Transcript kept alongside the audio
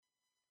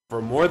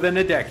For more than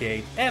a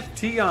decade,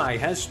 FTI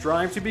has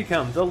strived to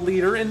become the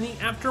leader in the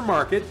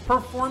aftermarket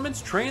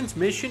performance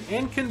transmission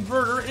and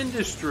converter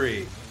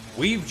industry.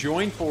 We've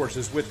joined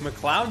forces with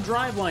McLeod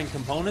Driveline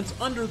Components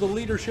under the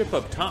leadership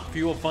of Top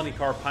Fuel Funny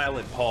Car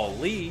pilot Paul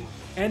Lee,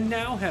 and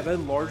now have a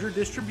larger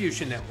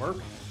distribution network,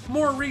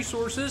 more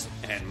resources,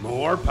 and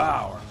more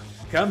power.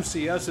 Come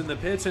see us in the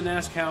pits and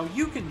ask how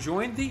you can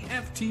join the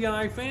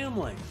FTI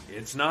family.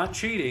 It's not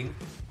cheating,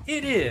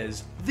 it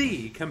is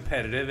the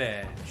competitive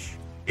edge.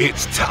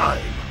 It's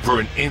time for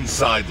an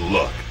inside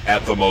look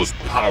at the most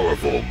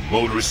powerful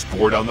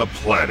motorsport on the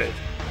planet.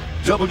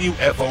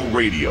 WFO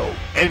Radio,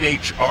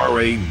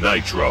 NHRA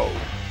Nitro.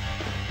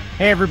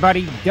 Hey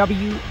everybody,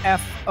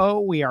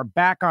 WFO. We are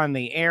back on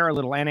the air. A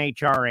little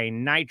NHRA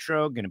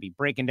Nitro. Going to be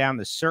breaking down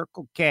the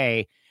Circle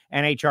K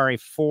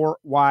NHRA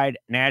 4-wide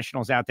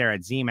nationals out there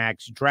at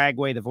ZMAX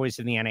Dragway. The voice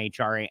of the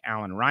NHRA,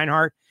 Alan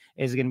Reinhart,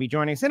 is going to be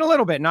joining us in a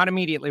little bit, not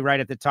immediately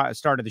right at the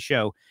start of the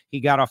show. He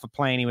got off a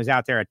plane. He was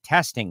out there at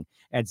testing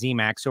at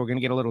ZMAX, so we're going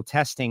to get a little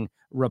testing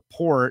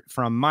report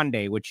from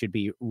Monday, which should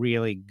be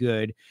really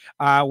good.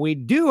 We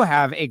do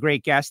have a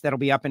great guest that'll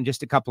be up in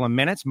just a couple of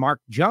minutes, Mark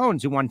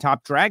Jones, who won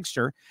Top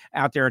Dragster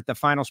out there at the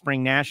Final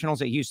Spring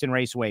Nationals at Houston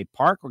Raceway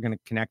Park. We're going to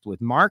connect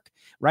with Mark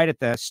right at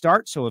the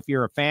start, so if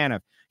you're a fan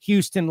of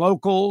Houston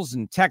locals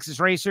and Texas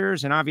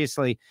racers, and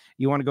obviously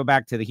you want to go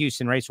back to the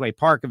Houston Raceway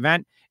Park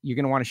event, you're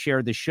going to want to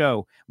share the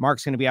show.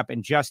 Mark's going to be up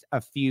in just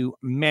a few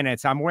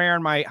minutes. I'm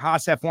wearing my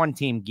Haas F1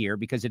 team gear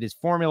because it is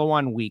Formula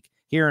One week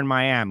here in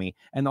Miami,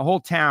 and the whole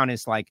town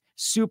is like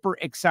super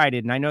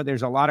excited. And I know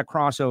there's a lot of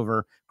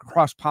crossover,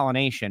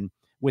 cross-pollination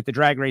with the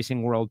drag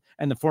racing world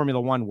and the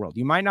Formula One world.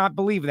 You might not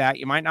believe that,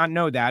 you might not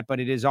know that, but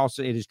it is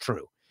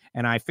true.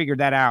 And I figured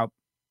that out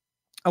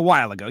a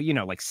while ago. You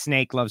know, like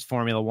Snake loves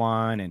Formula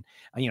One, and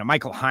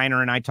Michael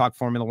Heiner and I talk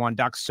Formula One.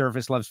 Doc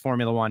Surface loves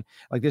Formula One.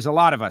 Like, there's a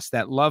lot of us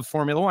that love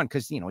Formula One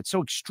because it's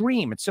so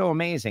extreme, it's so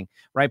amazing,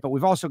 right? But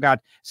we've also got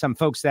some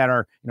folks that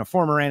are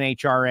former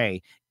NHRA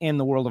in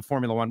the world of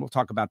Formula One. We'll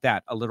talk about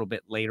that a little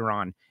bit later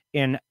on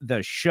in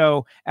the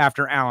show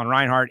after Alan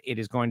Reinhart. It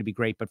is going to be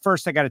great. But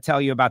first, I got to tell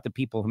you about the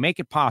people who make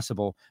it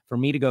possible for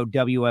me to go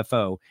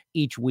WFO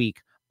each week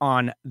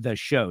on the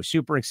show.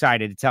 Super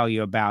excited to tell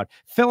you about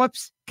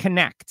Phillips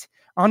Connect.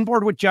 On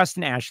board with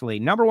Justin Ashley,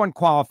 number one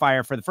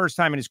qualifier for the first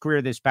time in his career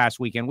this past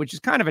weekend, which is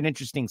kind of an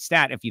interesting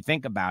stat if you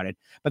think about it.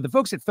 But the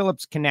folks at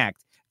Phillips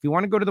Connect, if you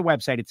want to go to the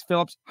website, it's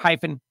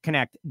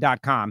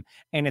phillips-connect.com.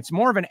 And it's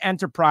more of an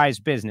enterprise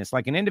business.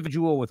 Like an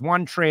individual with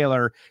one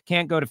trailer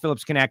can't go to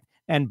Phillips Connect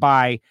and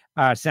buy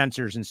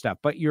sensors and stuff.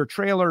 But your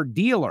trailer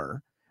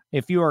dealer,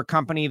 if you are a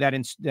company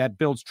that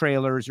builds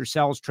trailers or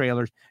sells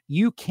trailers,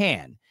 you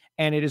can.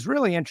 And it is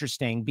really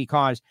interesting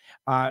because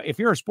if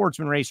you're a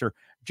sportsman racer,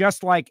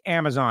 just like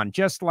Amazon,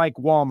 just like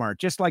Walmart,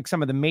 just like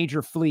some of the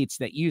major fleets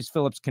that use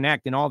Phillips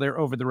Connect in all their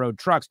over-the-road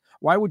trucks,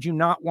 why would you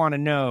not want to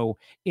know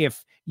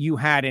if you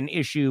had an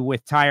issue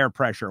with tire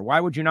pressure? Why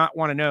would you not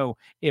want to know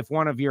if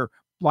one of your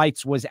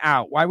lights was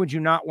out? Why would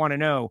you not want to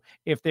know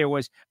if there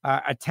was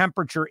a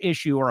temperature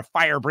issue or a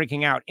fire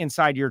breaking out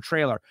inside your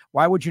trailer?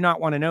 Why would you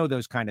not want to know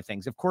those kind of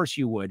things? Of course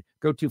you would.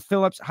 Go to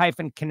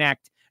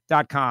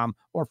Phillips-Connect.com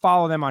or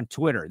follow them on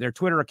Twitter. Their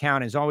Twitter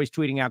account is always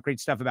tweeting out great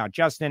stuff about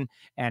Justin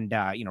and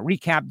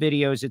recap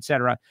videos,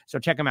 etc. So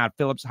check them out,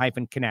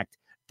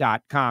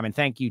 Phillips-Connect.com. And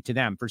thank you to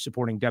them for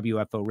supporting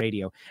WFO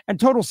Radio. And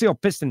Total Seal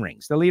Piston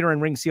Rings, the leader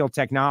in ring seal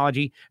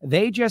technology.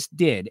 They just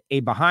did a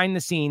behind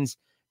the scenes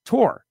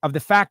tour of the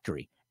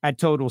factory at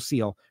Total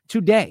Seal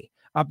today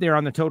up there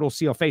on the Total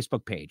Seal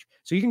Facebook page.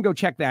 So you can go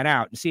check that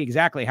out and see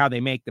exactly how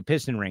they make the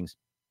piston rings.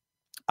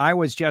 I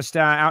was just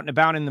out and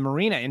about in the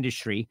marina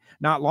industry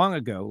not long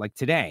ago, like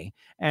today,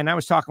 and I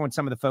was talking with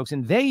some of the folks,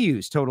 and they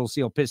use Total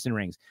Seal piston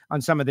rings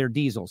on some of their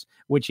diesels,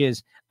 which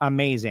is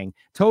amazing.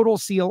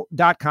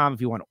 TotalSeal.com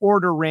if you want to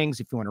order rings,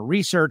 if you want to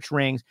research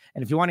rings,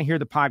 and if you want to hear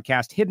the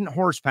podcast Hidden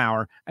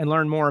Horsepower and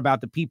learn more about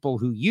the people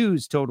who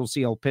use Total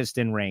Seal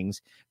piston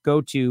rings,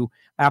 go to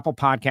Apple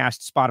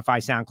Podcasts, Spotify,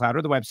 SoundCloud,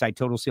 or the website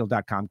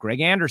TotalSeal.com.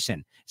 Greg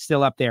Anderson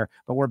still up there,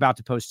 but we're about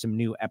to post some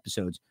new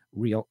episodes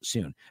real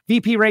soon.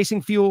 VP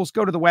Racing Fuels,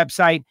 go to the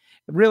website.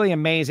 Really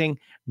amazing.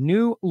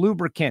 New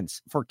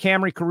lubricants for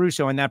Camry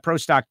Caruso and that Pro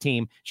Stock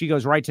team. She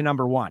goes right to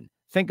number one.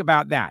 Think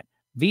about that.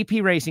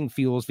 VP Racing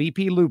Fuels,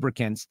 VP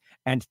Lubricants,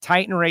 and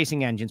Titan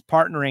Racing Engines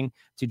partnering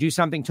to do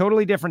something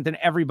totally different than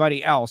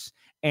everybody else.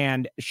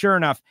 And sure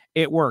enough,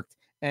 it worked.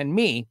 And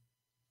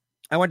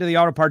I went to the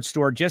auto parts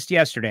store just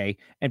yesterday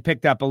and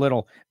picked up a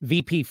little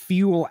VP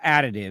fuel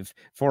additive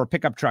for a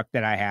pickup truck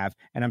that I have.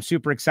 And I'm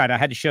super excited. I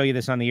had to show you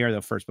this on the air,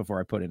 though, first before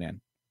I put it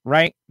in.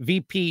 Right?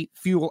 VP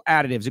fuel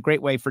additives, a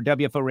great way for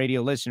WFO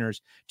radio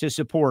listeners to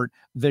support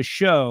the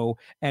show.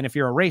 And if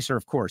you're a racer,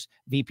 of course,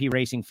 VP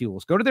Racing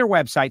Fuels. Go to their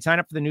website, sign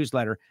up for the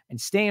newsletter, and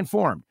stay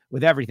informed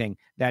with everything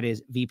that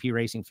is VP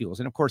Racing Fuels.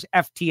 And of course,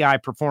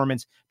 FTI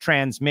Performance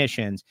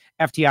Transmissions,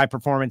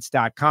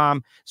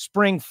 FTIperformance.com,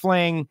 Spring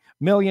Fling, $1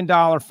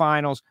 million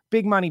finals,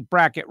 big money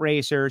bracket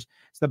racers.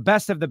 The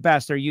best of the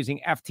best are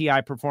using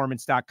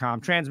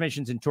FTIperformance.com,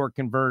 transmissions and torque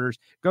converters.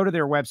 Go to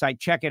their website,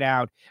 check it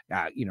out.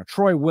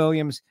 Troy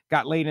Williams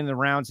got late in the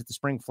rounds at the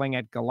Spring Fling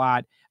at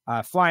Galat,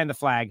 flying the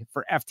flag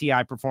for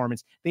FTI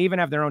Performance. They even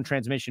have their own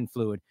transmission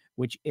fluid,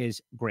 which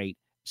is great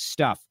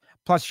stuff.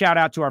 Plus, shout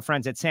out to our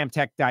friends at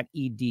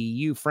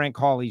samtech.edu, Frank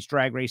Hawley's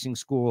Drag Racing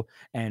School,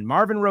 and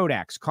Marvin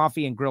Rodak's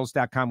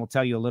coffeeandgrills.com. We'll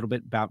tell you a little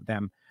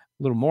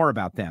more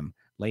about them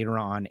later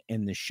on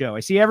in the show.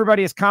 I see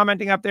everybody is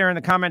commenting up there in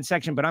the comment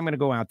section, but I'm going to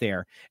go out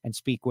there and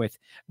speak with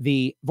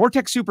the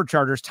Vortex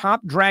Superchargers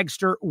top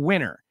dragster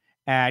winner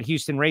at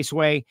Houston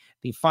Raceway,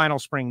 the final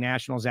Spring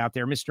Nationals out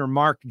there, Mr.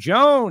 Mark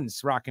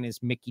Jones, rocking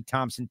his Mickey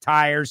Thompson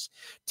Tires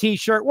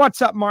t-shirt.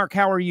 What's up, Mark?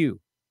 How are you?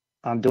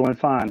 I'm doing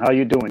fine. How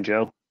you doing,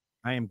 Joe?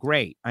 I am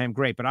great,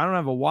 but I don't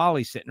have a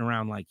Wally sitting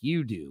around like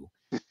you do.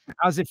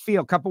 How's it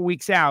feel? A couple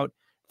weeks out,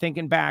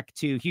 thinking back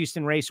to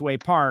Houston Raceway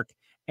Park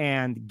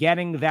and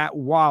getting that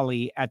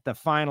Wally at the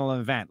final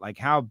event. Like,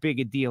 how big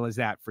a deal is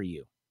that for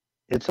you?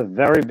 It's a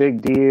very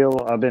big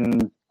deal. I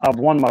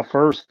won an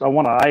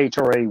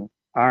IHRA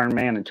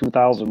Ironman in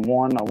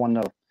 2001. I won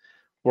the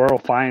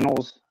World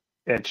Finals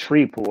at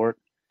Shreveport.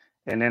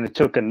 And then it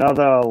took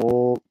another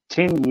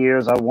 10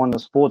 years. I won the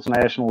Sports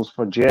Nationals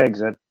for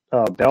JEGS at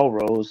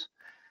Belrose.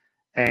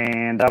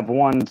 And I've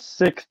won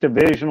 6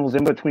 divisionals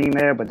in between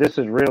there, but this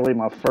is really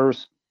my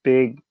first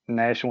big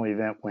national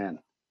event win.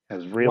 I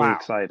was really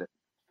excited.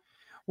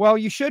 Well,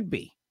 you should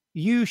be.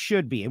 You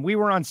should be. And we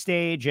were on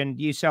stage and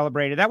you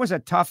celebrated. That was a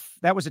tough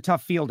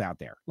field out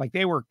there. Like,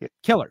 they were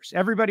killers.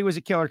 Everybody was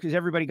a killer because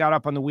everybody got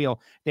up on the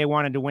wheel. They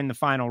wanted to win the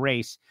final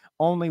race.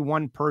 Only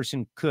one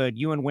person could,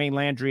 you and Wayne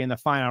Landry in the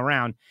final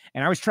round.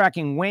 And I was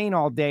tracking Wayne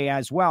all day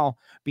as well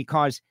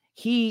because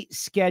he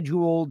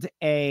scheduled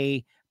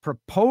a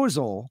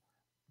proposal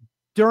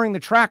during the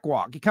track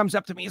walk. He comes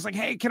up to me. He's like,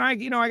 hey, can I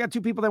got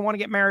 2 people that want to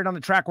get married on the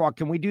track walk.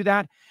 Can we do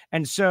that?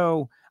 And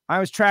so I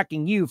was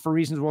tracking you for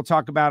reasons we'll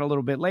talk about a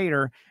little bit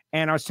later.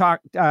 And I was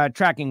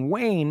tracking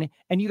Wayne,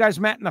 and you guys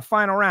met in the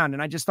final round.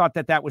 And I just thought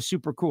that was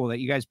super cool that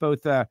you guys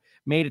both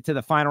made it to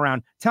the final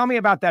round. Tell me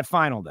about that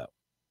final, though.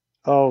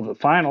 Oh, the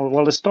final.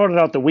 Well, it started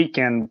out the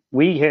weekend.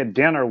 We had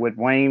dinner with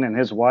Wayne and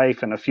his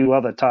wife and a few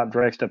other top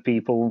dragster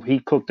people. He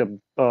cooked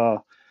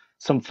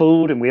some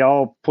food, and we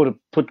all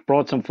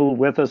brought some food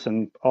with us,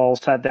 and all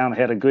sat down and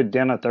had a good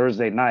dinner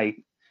Thursday night.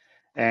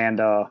 And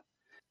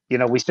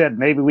we said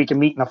maybe we can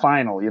meet in the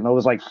final. It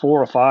was like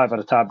 4 or 5 of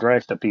the top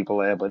dragster people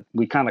there, but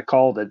we kind of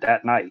called it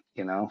that night.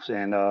 And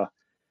the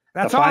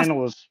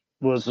final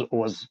was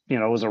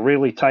a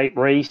really tight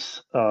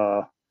race.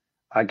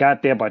 I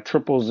got there by 000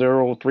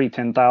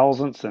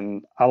 3/10,000ths,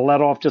 and I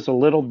let off just a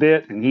little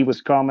bit, and he was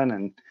coming,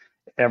 and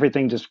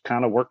everything just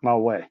kind of worked my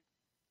way.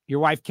 Your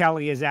wife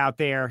Kelly is out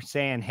there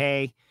saying,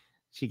 hey,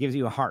 she gives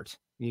you a heart.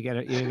 You get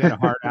a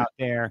heart out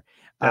there.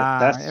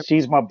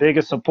 She's my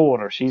biggest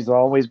supporter. She's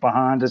always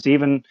behind us.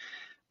 Even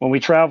when we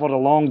travel to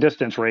long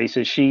distance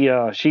races,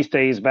 she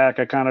stays back.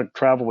 I kind of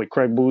travel with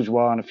Craig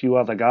Bourgeois and a few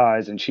other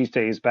guys, and she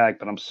stays back,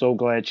 but I'm so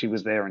glad she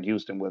was there in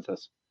Houston with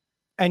us.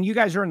 And you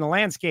guys are in the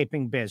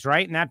landscaping biz,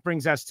 right? And that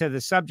brings us to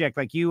the subject.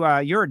 Like, you're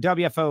a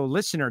WFO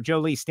listener.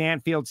 Jolie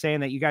Stanfield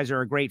saying that you guys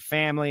are a great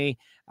family.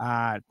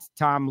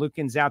 Tom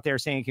Lukens out there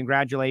saying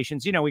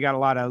congratulations. We got a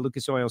lot of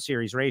Lucas Oil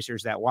Series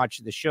racers that watch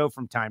the show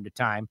from time to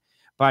time.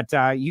 But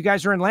you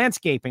guys are in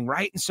landscaping,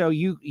 right? And so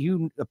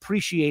you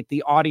appreciate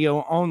the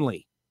audio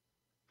only.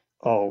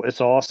 Oh, it's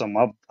awesome.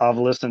 I've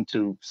listened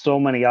to so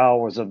many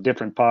hours of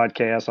different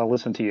podcasts. I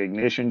listen to your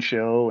Ignition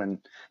show, and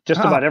just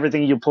about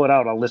everything you put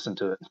out, I listen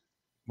to it.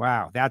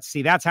 Wow.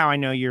 That's how I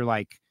know you're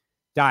like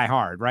die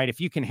hard, right? If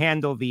you can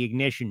handle the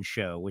Ignition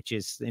show, which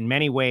is in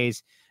many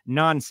ways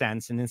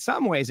nonsense and in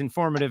some ways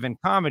informative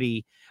and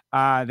comedy,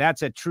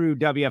 that's a true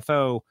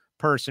WFO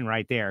person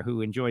right there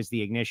who enjoys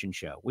the Ignition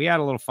show. We had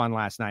a little fun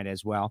last night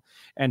as well.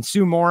 And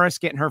Sue Morris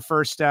getting her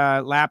first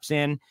laps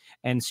in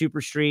and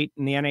Super Street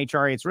and the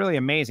NHRA. It's really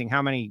amazing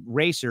how many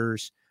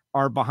racers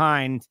are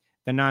behind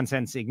the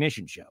Nonsense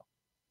Ignition show.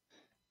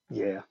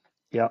 Yeah.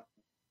 Yep.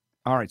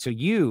 All right. So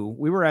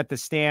we were at the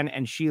Stan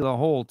and Sheila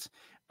Holt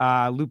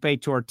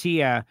Lupe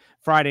Tortilla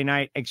Friday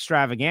night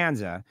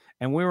extravaganza,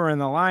 and we were in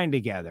the line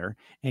together,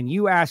 and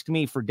you asked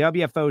me for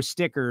WFO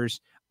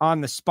stickers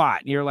on the spot.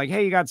 And you're like,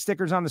 hey, you got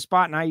stickers on the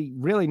spot? And I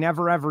really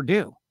never, ever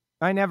do.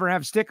 I never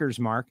have stickers,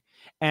 Mark.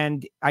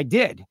 And I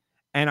did.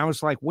 And I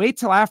was like, wait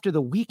till after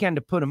the weekend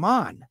to put them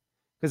on.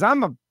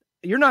 Because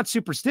you're not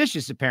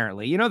superstitious,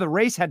 apparently. The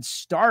race had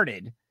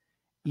started.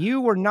 You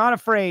were not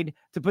afraid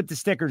to put the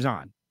stickers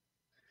on.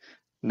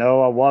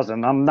 No, I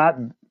wasn't. I'm not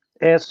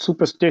as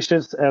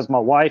superstitious as my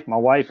wife. My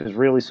wife is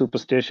really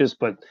superstitious,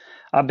 but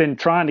I've been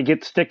trying to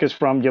get stickers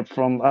from you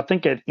I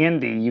think at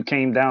Indy, you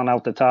came down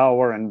out the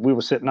tower and we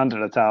were sitting under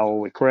the tower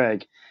with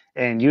Craig,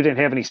 and you didn't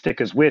have any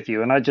stickers with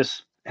you. And I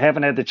just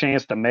haven't had the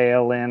chance to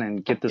mail in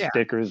and get the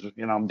stickers.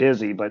 I'm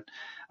busy, but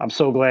I'm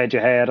so glad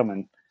you had them.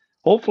 And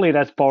hopefully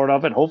that's part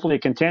of it. Hopefully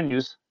it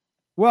continues.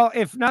 Well,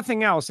 if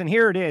nothing else, and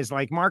here it is,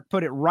 like Mark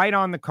put it right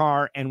on the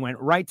car and went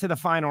right to the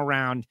final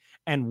round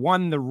and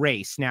won the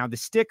race. Now, the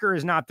sticker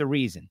is not the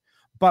reason,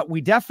 but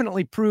we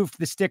definitely proved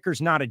the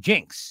sticker's not a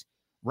jinx,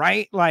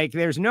 right? Like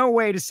there's no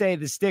way to say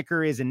the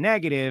sticker is a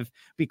negative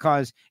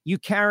because you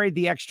carried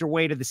the extra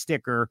weight of the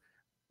sticker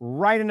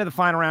right into the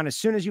final round as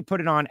soon as you put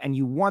it on, and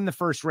you won the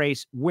first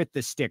race with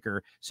the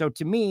sticker. So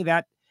to me,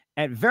 that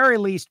at very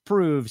least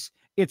proves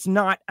it's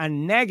not a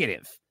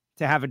negative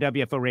to have a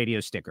WFO radio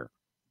sticker.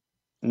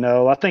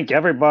 No, I think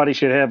everybody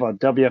should have a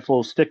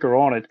WFO sticker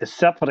on it,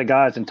 except for the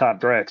guys in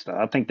Top Dragster.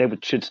 I think they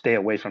should stay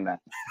away from that.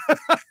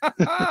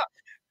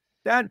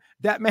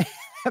 that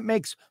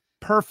makes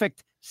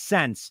perfect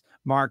sense,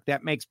 Mark.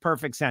 That makes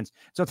perfect sense.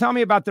 So tell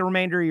me about the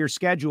remainder of your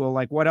schedule.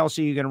 Like, what else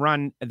are you going to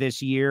run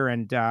this year?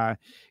 And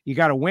you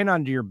got a win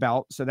under your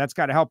belt, so that's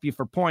got to help you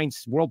for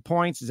points, world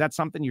points. Is that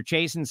something you're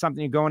chasing,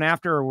 something you're going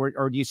after,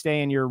 or do you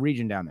stay in your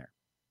region down there?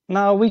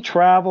 No, we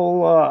travel.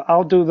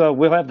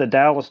 We'll have the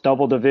Dallas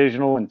double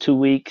divisional in 2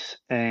 weeks.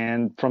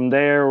 And from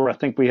there, I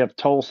think we have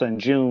Tulsa in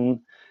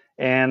June.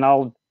 And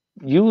I've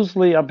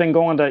been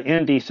going to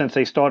Indy since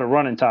they started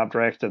running Top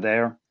Dragster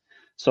there.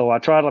 So I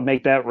try to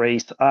make that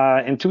race.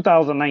 In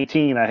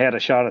 2019, I had a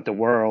shot at the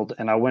World,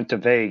 and I went to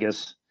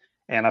Vegas,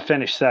 and I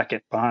finished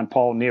second behind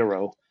Paul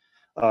Nero.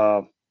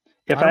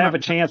 If I have a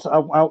chance, I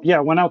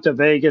went out to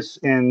Vegas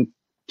in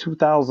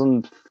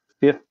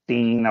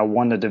 2015. I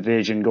won the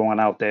division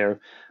going out there.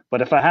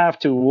 But if I have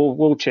to,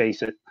 we'll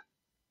chase it.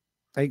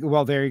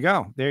 Well, there you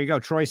go. There you go.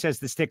 Troy says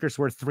the sticker's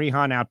worth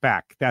 $300 out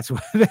back. That's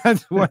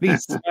what he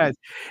says.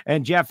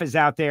 And Jeff is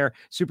out there.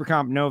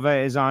 Supercomp Nova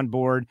is on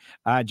board.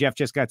 Jeff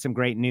just got some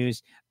great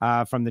news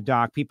from the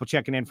doc. People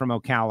checking in from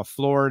Ocala,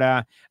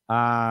 Florida.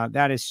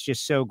 That is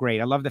just so great.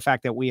 I love the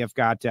fact that we have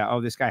got,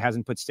 this guy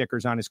hasn't put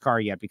stickers on his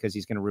car yet because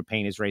he's going to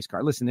repaint his race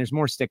car. Listen, there's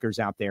more stickers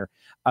out there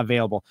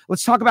available.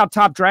 Let's talk about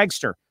Top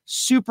Dragster.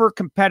 Super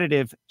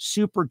competitive,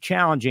 super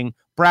challenging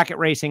bracket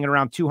racing at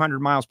around 200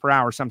 miles per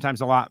hour,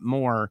 sometimes a lot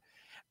more.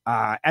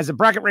 As a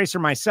bracket racer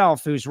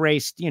myself, who's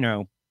raced,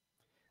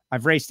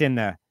 I've raced in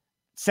the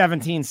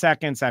 17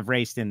 seconds. I've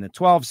raced in the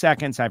 12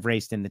 seconds. I've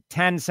raced in the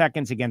 10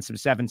 seconds against some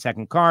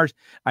 7-second cars.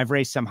 I've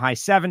raced some high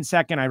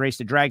 7-second. I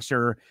raced a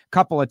dragster a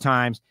couple of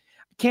times.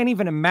 I can't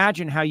even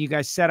imagine how you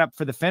guys set up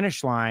for the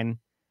finish line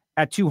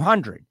at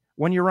 200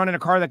 when you're running a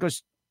car that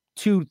goes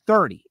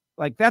 230.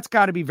 Like, that's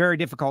got to be very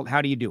difficult.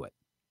 How do you do it?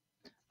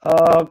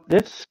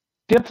 It's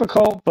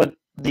difficult, but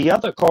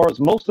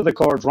most of the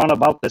cars run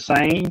about the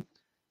same.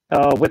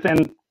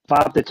 Within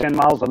 5 to 10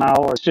 miles an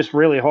hour. It's just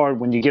really hard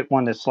when you get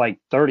one that's like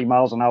 30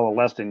 miles an hour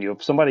less than you.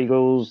 If somebody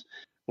goes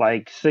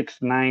like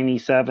 690,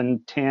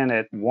 710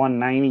 at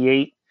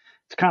 198,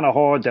 it's kind of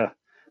hard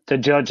to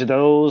judge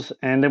those.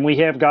 And then we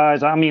have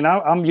guys, I'm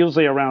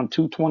usually around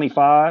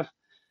 225.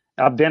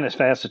 I've been as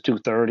fast as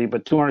 230,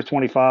 but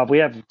 225. We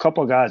have a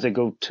couple of guys that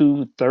go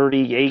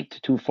 238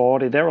 to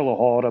 240. They're a little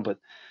harder, but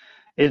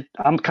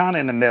I'm kind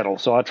of in the middle,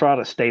 so I try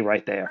to stay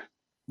right there.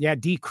 Yeah,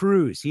 D.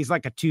 Cruz. He's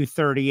like a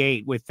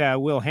 238 with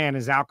Will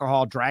Hanna's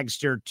alcohol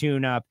dragster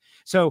tune-up.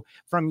 So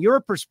from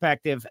your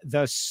perspective,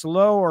 the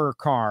slower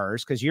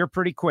cars, because you're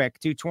pretty quick,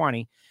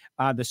 220,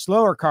 the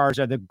slower cars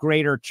are the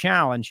greater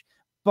challenge,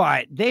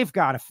 but they've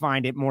got to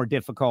find it more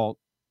difficult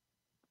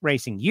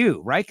racing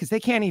you, right? Because they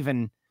can't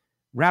even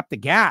wrap the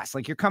gas.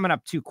 Like, you're coming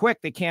up too quick.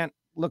 They can't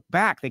look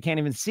back. They can't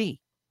even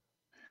see.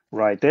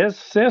 Right. There's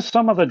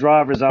some of the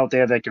drivers out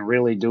there that can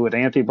really do it.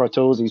 Anthony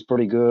Bertozzi's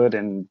pretty good,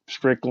 and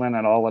Strickland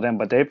and all of them,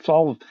 but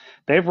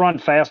they've run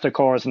faster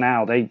cars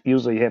now. They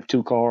usually have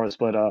 2 cars,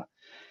 but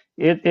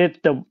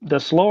the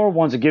slower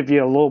ones give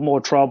you a little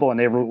more trouble, and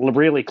they're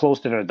really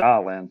close to their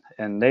dial-in,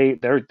 and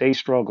they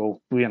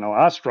struggle.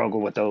 I struggle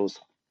with those.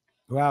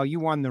 Well, you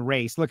won the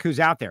race. Look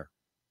who's out there.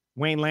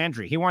 Wayne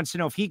Landry. He wants to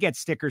know if he gets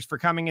stickers for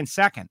coming in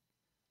second.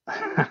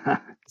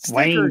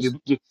 Wayne,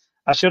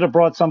 I should have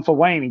brought some for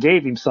Wayne and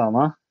gave him some,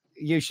 huh?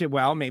 You should.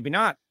 Well, maybe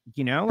not,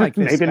 like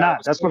this. Maybe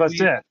not. That's what I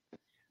said.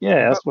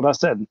 Yeah, that's what I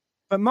said.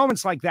 But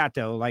moments like that,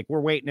 though, like we're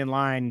waiting in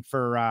line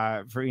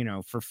for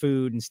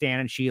food, and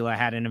Stan and Sheila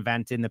had an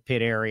event in the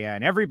pit area,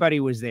 and everybody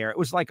was there. It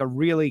was like a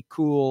really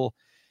cool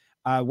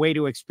way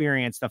to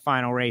experience the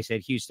final race at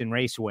Houston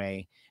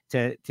Raceway,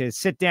 to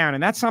sit down.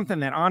 And that's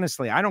something that,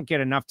 honestly, I don't get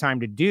enough time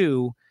to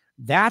do.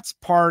 That's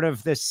part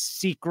of the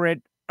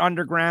secret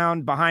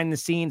underground behind the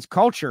scenes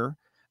culture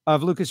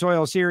of Lucas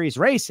Oil Series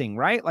racing,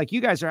 right? Like,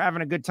 you guys are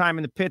having a good time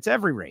in the pits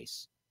every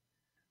race.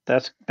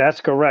 That's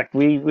correct.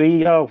 We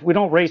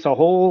don't race a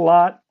whole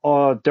lot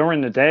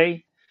during the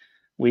day.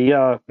 We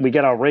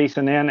get our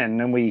racing in, and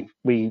then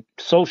we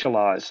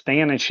socialize.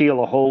 Stan and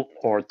Sheila Holt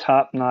are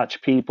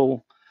top-notch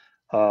people.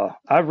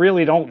 I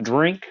really don't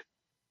drink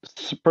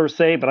per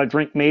se, but I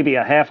drink maybe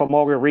a half a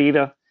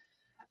margarita.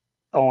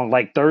 On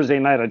like Thursday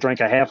night, I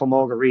drank a half a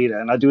margarita,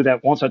 and I do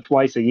that once or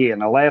twice a year.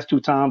 And the last 2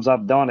 times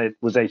I've done it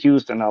was at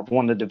Houston. I've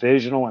won the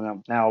divisional,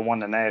 and now I won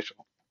the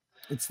national.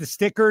 It's the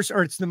stickers,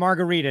 or it's the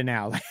margarita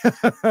now?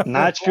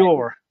 Not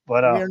sure,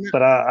 but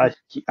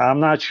I'm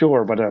not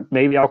sure, but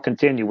maybe I'll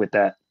continue with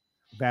that.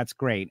 That's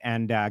great.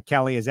 And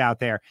Kelly is out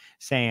there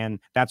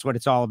saying that's what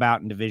it's all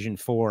about in Division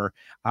 4.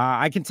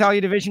 I can tell you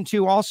Division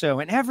 2 also,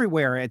 and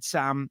everywhere. It's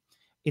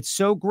it's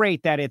so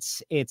great that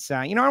it's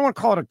I don't want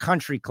to call it a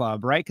country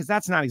club, right? Because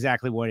that's not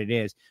exactly what it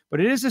is, but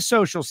it is a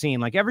social scene.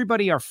 Like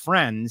everybody are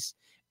friends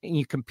and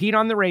you compete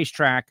on the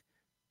racetrack.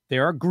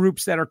 There are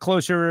groups that are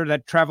closer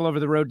that travel over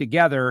the road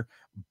together,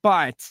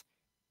 but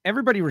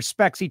everybody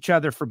respects each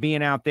other for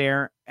being out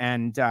there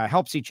and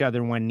helps each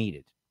other when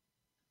needed.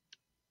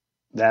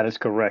 That is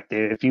correct.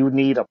 If you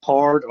need a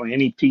part or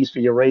any piece for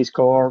your race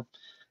car,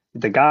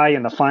 the guy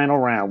in the final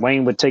round,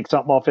 Wayne would take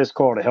something off his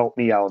car to help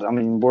me out. I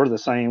mean, we're the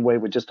same way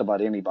with just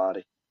about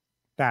anybody.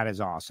 That is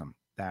awesome.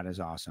 That is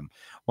awesome.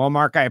 Well,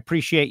 Mark, I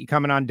appreciate you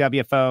coming on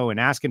WFO and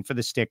asking for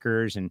the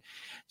stickers and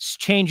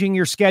changing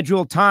your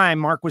scheduled time.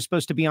 Mark was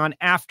supposed to be on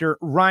after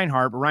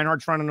Reinhardt, but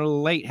Reinhardt's running a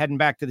little late, heading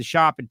back to the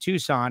shop in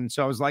Tucson.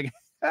 So I was like,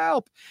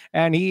 help.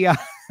 And he,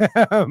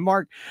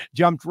 Mark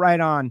jumped right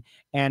on.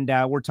 And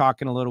we're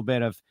talking a little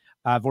bit of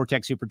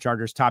Vortex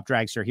Superchargers Top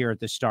Dragster here at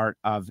the start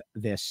of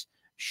this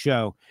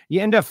show.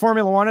 You into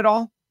Formula One at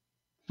all,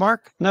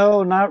 Mark?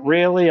 No, not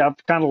really. I've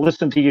kind of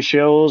listened to your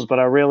shows, but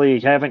I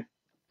really haven't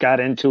got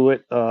into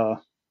it.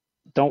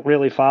 Don't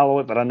really follow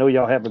it, but I know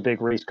y'all have a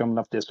big race coming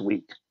up this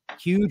week.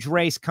 Huge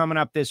race coming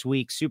up this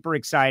week. Super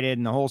excited.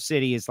 And the whole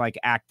city is like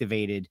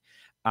activated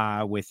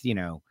with,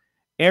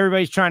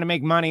 everybody's trying to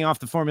make money off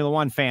the Formula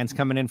One fans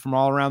coming in from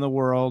all around the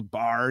world,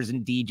 bars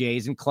and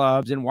DJs and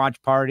clubs and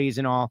watch parties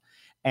and all.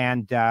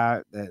 And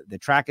the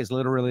track is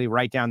literally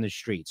right down the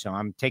street. So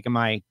I'm taking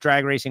my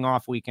drag racing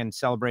off weekend,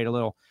 celebrate a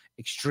little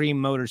extreme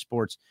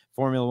motorsports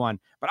Formula One.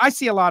 But I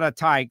see a lot of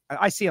tie-in,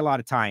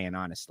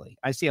 honestly.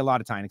 I see a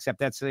lot of tie-in,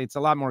 except it's a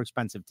lot more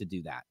expensive to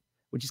do that,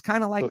 which is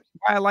kind of like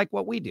why I like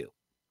what we do.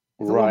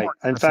 Right.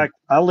 In fact,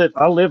 I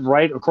live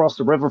right across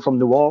the river from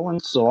New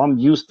Orleans, so I'm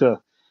used to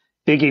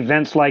big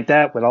events like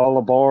that with all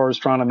the bars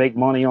trying to make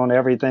money on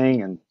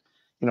everything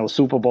and,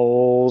 Super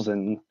Bowls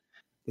and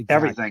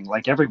everything.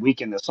 Like every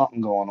weekend there's something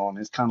going on.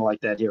 It's kind of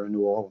like that here in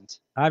New Orleans.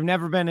 I've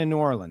never been in New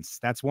Orleans.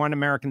 That's one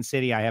American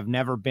city I have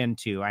never been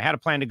to. I had a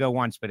plan to go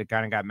once, but it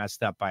kind of got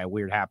messed up by a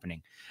weird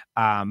happening.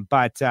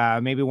 But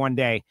maybe one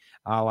day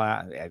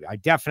I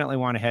definitely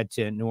want to head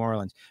to New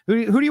Orleans.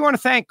 Who do you want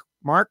to thank,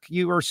 Mark?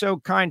 You were so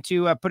kind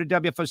to put a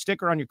WFO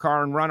sticker on your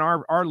car and run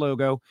our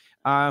logo.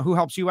 Who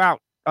helps you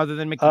out other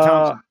than Mickey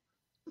Thompson?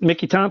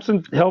 Mickey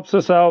Thompson helps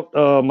us out.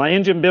 My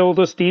engine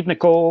builder, Steve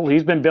Nicole,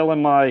 he's been building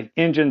my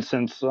engine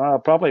since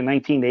probably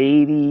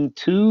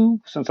 1982,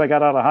 since I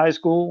got out of high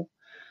school.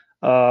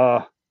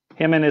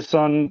 Him and his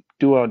son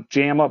do a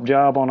jam-up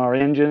job on our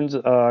engines.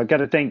 Got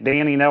to thank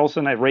Danny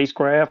Nelson at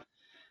Racecraft.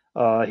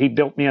 He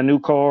built me a new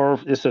car.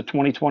 It's a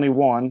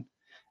 2021,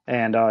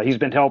 and he's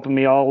been helping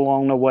me all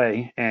along the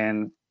way,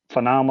 and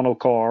phenomenal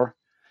car.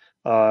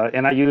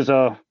 And I use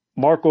a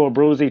Marco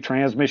Abruzzi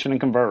transmission and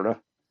converter.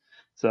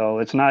 So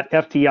it's not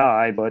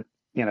FTI, but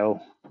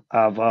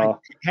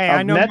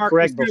I've met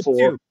Greg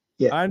before. Too.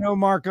 Yeah. I know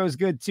Marco's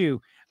good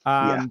too.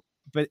 But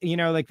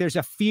there's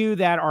a few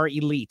that are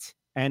elite,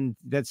 and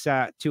that's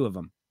two of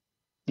them.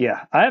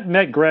 Yeah, I have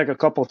met Greg a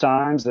couple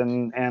times,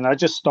 and I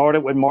just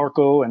started with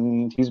Marco,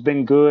 and he's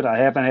been good. I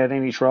haven't had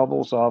any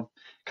trouble, so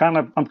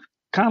I'm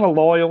kind of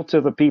loyal to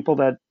the people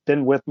that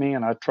been with me,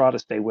 and I try to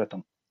stay with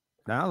them.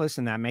 Now,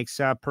 listen, that makes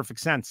perfect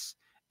sense.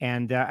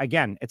 And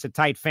again, it's a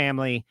tight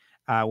family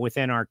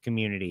within our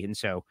community, and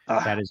so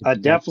that is. I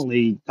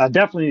definitely need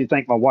to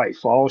thank my wife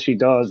for all she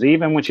does.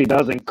 Even when she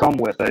doesn't come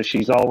with us,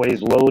 she's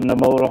always loading the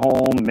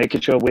motorhome, making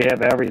sure we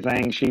have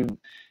everything.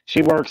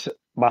 She works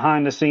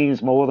behind the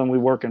scenes more than we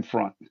work in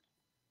front.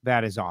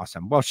 That is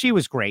awesome. Well, she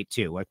was great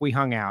too. Like we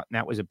hung out, and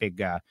that was a big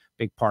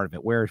part of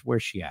it.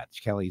 Where's she at?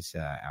 Kelly's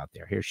out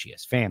there. Here she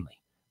is. Family,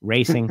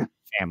 racing,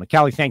 family.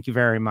 Kelly, thank you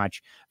very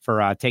much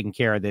for taking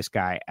care of this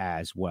guy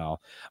as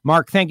well.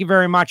 Mark, thank you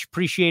very much.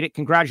 Appreciate it.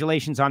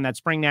 Congratulations on that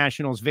Spring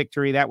Nationals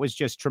victory. That was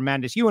just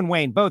tremendous. You and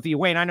Wayne, both of you.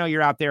 Wayne, I know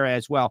you're out there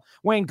as well.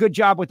 Wayne, good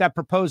job with that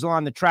proposal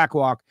on the track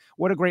walk.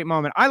 What a great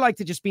moment. I like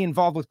to just be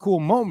involved with cool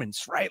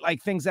moments, right?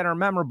 Like things that are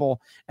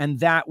memorable. And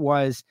that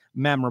was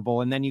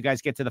memorable. And then you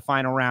guys get to the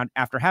final round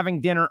after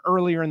having dinner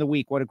earlier in the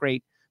week. What a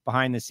great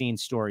behind the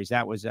scenes stories.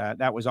 That was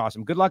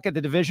awesome. Good luck at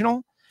the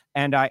divisional.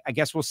 And I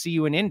guess we'll see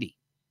you in Indy.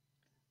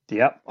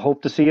 Yep.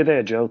 Hope to see you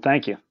there, Joe.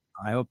 Thank you.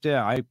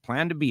 I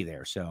plan to be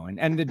there. So,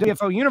 and the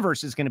WFO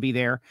Universe is going to be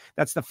there.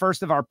 That's the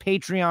first of our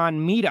Patreon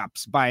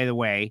meetups, by the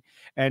way.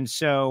 And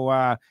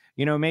so,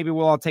 maybe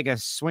we'll all take a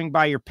swing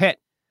by your pit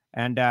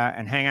and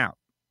hang out.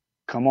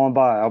 Come on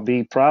by. I'll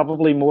be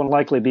probably more than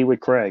likely be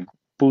with Craig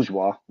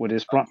Bourgeois with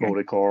his front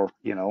motor car,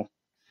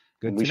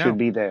 Good. We should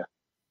be there.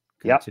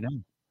 Good to know.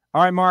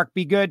 All right, Mark,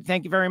 be good.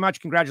 Thank you very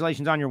much.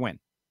 Congratulations on your win.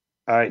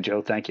 All right,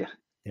 Joe. Thank you.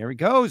 There he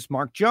goes.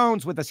 Mark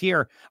Jones with us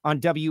here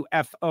on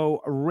WFO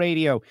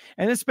Radio.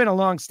 And it's been a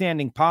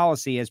long-standing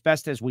policy, as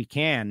best as we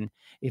can.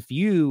 If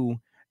you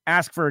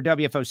ask for a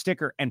WFO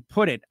sticker and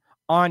put it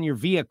on your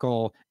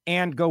vehicle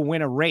and go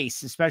win a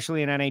race,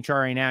 especially an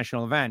NHRA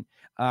national event,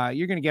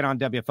 you're going to get on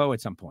WFO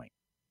at some point.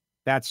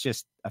 That's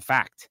just a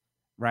fact,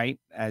 right?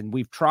 And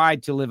we've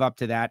tried to live up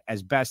to that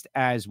as best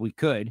as we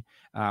could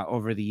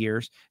over the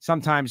years.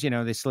 Sometimes,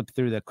 they slip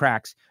through the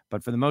cracks,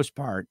 but for the most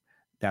part,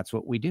 that's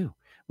what we do.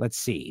 Let's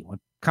see. What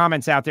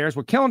comments out there as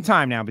we're killing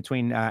time now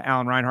between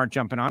Alan Reinhart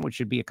jumping on, which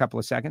should be a couple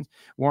of seconds.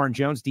 Warren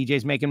Jones,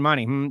 DJ's making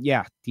money.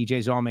 Yeah,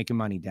 DJ's all making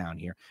money down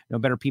here. No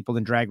better people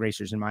than drag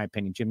racers, in my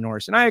opinion. Jim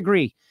Norris. And I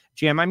agree,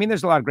 Jim. I mean,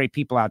 there's a lot of great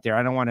people out there.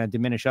 I don't want to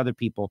diminish other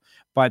people,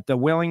 but the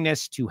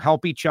willingness to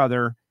help each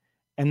other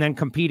and then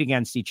compete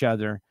against each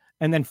other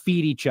and then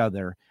feed each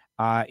other,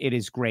 it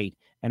is great.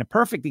 And a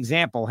perfect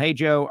example. Hey,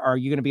 Joe, are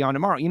you going to be on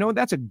tomorrow? You know,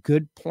 that's a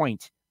good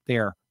point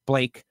there,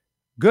 Blake.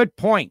 Good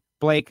point,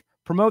 Blake.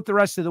 Promote the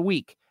rest of the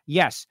week.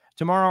 Yes,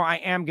 tomorrow I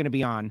am going to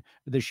be on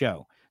the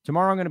show.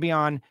 Tomorrow I'm going to be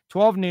on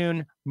 12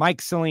 noon,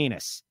 Mike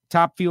Salinas,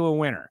 Top Fuel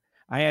winner.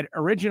 I had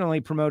originally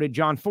promoted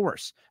John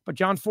Force, but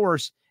John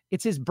Force,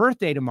 it's his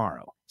birthday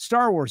tomorrow,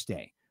 Star Wars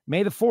Day,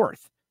 May the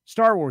 4th,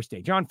 Star Wars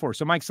Day, John Force.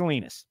 So Mike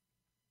Salinas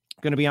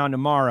going to be on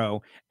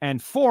tomorrow,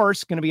 and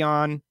Force going to be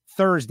on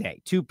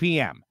Thursday, 2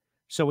 p.m.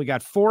 So we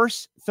got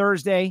Force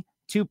Thursday,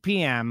 2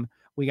 p.m.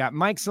 We got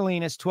Mike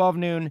Salinas, 12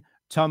 noon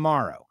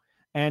tomorrow.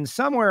 And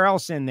somewhere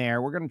else in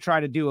there, we're going to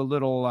try to do a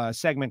little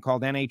segment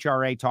called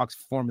NHRA Talks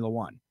Formula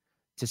One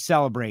to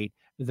celebrate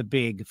the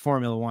big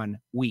Formula One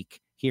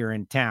week here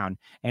in town.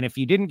 And if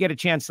you didn't get a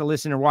chance to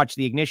listen or watch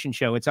the Ignition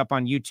Show, it's up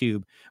on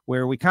YouTube,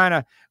 where we kind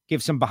of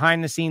give some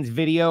behind the scenes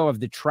video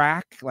of the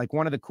track. Like,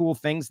 one of the cool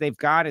things they've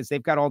got is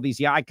they've got all these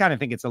yachts. I kind of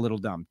think it's a little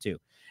dumb too.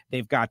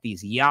 They've got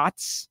these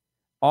yachts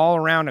all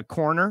around a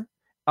corner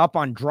up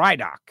on dry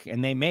dock,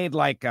 and they made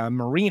like a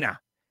marina.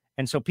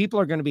 And so people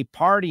are going to be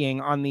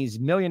partying on these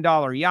 $1 million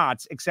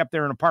yachts, except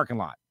they're in a parking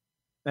lot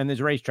and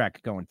there's a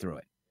racetrack going through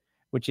it,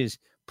 which is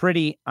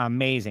pretty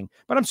amazing.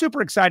 But I'm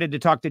super excited to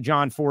talk to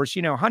John Force.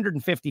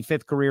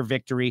 155th career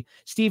victory.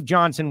 Steve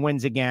Johnson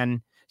wins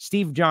again.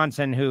 Steve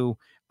Johnson, who,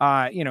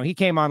 he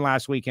came on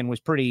last week and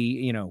was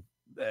pretty,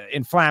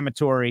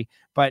 inflammatory,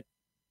 but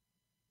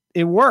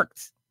it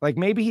worked. Like,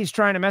 maybe he's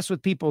trying to mess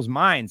with people's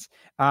minds.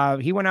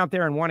 He went out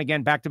there and won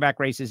again, back-to-back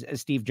races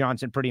as Steve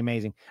Johnson. Pretty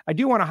amazing. I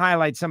do want to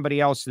highlight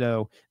somebody else,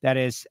 though, that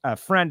is a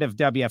friend of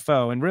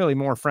WFO and really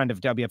more friend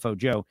of WFO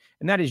Joe,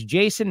 and that is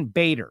Jason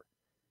Bader.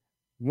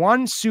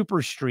 Won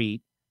Super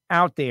Street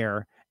out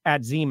there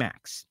at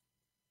ZMAX.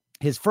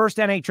 His first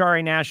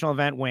NHRA national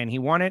event win. He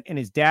won it in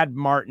his dad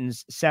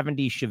Martin's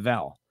 70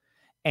 Chevelle.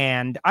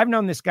 And I've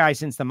known this guy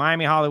since the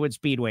Miami Hollywood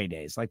Speedway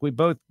days. Like, we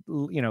both,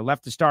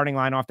 left the starting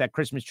line off that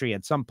Christmas tree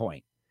at some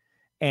point.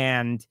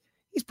 And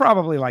he's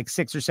probably like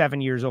 6 or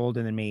 7 years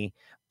older than me,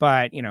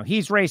 but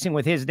he's racing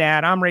with his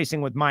dad. I'm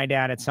racing with my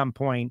dad at some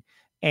point.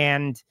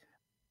 And,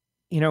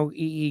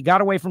 he got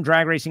away from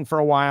drag racing for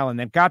a while and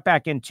then got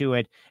back into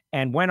it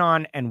and went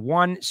on and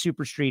won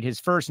Super Street, his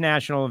first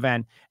national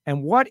event.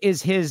 And what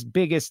is his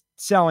biggest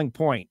selling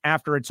point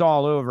after it's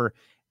all over?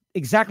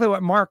 Exactly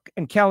what Mark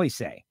and Kelly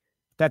say,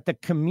 that the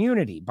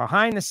community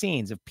behind the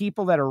scenes of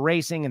people that are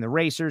racing and the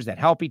racers that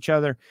help each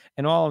other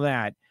and all of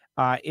that,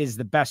 is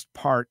the best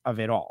part of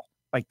it all.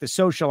 Like the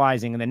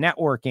socializing and the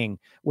networking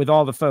with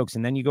all the folks.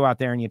 And then you go out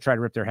there and you try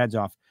to rip their heads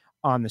off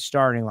on the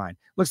starting line.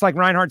 Looks like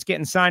Reinhardt's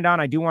getting signed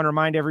on. I do want to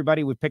remind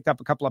everybody, we picked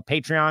up a couple of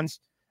Patreons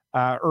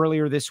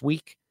earlier this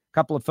week. A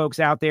couple of folks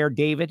out there.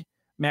 David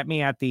met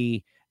me at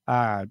the,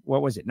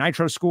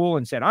 Nitro School,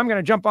 and said, I'm going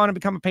to jump on and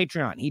become a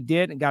Patreon. He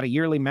did and got a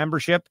yearly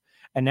membership.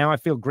 And now I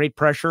feel great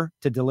pressure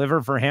to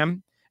deliver for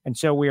him. And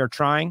so we are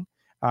trying,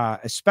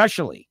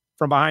 especially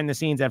from behind the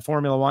scenes at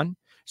Formula One.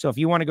 So if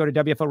you want to go to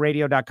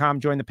WFOradio.com,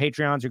 join the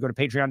Patreons, or go to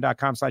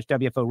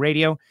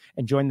patreon.com/WFOradio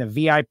and join the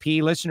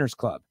VIP Listeners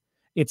Club.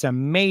 It's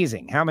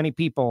amazing how many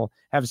people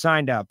have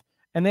signed up,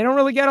 and they don't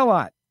really get a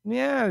lot.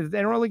 Yeah,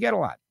 they don't really get a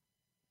lot.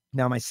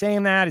 Now, am I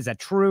saying that? Is that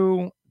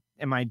true?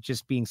 Am I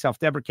just being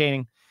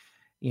self-deprecating?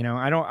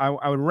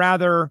 I would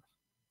rather,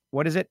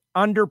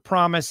 under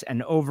promise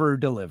and over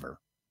deliver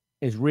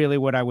is really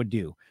what I would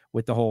do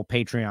with the whole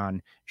Patreon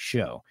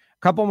show.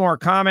 A couple more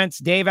comments.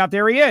 Dave out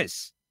there, he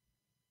is.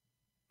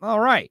 All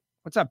right.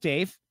 What's up,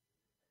 Dave?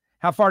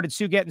 How far did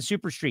Sue get in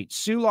Super Street?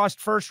 Sue lost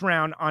first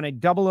round on a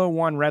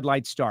 001 red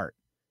light start.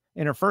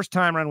 In her first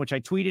time run, which I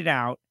tweeted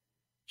out,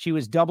 she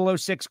was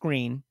 006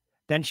 green.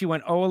 Then she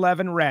went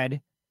 011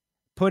 red,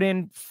 put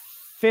in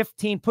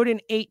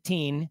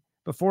 18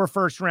 before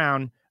first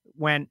round,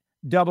 went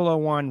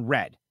 001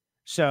 red.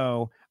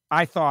 So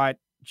I thought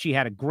she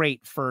had a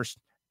great first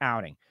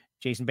outing.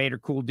 Jason Bader,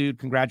 cool dude.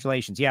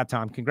 Congratulations. Yeah,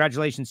 Tom,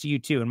 congratulations to you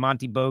too. And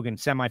Monty Bogan,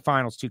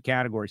 semifinals, 2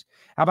 categories.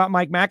 How about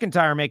Mike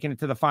McIntyre making it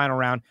to the final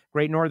round?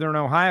 Great Northern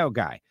Ohio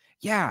guy.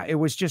 Yeah, it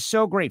was just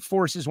so great.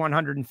 Forces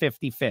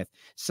 155th.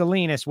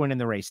 Salinas winning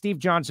the race. Steve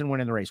Johnson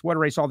winning the race. What a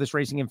race. All this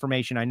racing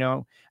information. I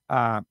know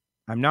I'm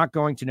not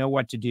going to know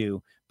what to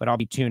do, but I'll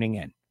be tuning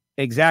in.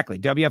 Exactly.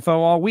 WFO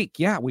all week.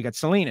 Yeah, we got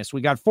Salinas.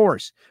 We got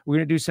Force. We're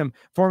going to do some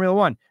Formula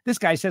One. This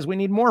guy says we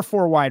need more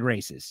 4-wide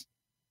races.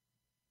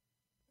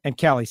 And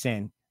Kelly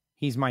saying,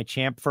 he's my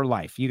champ for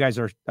life. You guys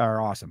are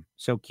awesome.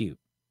 So cute.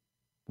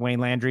 Wayne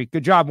Landry.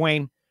 Good job,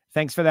 Wayne.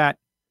 Thanks for that.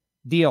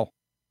 Deal.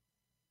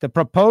 The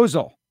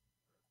proposal.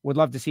 Would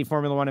love to see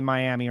Formula One in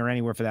Miami or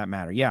anywhere for that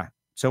matter. Yeah,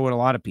 so would a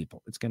lot of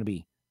people. It's going to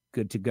be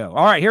good to go.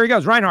 All right, here he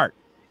goes. Reinhardt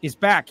is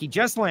back. He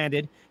just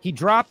landed. He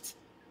dropped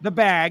the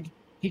bag.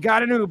 He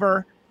got an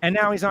Uber. And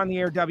now he's on the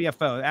air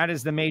WFO. That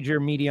is the major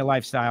media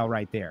lifestyle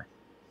right there.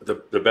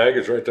 The bag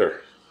is right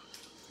there.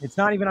 It's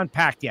not even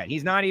unpacked yet.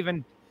 He's not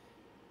even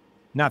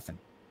nothing.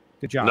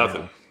 Good job.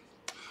 Nothing.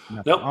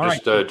 Nope.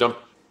 Just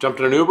jumped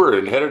in an Uber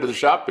and headed to the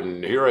shop,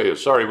 and here I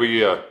is. Sorry,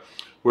 we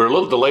were a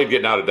little delayed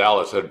getting out of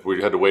Dallas.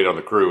 We had to wait on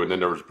the crew, and then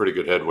there was a pretty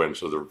good headwind,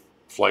 so the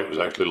flight was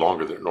actually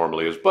longer than it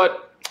normally is.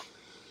 But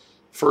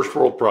first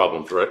world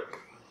problems, right?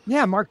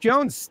 Yeah, Mark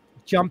Jones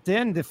jumped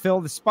in to fill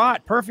the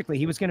spot perfectly.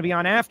 He was going to be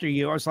on after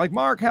you. I was like,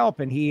 Mark, help.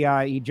 And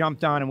he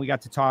jumped on, and we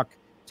got to talk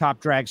top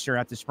dragster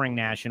at the Spring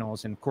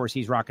Nationals. And of course,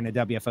 he's rocking a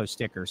WFO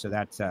sticker. So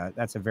that's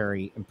a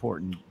very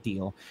important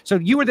deal. So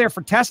you were there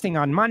for testing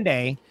on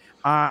Monday.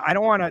 I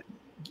don't want to,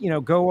 I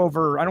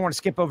don't want to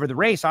skip over the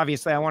race.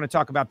 Obviously, I want to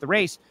talk about the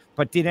race,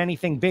 but did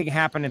anything big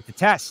happen at the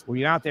test? Were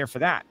you out there for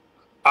that?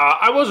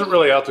 I wasn't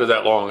really out there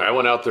that long. I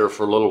went out there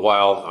for a little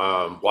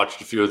while,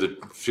 watched a few of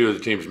the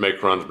teams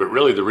make runs, but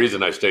really the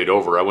reason I stayed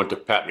over, I went to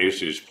Pat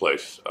Musey's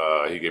place.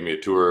 He gave me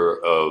a tour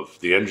of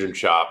the engine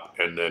shop,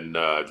 and then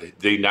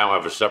they now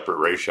have a separate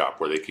race shop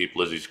where they keep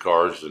Lizzie's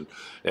cars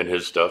and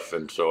his stuff.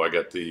 And so I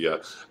got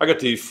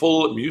the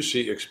full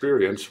Musey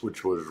experience,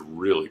 which was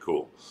really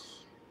cool.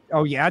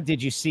 Oh yeah,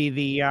 did you see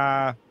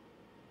the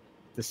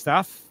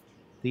stuff,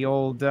 the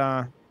old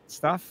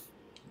stuff?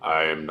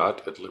 I am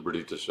not at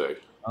liberty to say.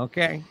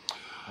 Okay.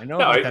 I know.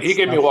 No, he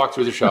gave me a walk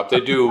through the shop. They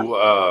do.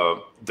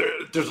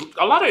 There's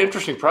a lot of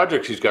interesting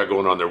projects he's got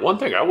going on there. One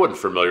thing I wasn't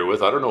familiar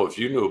with, I don't know if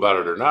you knew about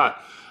it or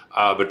not,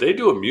 but they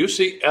do a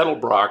Musey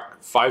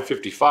Edelbrock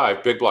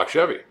 555 big block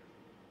Chevy,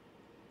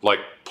 like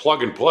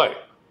plug and play.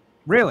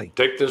 Really?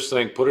 Take this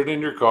thing, put it in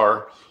your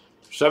car,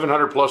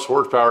 700 plus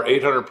horsepower,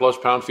 800 plus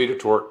pound-feet of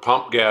torque,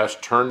 pump gas,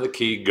 turn the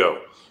key,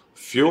 go.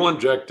 Fuel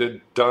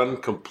injected, done,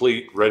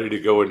 complete, ready to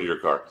go into your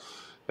car.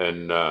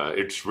 And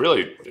it's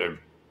really a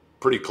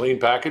pretty clean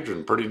package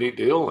and pretty neat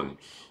deal. And,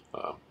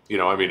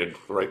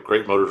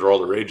 great motors are all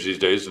the rage these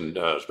days, and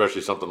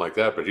especially something like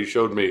that. But he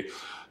showed me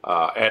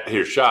at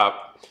his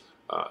shop,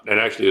 and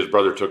actually his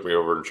brother took me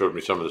over and showed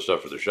me some of the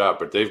stuff at the shop.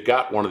 But they've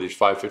got one of these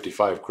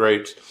 555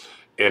 crates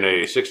in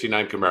a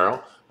 69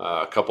 Camaro,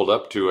 coupled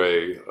up to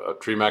a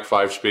Tremac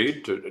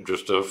 5-speed, to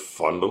just a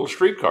fun little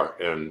street car.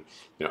 And,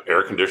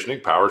 air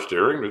conditioning, power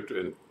steering,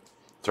 and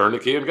turn the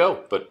key and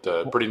go. But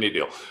pretty neat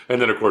deal. And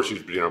then, of course,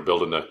 he's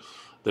building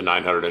the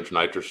 900-inch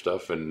nitrous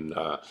stuff. And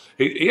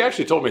he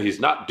actually told me he's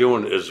not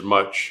doing as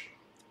much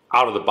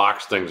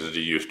out-of-the-box things as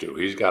he used to.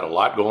 He's got a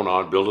lot going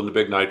on, building the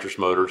big nitrous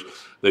motors.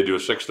 They do a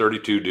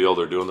 632 deal.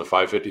 They're doing the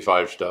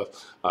 555 stuff.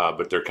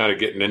 But they're kind of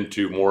getting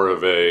into more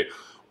of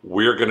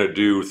we're going to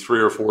do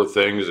 3 or 4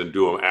 things and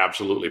do them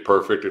absolutely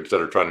perfect instead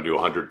of trying to do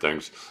 100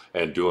 things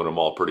and doing them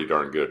all pretty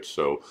darn good.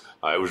 So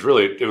it was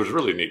really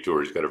a neat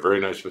tour. He's got a very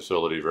nice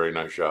facility, very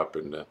nice shop,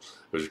 and it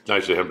was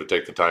nice of him to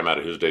take the time out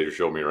of his day to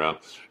show me around.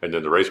 And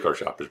then the race car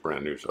shop is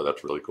brand new, so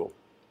that's really cool.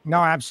 No,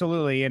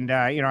 absolutely. And,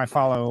 I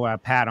follow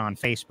Pat on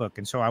Facebook,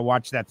 and so I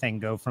watched that thing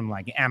go from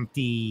like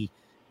empty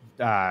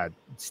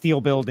steel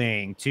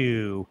building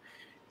to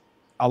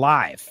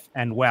alive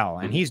and well,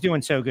 and he's doing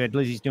so good.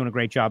 Lizzie's doing a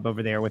great job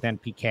over there with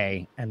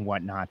NPK and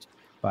whatnot.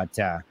 But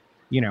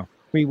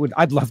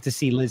I'd love to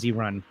see Lizzie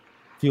run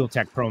Fuel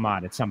Tech Pro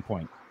Mod at some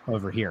point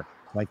over here.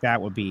 Like that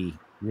would be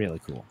really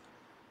cool.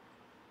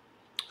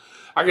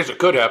 I guess it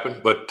could happen,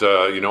 but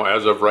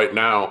as of right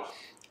now,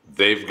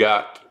 they've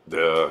got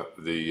the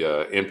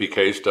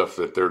NPK stuff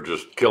that they're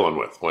just killing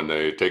with when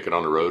they take it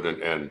on the road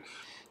and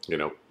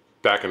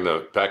back in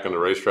the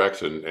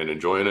racetracks and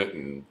enjoying it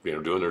and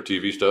doing their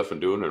TV stuff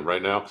and doing it. And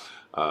right now,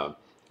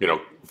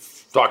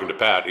 talking to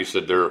Pat, he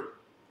said they're,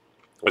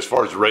 as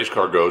far as the race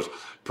car goes,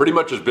 pretty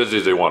much as busy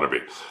as they want to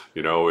be.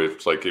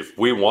 It's like if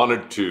we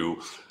wanted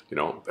to,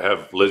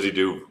 have Lizzie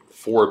do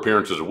 4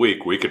 appearances a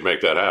week, we could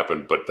make that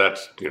happen. But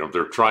that's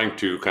they're trying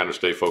to kind of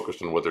stay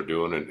focused on what they're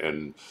doing,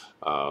 and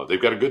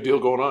they've got a good deal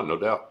going on, no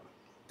doubt.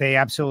 They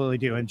absolutely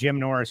do. And Jim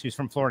Norris, who's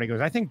from Florida,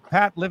 goes, I think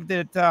Pat lived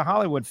at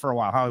Hollywood for a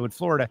while, Hollywood,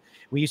 Florida.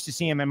 We used to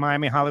see him in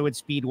Miami Hollywood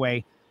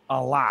Speedway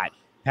a lot.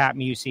 Pat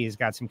Musey has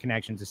got some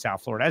connections to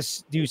South Florida,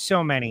 as do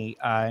so many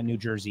New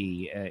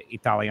Jersey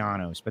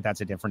Italianos, but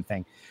that's a different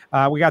thing.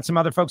 We got some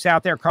other folks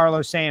out there.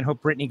 Carlos saying,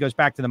 hope Brittany goes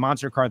back to the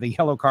monster car. The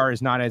yellow car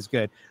is not as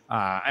good.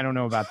 I don't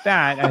know about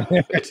that.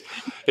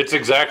 It's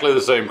exactly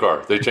the same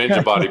car. They changed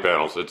the body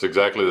panels. It's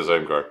exactly the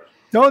same car.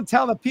 Don't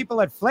tell the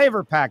people at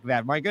Flavor Pack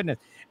that. My goodness.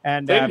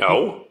 And they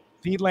know.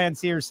 Pete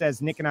Lancier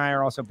says Nick and I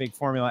are also big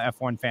Formula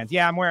F1 fans.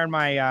 Yeah, I'm wearing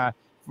my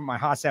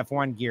Haas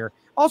F1 gear.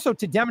 Also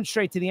to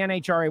demonstrate to the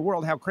NHRA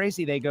world how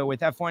crazy they go with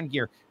F1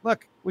 gear.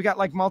 Look, we got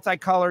like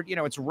multicolored,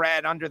 it's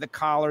red under the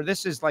collar.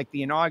 This is like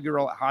the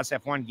inaugural Haas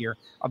F1 gear.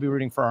 I'll be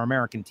rooting for our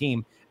American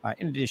team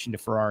in addition to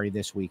Ferrari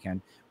this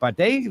weekend. But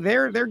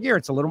their gear,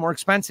 it's a little more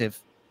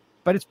expensive,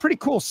 but it's pretty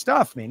cool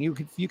stuff, man. You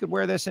could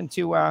wear this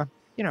into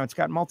it's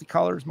got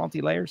multicolors,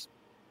 multi-layers.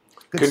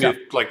 Good stuff.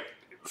 You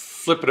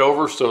flip it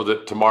over so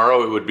that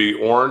tomorrow it would be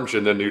orange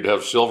and then you'd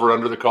have silver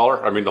under the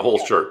collar? I mean, the whole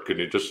shirt. Can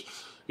you just,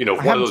 one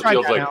of those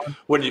deals like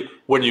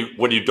when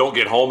you don't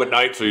get home at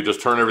night, so you just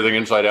turn everything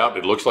inside out,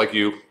 it looks like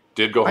you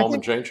did go home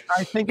and change?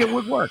 I think it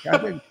would work.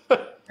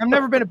 I've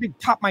never been a big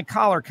pop my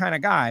collar kind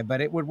of guy,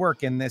 but it would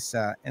work in this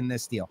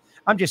deal.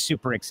 I'm just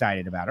super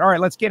excited about it. All right,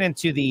 let's get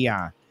into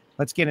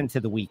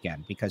the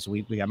weekend, because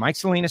we got Mike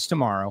Salinas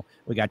tomorrow.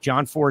 We got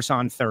John Force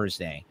on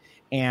Thursday.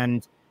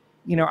 And,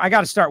 I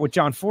got to start with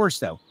John Force,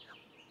 though.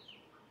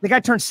 The guy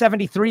turned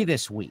 73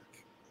 this week.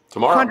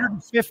 Tomorrow.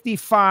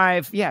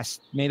 155. Yes,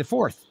 May the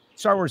 4th,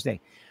 Star Wars Day.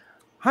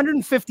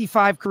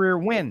 155 career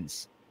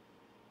wins.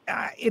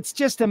 It's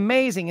just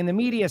amazing. In the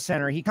media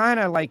center, he kind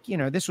of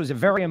this was a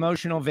very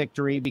emotional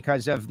victory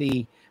because of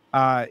the,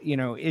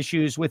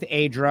 issues with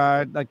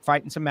Adra, like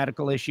fighting some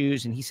medical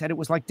issues. And he said it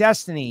was like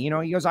destiny.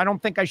 He goes, I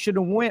don't think I should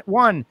have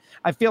won.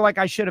 I feel like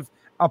I should have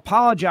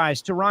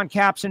apologized to Ron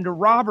Capps and to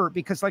Robert,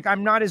 because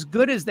I'm not as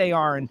good as they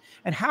are. And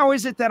how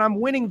is it that I'm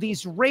winning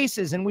these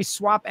races and we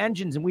swap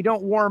engines and we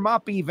don't warm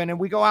up even, and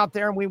we go out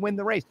there and we win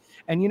the race?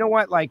 And you know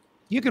what?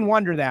 You can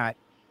wonder that,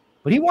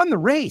 but he won the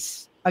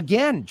race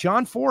again.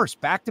 John Force,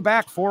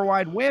 back-to-back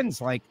 4-wide wins.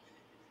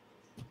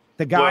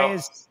 The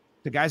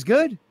guy's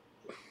good.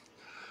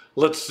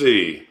 Let's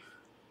see.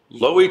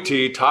 Low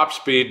ET, top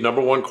speed,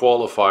 number one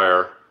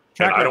qualifier.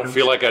 And I don't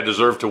feel like I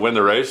deserve to win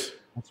the race.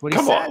 That's what he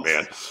says. Come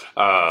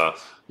on,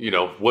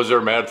 man. Was there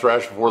a mad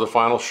thrash before the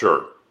final?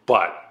 Sure.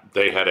 But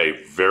they had a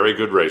very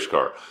good race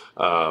car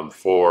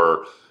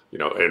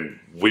and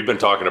we've been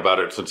talking about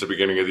it since the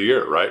beginning of the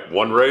year, right?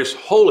 One race,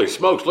 holy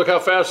smokes, look how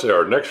fast they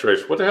are. Next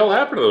race, what the hell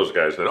happened to those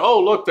guys? Then, oh,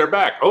 look, they're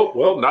back. Oh,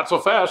 well, not so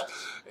fast.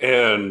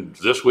 And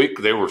this week,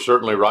 they were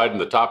certainly riding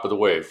the top of the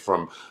wave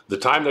from the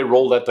time they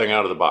rolled that thing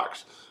out of the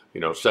box.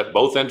 Set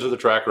both ends of the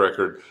track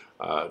record,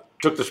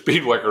 took the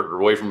speed record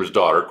away from his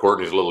daughter.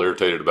 Courtney's a little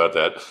irritated about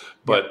that.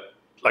 But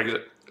like I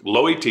said,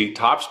 low ET,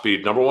 top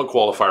speed, number one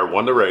qualifier,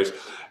 won the race.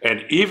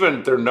 And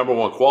even their number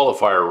one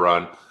qualifier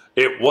run,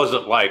 it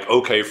wasn't like,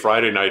 okay,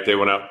 Friday night they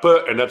went out,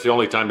 and that's the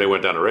only time they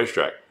went down a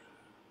racetrack.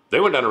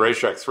 They went down a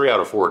racetrack 3 out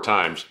of 4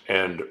 times,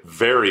 and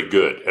very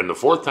good. And the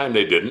 4th time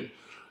they didn't.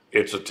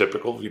 It's a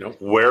typical,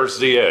 where's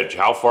the edge?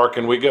 How far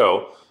can we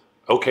go?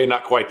 Okay,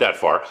 not quite that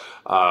far.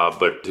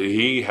 But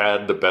he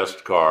had the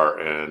best car,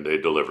 and they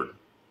delivered.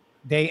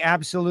 They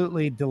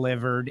absolutely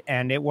delivered,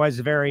 and it was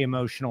very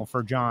emotional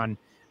for John.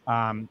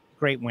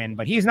 Great win,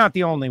 but he's not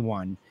the only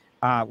one.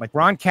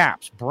 Ron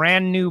Capps,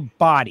 brand new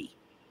body.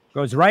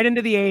 Goes right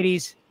into the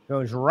 80s,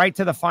 goes right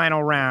to the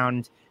final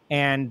round,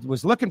 and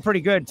was looking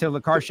pretty good till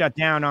the car shut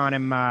down on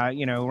him.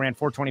 Ran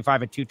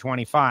 425 at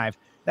 225.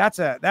 That's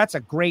a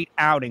great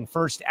outing,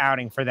 first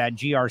outing for that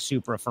GR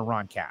Supra for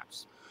Ron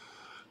Capps.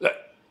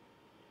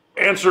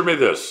 Answer me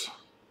this.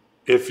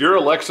 If you're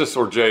Alexis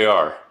or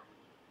JR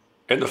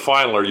in the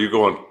final, are you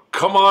going,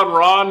 come on,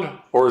 Ron?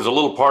 Or is a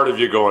little part of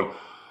you going,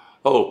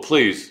 oh,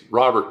 please,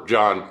 Robert,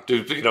 John,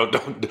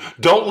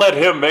 don't let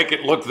him make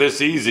it look this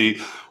easy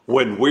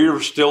when we're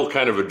still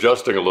kind of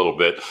adjusting a little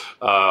bit.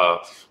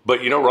 But,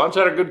 Ron's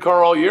had a good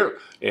car all year.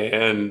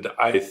 And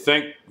I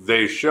think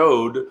they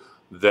showed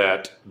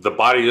that the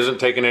body isn't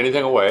taking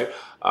anything away.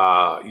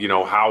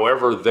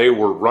 However they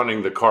were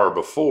running the car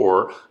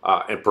before,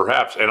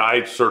 and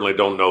I certainly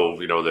don't know,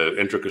 the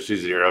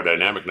intricacies of the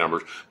aerodynamic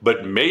numbers,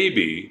 but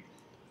maybe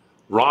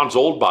Ron's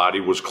old body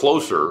was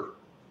closer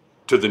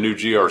to the new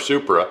GR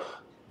Supra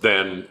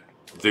than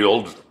the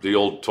old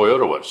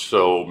Toyota was.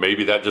 So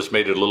maybe that just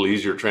made it a little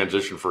easier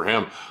transition for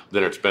him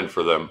than it's been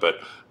for them. But,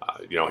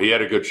 he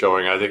had a good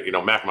showing. I think,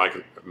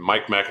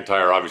 Mike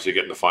McIntyre obviously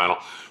getting the final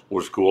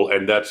was cool.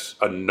 And that's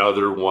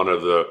another one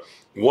of the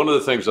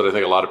things that I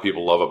think a lot of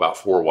people love about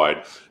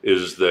 4-wide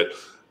is that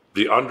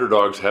the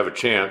underdogs have a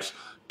chance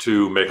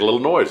to make a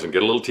little noise and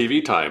get a little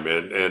TV time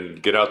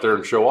and get out there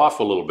and show off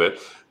a little bit,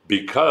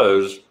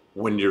 because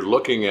when you're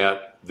looking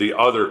at the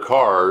other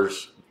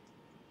cars,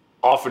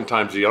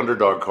 oftentimes the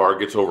underdog car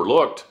gets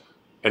overlooked.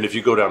 And if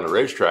you go down the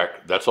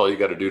racetrack, that's all you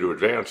got to do to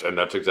advance. And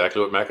that's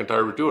exactly what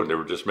McIntyre was doing. They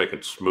were just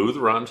making smooth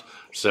runs,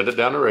 send it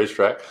down the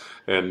racetrack,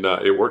 and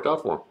it worked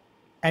out for him.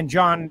 And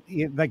John,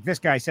 like this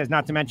guy says,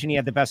 not to mention he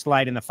had the best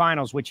light in the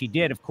finals, which he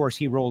did. Of course,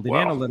 he rolled it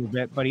in a little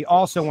bit, but he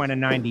also went a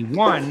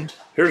 91.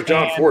 Here's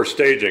John Force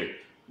staging.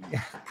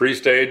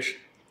 Pre-stage,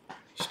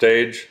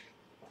 stage.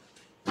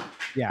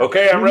 Yeah.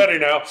 Okay, I'm ready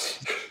now.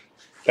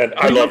 And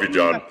I love you,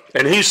 John.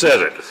 And he says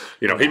it.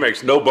 He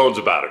makes no bones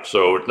about it.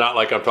 So it's not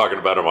like I'm talking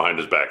about him behind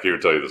his back. He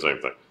would tell you the same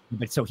thing.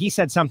 But so he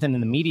said something in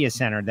the media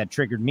center that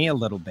triggered me a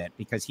little bit,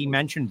 because he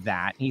mentioned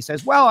that. He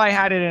says, well, I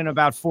had it in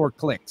about 4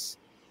 clicks,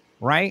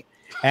 right?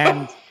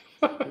 And,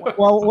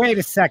 well, wait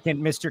a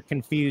second, Mr.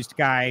 Confused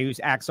guy who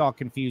acts all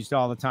confused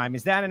all the time.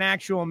 Is that an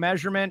actual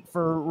measurement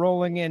for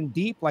rolling in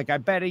deep? I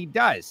bet he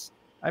does.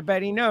 I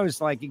bet he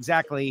knows,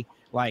 exactly,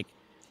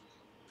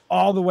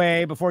 all the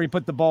way before you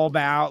put the bulb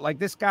out.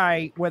 This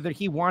guy, whether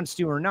he wants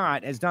to or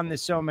not, has done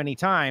this so many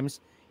times.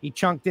 He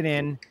chunked it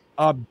in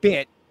a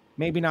bit,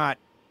 maybe not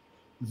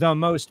the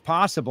most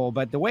possible,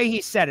 but the way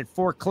he said it,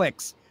 4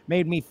 clicks,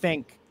 made me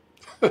think,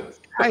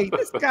 hey,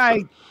 this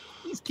guy,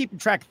 he's keeping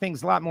track of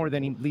things a lot more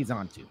than he leads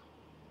on to.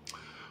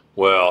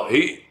 Well,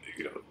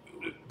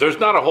 there's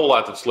not a whole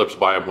lot that slips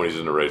by him when he's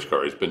in a race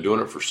car. He's been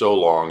doing it for so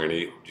long, and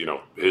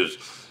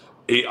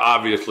he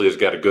obviously has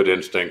got a good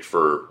instinct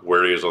for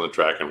where he is on the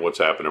track and what's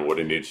happening, what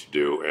he needs to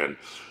do. And,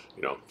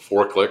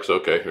 4 clicks,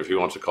 okay, if he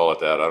wants to call it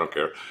that, I don't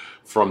care.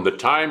 From the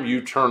time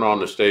you turn on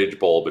the stage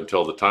bulb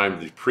until the time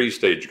the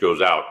pre-stage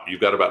goes out,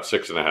 you've got about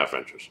 6.5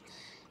 inches.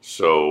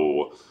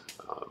 So,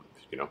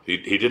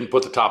 he didn't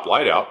put the top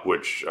light out,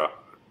 which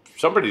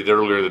somebody did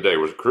earlier in the day.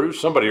 Was it Cruz?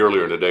 Somebody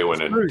earlier in the day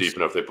went in deep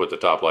enough they put the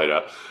top light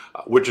out,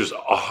 which is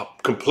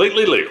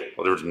completely legal.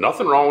 There's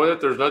nothing wrong with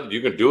it. There's nothing.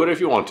 You can do it if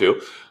you want to.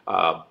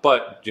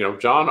 But,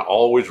 John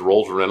always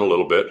rolls around a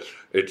little bit.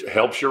 It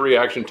helps your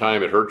reaction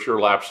time. It hurts your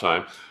lapse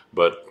time.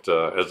 But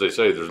as they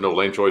say, there's no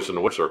lane choice in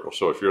the winner's circle.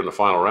 So if you're in the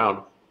final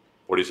round,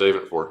 what are you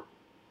saving it for?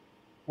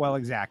 Well,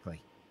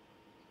 exactly.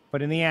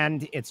 But in the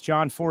end, it's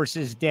John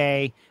Force's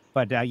day.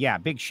 But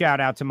big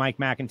shout out to Mike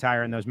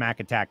McIntyre and those Mac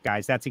Attack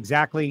guys.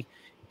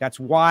 That's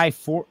why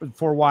four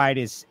wide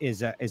is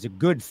a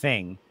good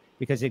thing,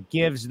 because it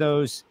gives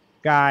those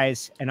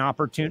guys an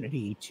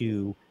opportunity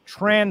to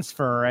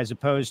transfer as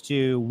opposed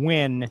to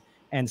win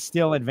and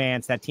still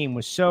advance. That team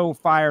was so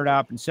fired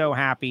up and so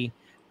happy.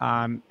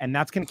 And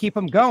that's going to keep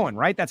them going,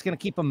 right? That's going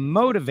to keep them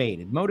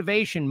motivated.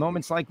 Motivation,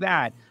 moments like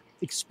that,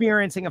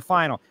 experiencing a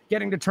final,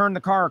 getting to turn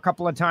the car a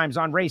couple of times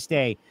on race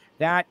day.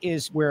 That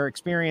is where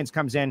experience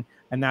comes in,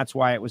 and that's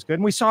why it was good.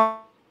 And we saw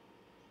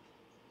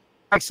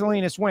Mike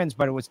Salinas wins,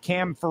 but it was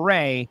Cam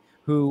Ferret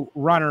who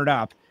runnered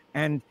up.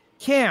 And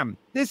Cam,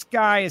 this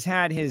guy has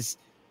had his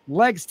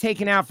legs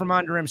taken out from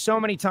under him so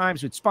many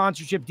times with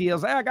sponsorship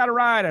deals. Hey, I got a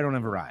ride. I don't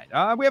have a ride.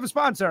 We have a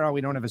sponsor. Oh,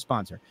 we don't have a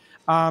sponsor.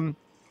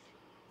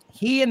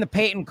 He and the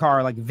Peyton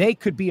car, they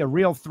could be a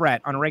real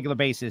threat on a regular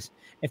basis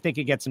if they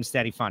could get some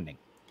steady funding.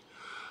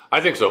 I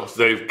think so.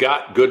 They've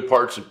got good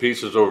parts and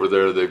pieces over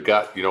there. They've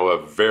got,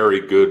 a very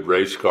good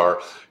race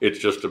car. It's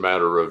just a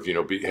matter of,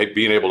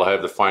 being able to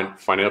have the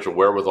financial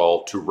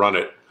wherewithal to run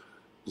it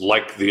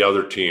like the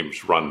other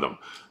teams run them.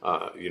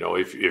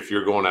 If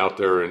you're going out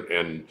there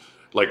and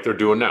like they're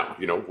doing now,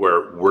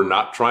 where we're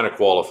not trying to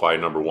qualify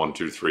number 1,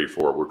 2, 3,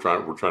 4. We're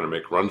trying to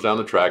make runs down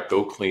the track,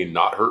 go clean,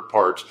 not hurt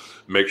parts,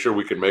 make sure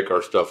we can make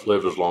our stuff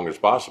live as long as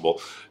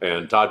possible.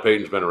 And Todd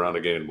Payton's been around the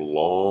game a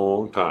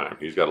long time.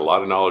 He's got a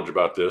lot of knowledge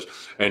about this.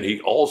 And he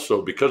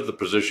also, because of the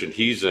position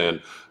he's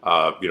in,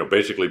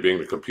 basically being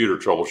the computer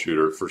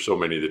troubleshooter for so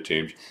many of the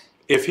teams,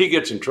 if he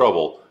gets in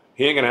trouble,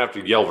 he ain't going to have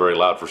to yell very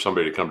loud for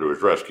somebody to come to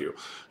his rescue.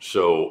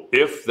 So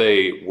if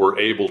they were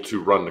able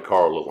to run the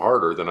car a little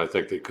harder, then I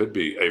think they could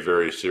be a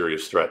very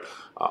serious threat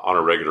on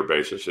a regular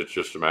basis. It's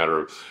just a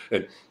matter of,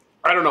 and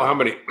I don't know how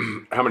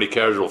many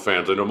casual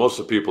fans. I know most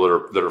of the people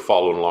that are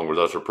following along with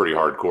us are pretty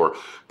hardcore,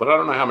 but I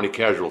don't know how many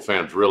casual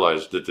fans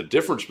realize that the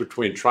difference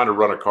between trying to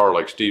run a car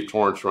like Steve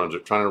Torrence runs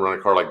it, trying to run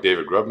a car like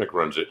David Grubnick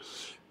runs it,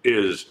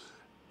 is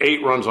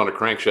 8 runs on a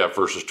crankshaft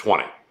versus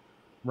 20.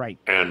 Right.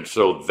 And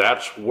so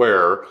that's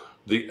where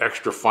the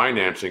extra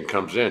financing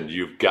comes in.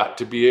 You've got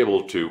to be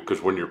able to,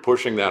 because when you're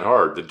pushing that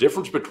hard, the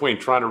difference between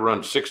trying to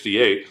run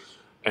 68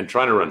 and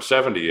trying to run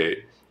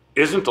 78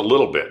 isn't a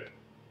little bit.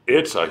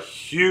 It's a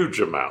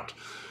huge amount,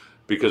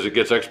 because it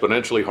gets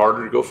exponentially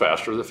harder to go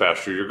faster the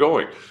faster you're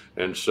going.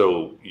 And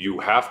so you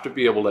have to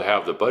be able to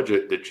have the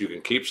budget that you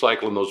can keep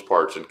cycling those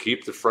parts and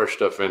keep the fresh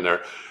stuff in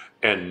there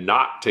and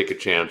not take a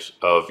chance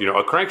of,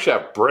 a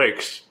crankshaft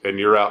breaks and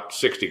you're out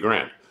 60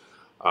 grand.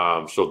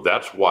 So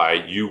that's why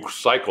you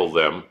cycle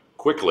them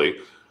quickly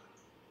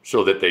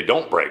so that they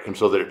don't break and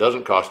so that it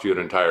doesn't cost you an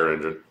entire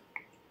engine.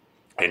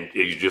 And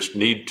you just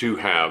need to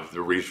have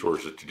the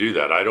resources to do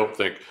that. I don't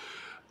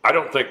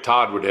think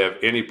Todd would have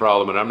any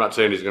problem, and I'm not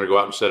saying he's going to go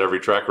out and set every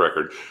track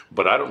record,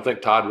 but I don't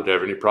think Todd would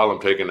have any problem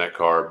taking that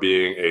car,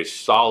 being a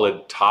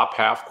solid top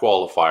half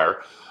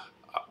qualifier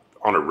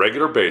on a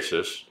regular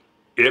basis,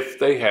 if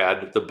they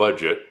had the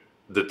budget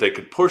that they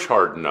could push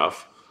hard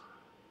enough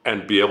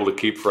and be able to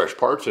keep fresh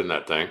parts in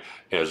that thing,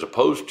 as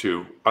opposed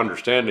to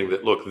understanding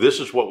that, look,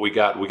 this is what we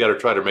got. We got to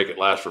try to make it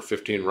last for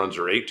 15 runs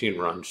or 18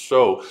 runs.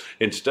 So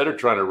instead of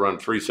trying to run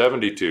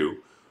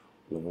 372,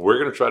 we're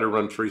going to try to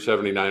run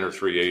 379 or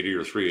 380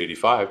 or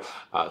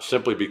 385,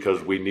 simply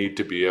because we need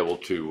to be able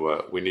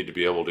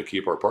to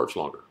keep our parts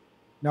longer.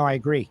 No, I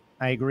agree.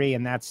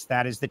 And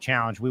that is the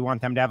challenge. We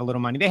want them to have a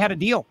little money. They had a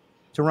deal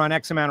to run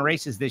X amount of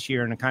races this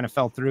year, and it kind of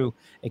fell through,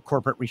 a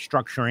corporate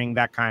restructuring,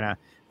 that kind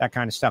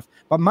of stuff.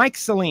 But Mike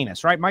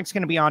Salinas, right? Mike's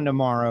going to be on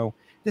tomorrow.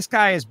 This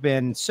guy has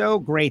been so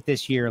great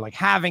this year,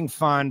 having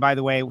fun. By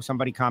the way,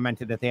 somebody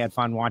commented that they had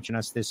fun watching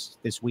us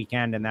this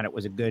weekend and that it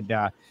was a good,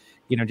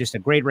 just a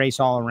great race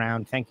all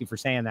around. Thank you for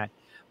saying that.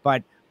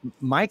 But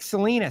Mike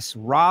Salinas,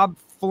 Rob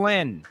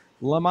Flynn,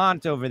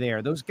 Lamont over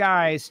there, those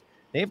guys,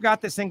 they've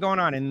got this thing going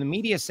on. In the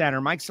media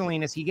center, Mike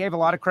Salinas, he gave a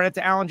lot of credit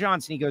to Alan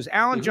Johnson. He goes,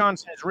 Alan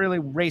Johnson is really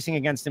racing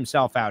against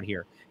himself out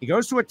here. He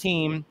goes to a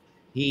team,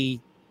 he,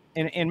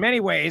 in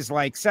many ways,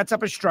 sets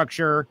up a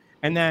structure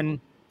and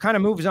then kind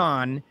of moves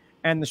on.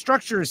 And the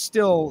structure is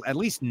still at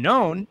least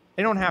known.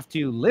 They don't have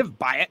to live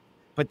by it,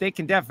 but they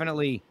can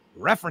definitely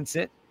reference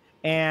it.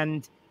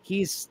 And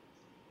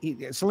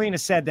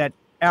Salinas said that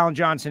Alan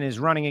Johnson is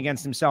running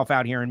against himself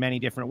out here in many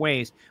different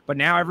ways. But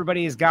now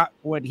everybody has got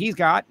what he's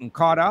got and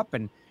caught up,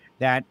 and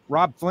that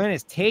Rob Flynn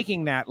is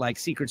taking that like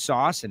secret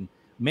sauce and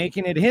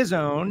making it his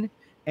own.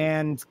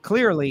 And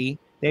clearly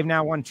they've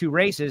now won 2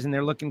 races and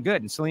they're looking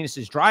good. And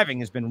Salinas' driving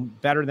has been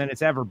better than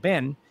it's ever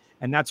been.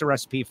 And that's a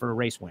recipe for a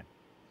race win.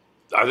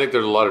 I think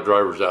there's a lot of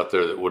drivers out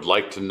there that would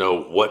like to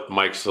know what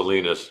Mike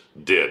Salinas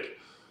did,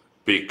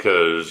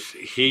 because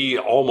he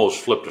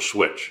almost flipped a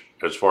switch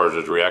as far as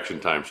his reaction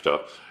time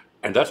stuff.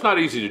 And that's not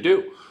easy to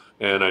do.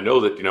 And I know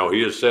that,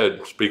 he has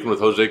said, speaking with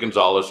Jose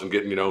Gonzalez and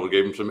getting, we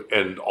gave him some,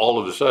 and all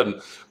of a sudden,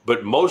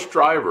 but most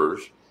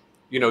drivers,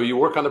 you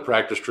work on the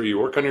practice tree, you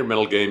work on your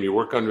mental game, you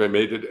work on your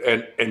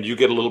and you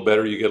get a little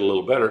better, you get a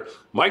little better.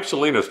 Mike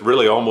Salinas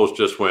really almost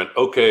just went,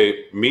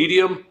 okay,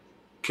 medium,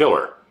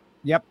 killer.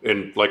 Yep.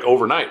 And like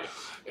overnight.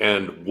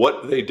 And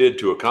what they did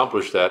to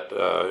accomplish that,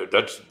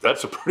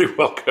 that's a pretty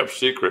well kept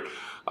secret.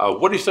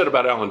 What he said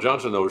about Alan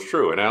Johnson, though, is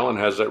true. And Alan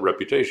has that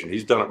reputation.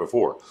 He's done it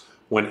before.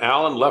 When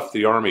Alan left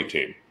the Army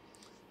team,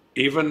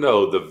 even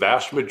though the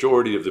vast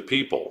majority of the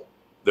people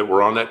that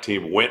were on that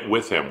team went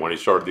with him when he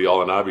started the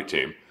Al-Anabi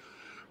team,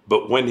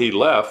 but when he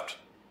left,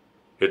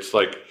 it's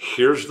like,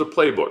 here's the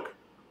playbook,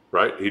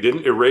 right? He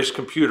didn't erase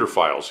computer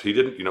files. He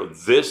didn't,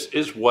 this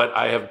is what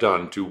I have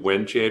done to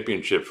win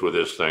championships with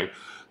this thing.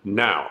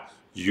 Now,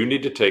 you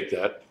need to take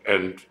that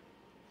and,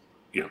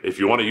 if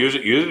you want to use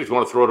it, use it. If you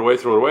want to throw it away,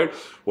 throw it away.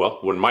 Well,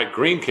 when Mike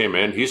Green came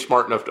in, he's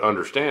smart enough to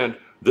understand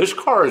this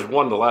car has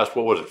won the last,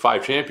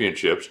 5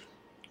 championships.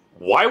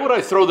 Why would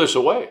I throw this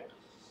away?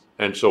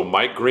 And so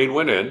Mike Green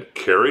went in,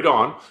 carried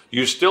on.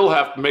 You still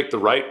have to make the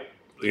right,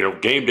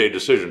 game day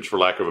decisions, for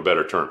lack of a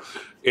better term.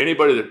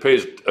 Anybody that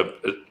pays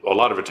a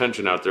lot of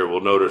attention out there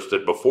will notice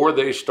that before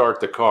they start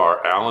the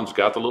car, Alan's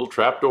got the little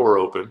trap door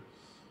open,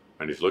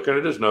 and he's looking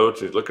at his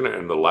notes. He's looking at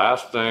and the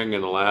last thing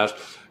and the last,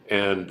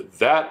 and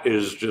that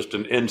is just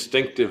an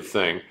instinctive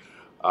thing.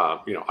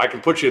 I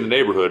can put you in the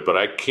neighborhood, but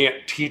I can't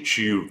teach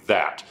you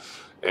that.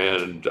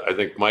 And I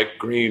think Mike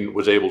Green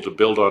was able to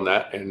build on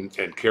that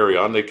and carry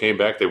on. They came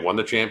back. They won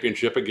the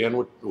championship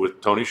again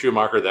with Tony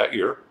Schumacher that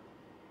year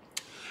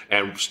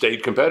and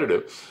stayed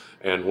competitive.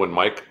 And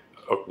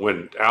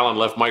when Alan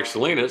left Mike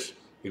Salinas,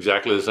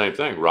 exactly the same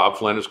thing. Rob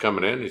Flynn is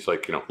coming in. He's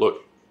like,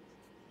 look,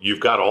 you've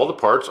got all the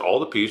parts,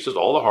 all the pieces,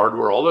 all the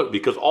hardware,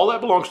 because all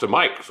that belongs to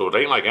Mike. So it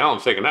ain't like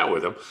Alan's taking that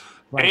with him.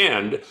 Right.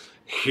 And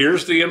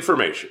here's the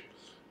information.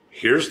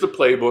 Here's the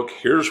playbook.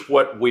 Here's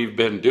what we've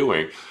been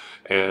doing.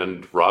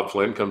 And Rob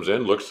Flynn comes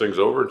in, looks things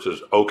over and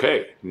says,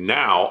 okay,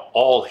 now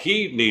all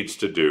he needs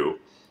to do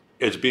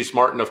is be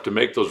smart enough to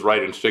make those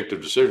right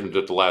instinctive decisions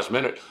at the last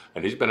minute.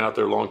 And he's been out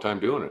there a long time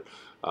doing it.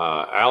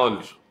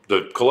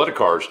 The Coletta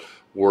cars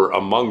were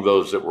among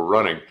those that were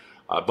running.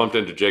 I bumped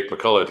into Jake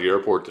McCullough at the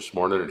airport this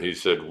morning, and he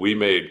said, we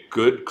made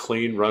good,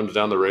 clean runs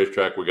down the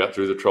racetrack. We got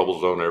through the trouble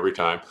zone every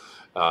time.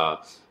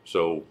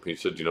 So he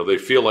said, they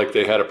feel like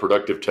they had a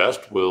productive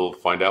test. We'll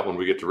find out when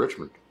we get to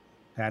Richmond.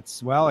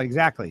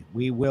 Exactly.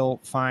 We will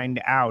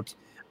find out.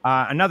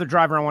 Another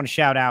driver I want to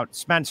shout out,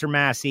 Spencer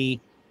Massey,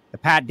 the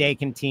Pat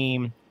Dakin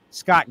team,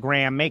 Scott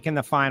Graham making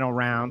the final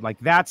round. Like,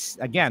 that's,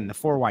 again, the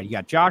 4 wide. You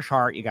got Josh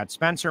Hart, you got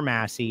Spencer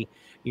Massey,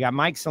 you got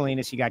Mike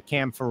Salinas, you got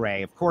Cam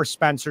Ferret. Of course,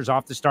 Spencer's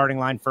off the starting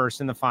line first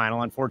in the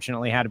final.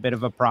 Unfortunately, had a bit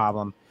of a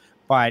problem.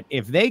 But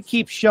if they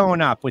keep showing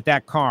up with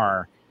that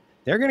car,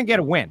 they're going to get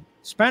a win.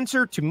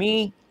 Spencer, to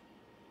me,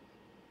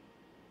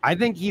 I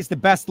think he's the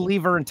best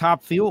lever in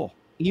Top Fuel.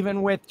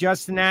 Even with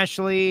Justin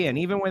Ashley and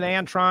even with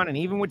Antron and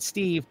even with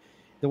Steve,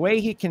 the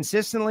way he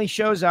consistently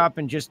shows up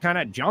and just kind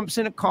of jumps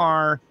in a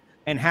car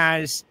and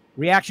has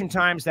reaction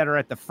times that are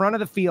at the front of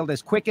the field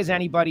as quick as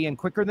anybody and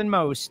quicker than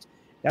most,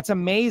 that's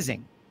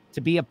amazing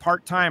to be a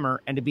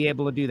part-timer and to be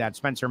able to do that,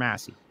 Spencer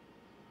Massey.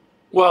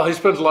 Well, he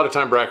spends a lot of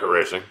time bracket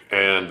racing,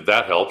 and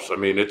that helps. I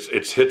mean, it's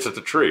hits at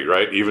the tree,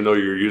 right? Even though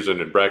you're using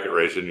in bracket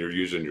racing, you're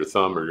using your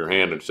thumb or your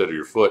hand instead of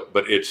your foot,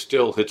 but it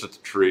still hits at the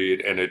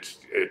tree, and it's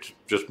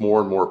just more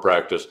and more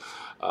practice.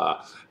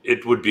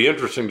 It would be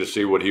interesting to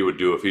see what he would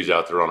do if he's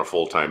out there on a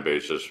full-time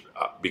basis,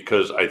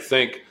 because I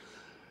think,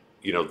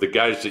 the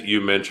guys that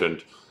you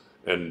mentioned,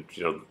 and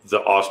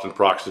the Austin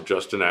Prox, the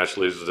Justin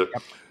Ashleys,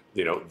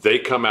 they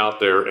come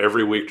out there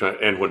every week.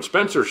 And when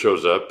Spencer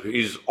shows up,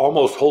 he's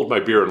almost hold my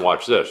beer and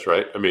watch this,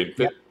 right? I mean,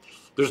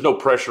 there's no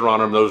pressure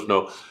on him. There's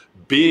no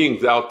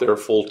being out there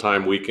full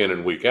time week in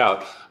and week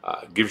out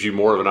gives you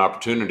more of an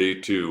opportunity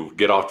to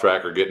get off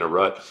track or get in a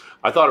rut.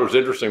 I thought it was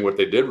interesting what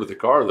they did with the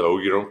car,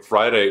 though.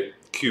 Friday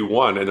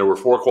Q1, and there were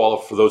for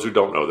those who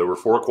don't know, there were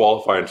 4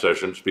 qualifying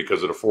sessions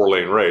because of the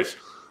 4-lane race.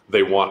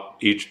 They want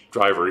each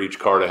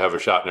car to have a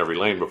shot in every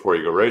lane before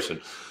you go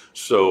racing.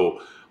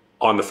 So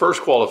on the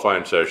first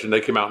qualifying session,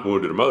 they came out and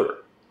wounded a motor.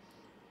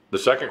 The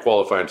second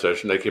qualifying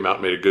session, they came out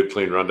and made a good,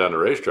 clean run down the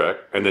racetrack,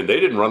 and then they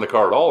didn't run the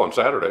car at all on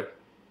Saturday.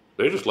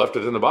 They just left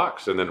it in the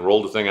box and then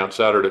rolled the thing out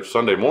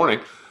Sunday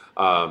morning.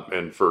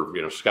 And for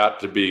Scott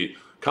to be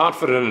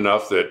confident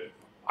enough that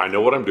I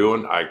know what I'm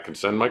doing, I can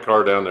send my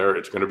car down there,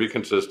 it's going to be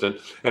consistent.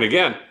 And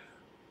again,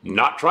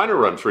 not trying to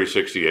run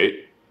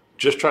 368,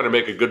 just trying to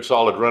make a good,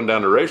 solid run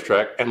down the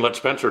racetrack and let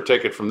Spencer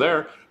take it from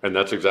there. And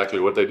that's exactly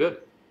what they did.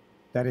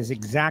 That is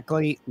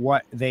exactly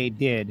what they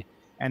did.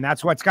 And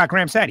that's what Scott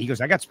Graham said. He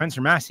goes, I got Spencer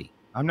Massey.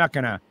 I'm not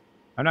gonna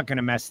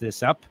mess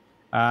this up.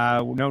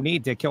 No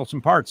need to kill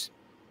some parts.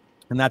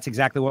 And that's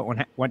exactly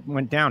what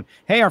went down.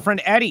 Hey, our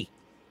friend Eddie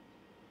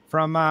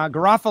from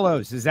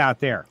Garofalo's is out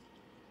there.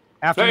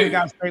 Afternoon,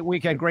 guys. Great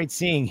weekend. Great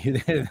seeing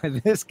you.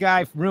 This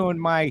guy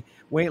ruined my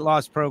weight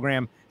loss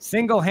program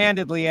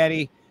single-handedly,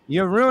 Eddie.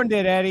 You ruined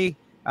it, Eddie.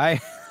 I'm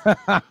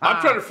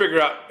trying to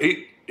figure out.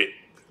 It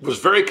was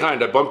very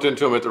kind. I bumped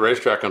into him at the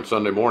racetrack on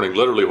Sunday morning.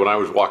 Literally, when I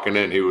was walking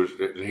in,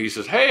 he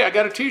says, "Hey, I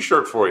got a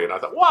T-shirt for you." And I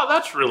thought, "Wow,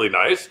 that's really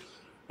nice."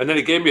 And then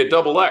he gave me a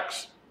double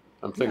X.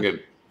 I'm thinking,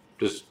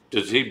 does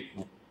he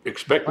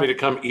expect me to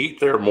come eat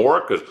there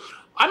more? Because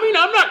I'm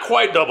not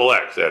quite double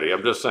X, Eddie.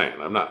 I'm just saying,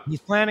 I'm not.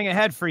 He's planning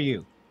ahead for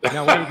you.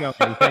 No, way to go,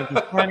 Eddie. Thank you.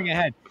 He's planning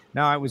ahead.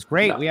 No, it was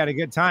great. No. We had a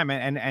good time,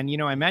 and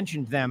I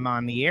mentioned them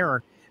on the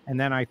air. And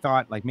then I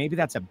thought, like, maybe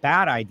that's a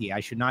bad idea. I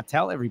should not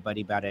tell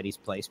everybody about Eddie's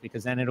place,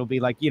 because then it'll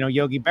be like,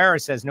 Yogi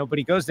Berra says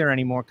nobody goes there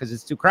anymore because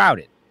it's too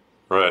crowded.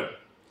 Right.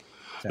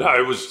 So.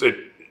 No,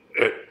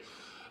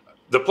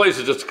 the place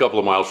is just a couple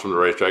of miles from the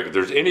racetrack. If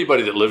there's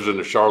anybody that lives in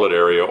the Charlotte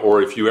area,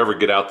 or if you ever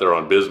get out there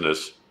on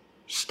business,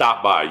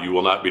 stop by. You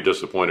will not be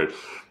disappointed.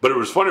 But it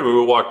was funny when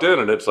we walked in,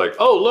 and it's like,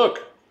 oh,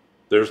 look,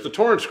 there's the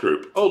Torrance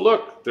Group. Oh,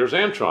 look, there's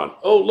Antron.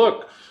 Oh,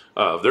 look,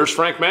 there's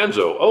Frank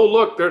Manzo. Oh,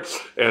 look, there's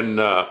and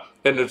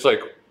it's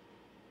like,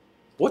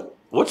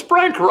 what's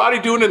Brian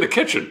Karate doing in the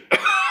kitchen?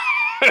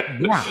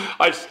 Yeah.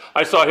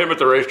 I saw him at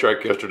the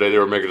racetrack yesterday. They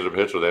were making some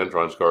hits with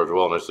Antron's car as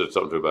well, and I said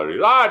something about it. He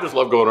said, I just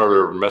love going over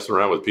there and messing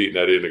around with Pete and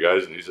Eddie and the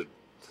guys. And he said,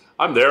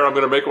 I'm there. I'm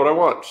going to make what I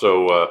want.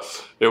 So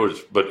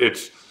but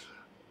it's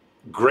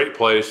great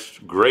place,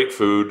 great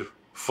food,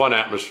 fun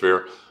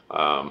atmosphere.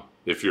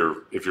 If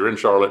you're in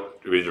Charlotte,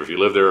 either if you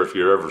live there, if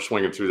you're ever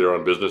swinging through there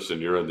on business,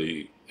 and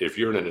if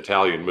you're in an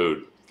Italian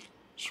mood,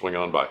 swing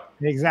on by.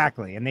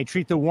 Exactly. And they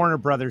treat the Warner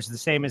Brothers the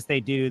same as they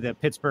do the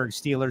Pittsburgh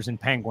Steelers and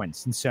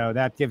Penguins. And so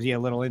that gives you a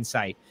little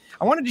insight.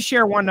 I wanted to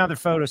share one other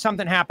photo.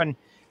 Something happened.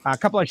 A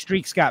couple of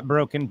streaks got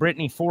broken.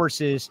 Brittany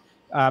Forces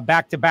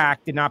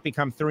back-to-back did not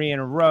become 3 in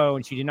a row,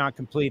 and she did not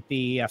complete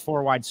the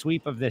 4-wide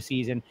sweep of the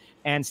season.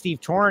 And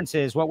Steve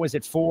Torrance's,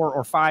 4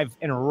 or 5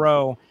 in a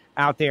row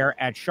out there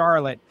at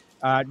Charlotte,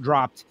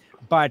 dropped.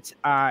 But,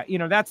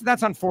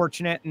 that's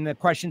unfortunate. And the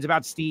questions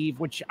about Steve,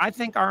 which I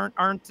think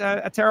aren't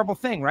a terrible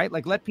thing, right?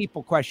 Like, let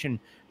people question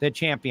the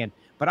champion.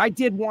 But I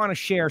did want to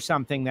share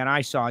something that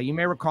I saw. You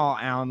may recall,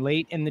 Alan,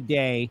 late in the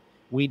day,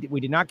 we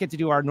did not get to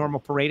do our normal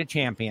parade of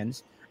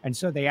champions. And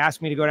so they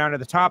asked me to go down to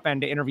the top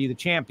end to interview the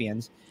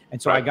champions.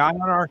 And so I got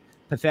on our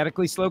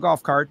pathetically slow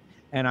golf cart,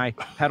 and I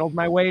pedaled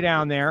my way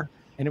down there.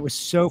 And it was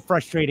so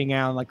frustrating,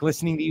 Alan, like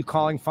listening to you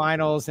calling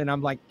finals. And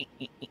I'm like,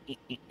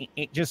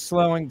 just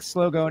slow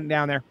going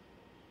down there.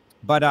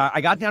 But I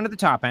got down to the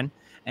top end,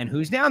 and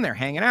who's down there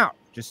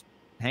just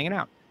hanging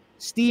out?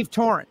 Steve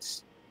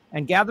Torrance,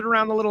 and gathered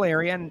around the little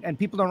area. And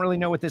people don't really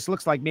know what this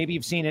looks like. Maybe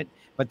you've seen it,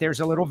 but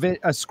there's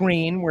a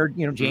screen where,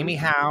 Jamie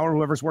Howe or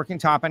whoever's working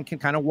top end can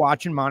kind of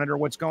watch and monitor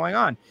what's going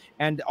on.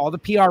 And all the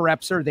PR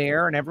reps are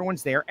there, and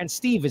everyone's there, and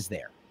Steve is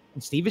there.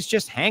 And Steve is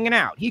just hanging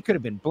out. He could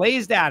have been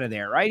blazed out of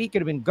there, right? He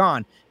could have been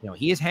gone.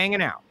 He is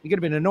hanging out. He could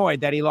have been annoyed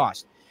that he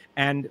lost.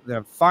 And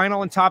the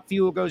final and top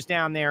fuel goes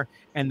down there.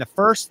 And the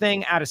first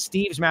thing out of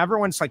Steve's mouth,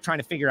 everyone's like trying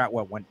to figure out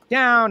what went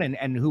down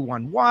and who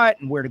won what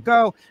and where to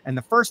go. And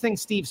the first thing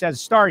Steve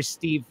says, sorry,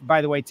 Steve,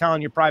 by the way,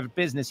 telling your private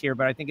business here,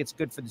 but I think it's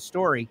good for the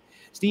story.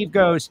 Steve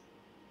goes,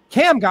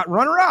 Cam got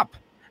runner up.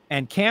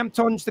 And Cam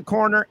turns the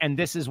corner, and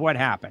this is what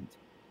happened.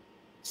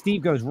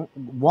 Steve goes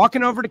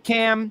walking over to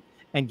Cam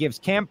and gives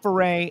Cam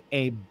Ferret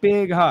a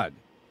big hug.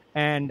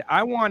 And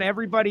I want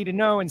everybody to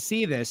know and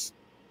see this,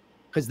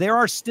 because there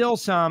are still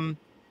some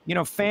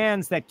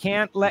fans that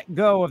can't let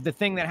go of the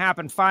thing that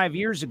happened 5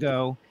 years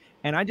ago.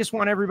 And I just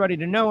want everybody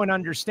to know and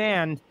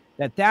understand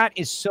that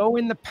is so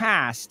in the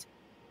past.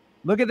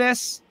 Look at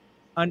this,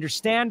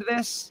 understand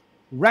this,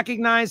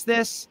 recognize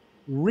this,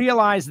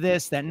 realize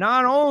this, that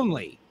not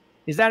only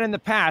is that in the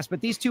past,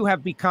 but these two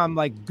have become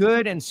like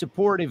good and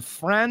supportive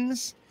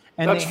friends.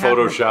 And that's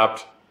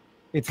photoshopped.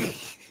 It's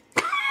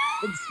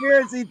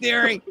conspiracy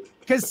theory.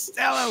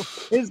 Costello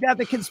has got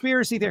the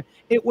conspiracy there.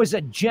 It was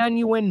a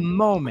genuine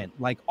moment,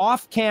 like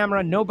off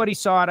camera. Nobody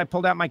saw it. I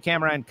pulled out my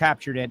camera and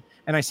captured it.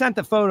 And I sent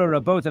the photo to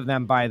both of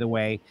them, by the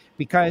way,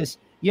 because,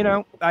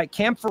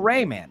 Cam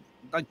Ferret, man,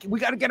 like we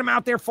got to get him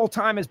out there full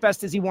time as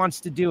best as he wants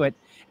to do it.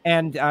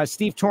 And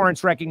Steve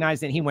Torrance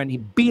recognized it. He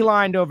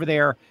beelined over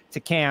there to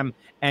Cam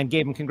and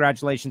gave him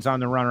congratulations on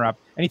the runner up.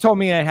 And he told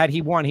me that had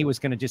he won, he was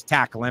going to just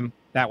tackle him.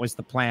 That was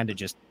the plan, to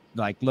just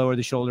like lower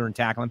the shoulder and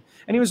tackle him.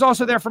 And he was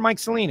also there for Mike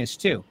Salinas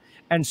too.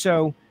 And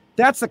so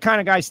that's the kind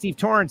of guy Steve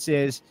Torrance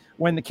is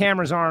when the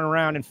cameras aren't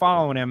around and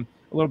following him.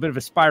 A little bit of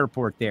a spy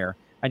report there.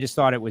 I just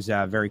thought it was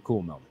a very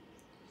cool moment.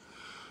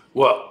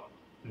 Well,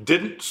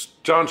 didn't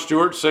Jon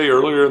Stewart say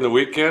earlier in the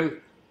weekend,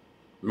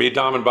 me,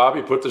 Dom, and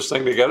Bobby put this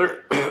thing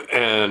together?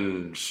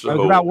 And so it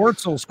was about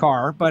Wurzel's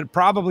car, but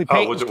probably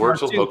Peyton's was it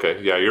Wurzel?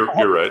 Okay, yeah, you're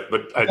right.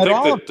 But I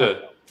think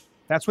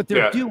that's what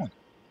they're doing.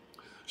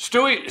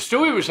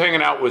 Stewie was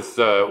hanging out with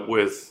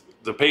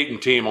the Peyton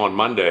team on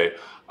Monday.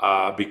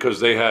 because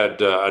they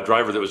had a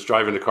driver that was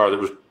driving the car that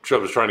was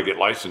trying to get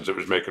licensed, that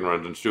was making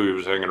runs, and Stewie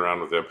was hanging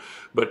around with them.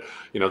 But,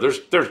 there's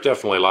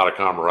definitely a lot of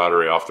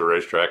camaraderie off the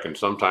racetrack, and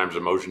sometimes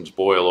emotions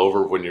boil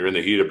over when you're in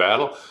the heat of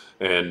battle.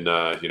 And,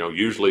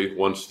 usually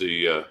once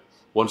the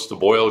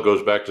boil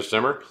goes back to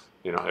simmer,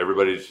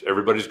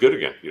 everybody's good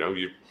again.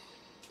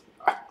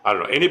 I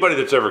don't know. Anybody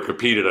that's ever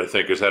competed, I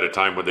think, has had a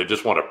time when they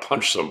just want to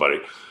punch somebody.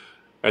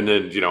 And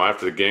then,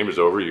 after the game is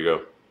over, you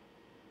go,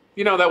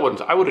 I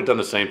would have done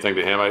the same thing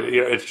to him.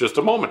 It's just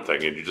a moment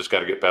thing, and you just got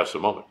to get past the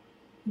moment.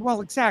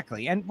 Well,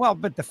 exactly.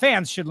 But the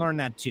fans should learn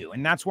that too.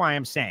 And that's why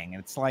I'm saying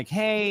it's like,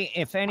 hey,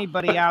 if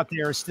anybody out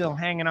there is still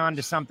hanging on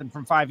to something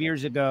from 5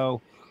 years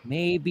ago,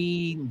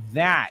 maybe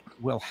that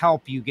will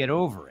help you get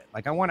over it.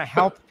 Like, I want to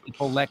help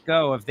people let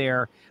go of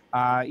their,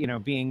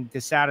 being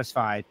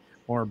dissatisfied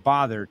or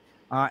bothered.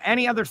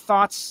 Any other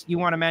thoughts you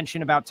want to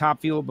mention about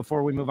Top Fuel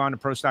before we move on to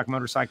Pro Stock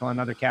Motorcycle,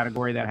 another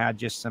category that had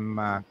just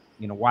some,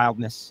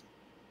 wildness?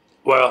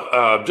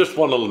 Well, just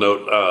one little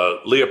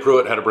note. Leah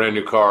Pruitt had a brand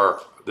new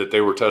car that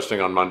they were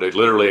testing on Monday,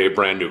 literally a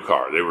brand new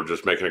car. They were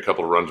just making a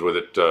couple of runs with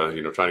it, trying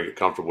to get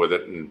comfortable with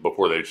it, and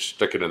before they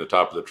stick it in the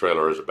top of the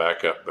trailer as a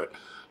backup. But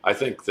I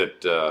think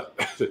that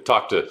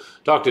talked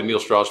to Neil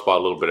Straussbaugh a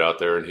little bit out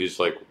there, and he's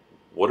like,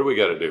 what do we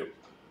got to do?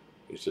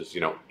 He says,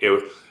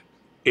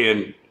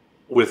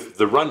 with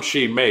the run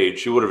she made,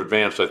 she would have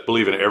advanced, I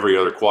believe, in every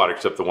other quad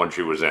except the one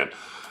she was in.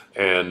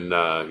 And,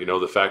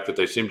 the fact that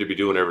they seem to be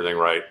doing everything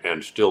right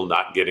and still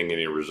not getting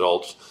any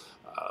results,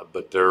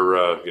 but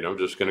they're,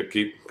 just going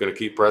to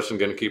keep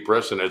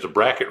pressing. As a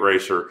bracket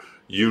racer,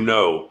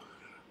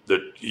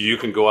 that you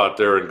can go out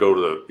there and go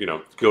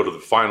to the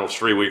finals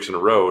 3 weeks in a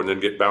row and then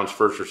get bounced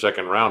first or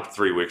second round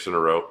 3 weeks in a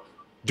row,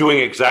 doing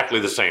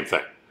exactly the same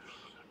thing.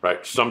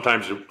 Right.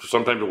 Sometimes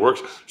it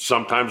works.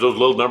 Sometimes those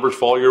little numbers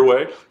fall your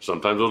way.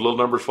 Sometimes those little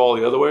numbers fall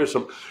the other way.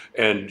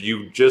 And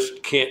you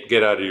just can't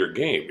get out of your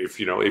game. If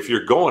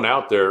you're going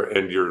out there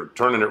and you're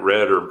turning it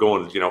red or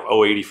going,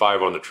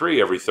 085 on the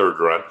tree every third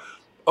run,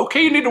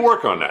 okay, you need to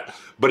work on that.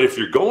 But if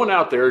you're going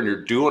out there and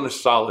you're doing a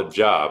solid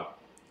job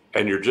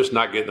and you're just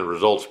not getting the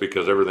results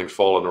because everything's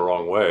falling the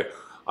wrong way,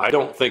 I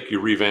don't think you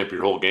revamp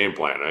your whole game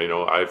plan.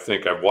 I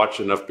think I've watched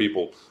enough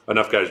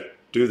guys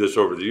do this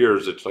over the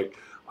years. It's like,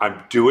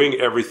 I'm doing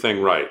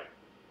everything right.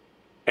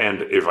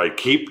 And if I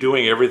keep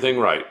doing everything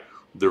right,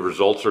 the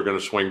results are going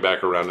to swing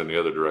back around in the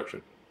other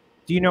direction.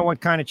 Do you know what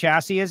kind of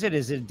chassis is it?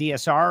 Is it a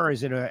DSR or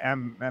is it a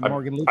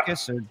Morgan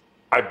Lucas?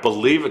 I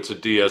believe it's a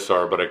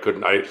DSR, but I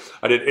couldn't.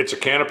 It's a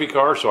canopy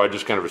car, so I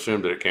just kind of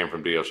assumed that it came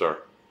from DSR.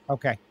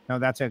 Okay. No,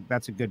 that's a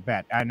good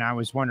bet. And I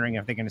was wondering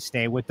if they're going to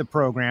stay with the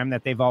program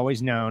that they've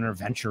always known or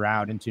venture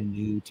out into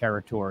new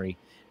territory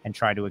and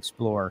try to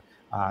explore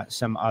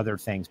some other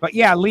things. But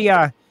yeah,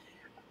 Leah,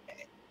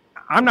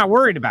 I'm not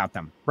worried about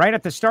them. Right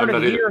at the start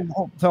of the year,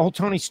 the whole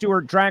Tony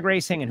Stewart drag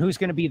racing and who's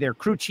going to be their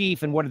crew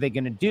chief and what are they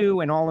going to do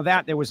and all of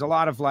that, there was a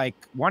lot of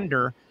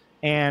wonder,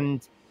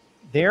 and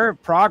their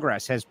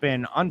progress has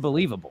been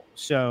unbelievable.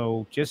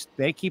 So just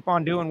they keep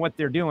on doing what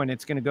they're doing.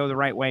 It's going to go the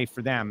right way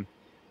for them,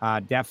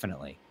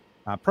 definitely.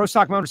 Pro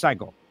Stock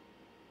Motorcycle,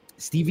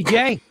 Stevie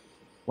J.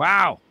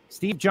 Wow,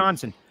 Steve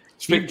Johnson.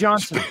 Speaking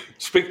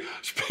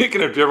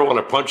of, do you ever want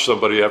to punch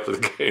somebody after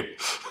the game?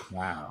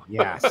 Wow.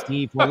 Yeah,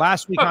 Steve. Well,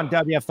 last week on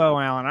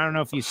WFO, Alan, I don't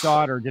know if you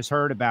saw it or just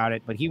heard about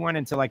it, but he went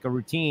into a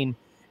routine,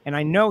 and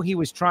I know he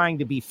was trying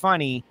to be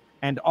funny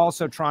and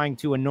also trying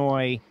to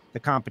annoy the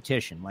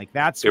competition.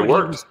 That's what he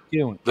was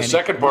doing. The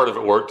second part of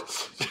it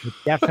worked. It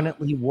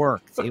definitely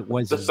worked. It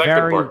was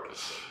very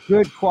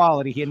good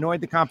quality. He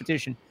annoyed the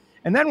competition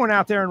and then went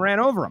out there and ran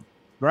over him,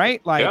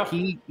 right?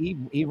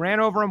 He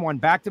ran over him, won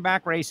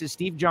back-to-back races.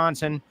 Steve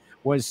Johnson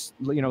was,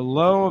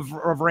 low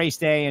of race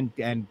day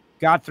and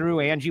got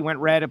through. Angie went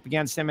red up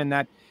against him in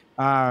that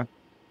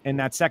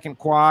second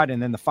quad.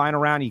 And then the final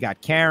round, you got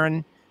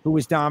Karen, who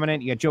was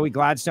dominant. You got Joey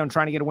Gladstone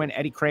trying to get a win,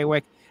 Eddie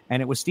Krawick,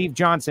 and it was Steve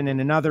Johnson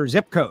in another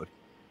zip code.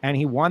 And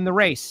he won the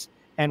race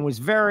and was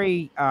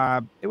very,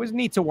 it was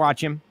neat to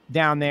watch him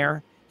down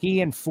there.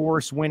 He and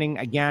Force winning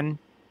again,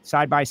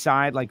 side by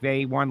side, like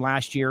they won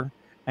last year,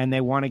 and they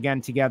won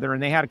again together.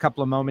 And they had a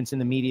couple of moments in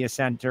the media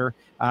center,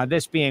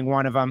 this being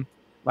one of them.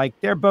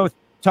 They're both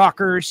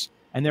talkers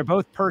and they're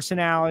both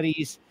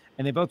personalities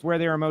and they both wear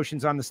their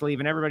emotions on the sleeve.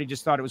 And everybody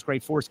just thought it was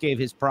great. Force gave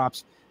his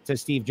props to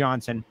Steve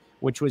Johnson,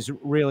 which was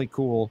really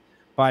cool.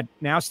 But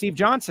now Steve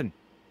Johnson,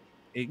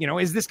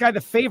 is this guy the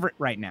favorite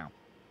right now?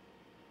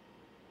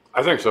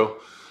 I think so.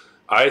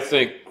 I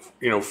think,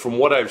 from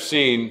what I've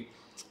seen,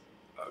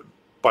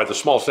 by the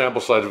small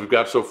sample size we've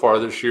got so far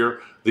this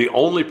year, the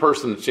only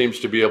person that seems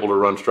to be able to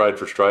run stride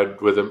for stride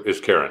with him is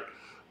Karen.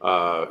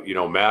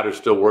 Matt is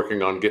still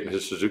working on getting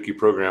his Suzuki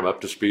program up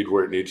to speed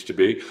where it needs to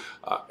be.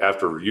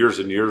 After years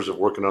and years of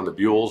working on the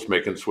Buells,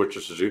 making the switch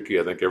to Suzuki,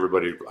 I think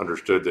everybody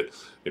understood that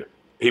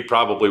he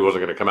probably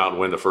wasn't going to come out and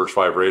win the first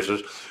 5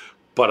 races.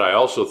 But I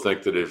also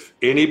think that if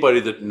anybody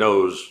that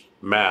knows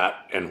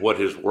Matt and what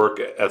his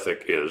work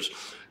ethic is,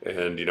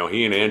 and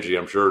he and Angie,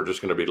 I'm sure, are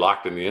just going to be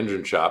locked in the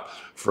engine shop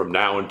from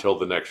now until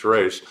the next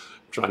race.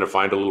 trying to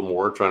find a little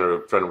more, trying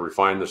to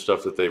refine the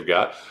stuff that they've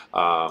got.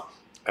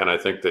 And I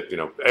think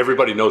that,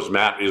 everybody knows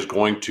Matt is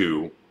going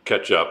to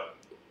catch up.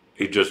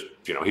 He just,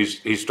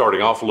 he's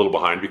starting off a little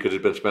behind because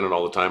he's been spending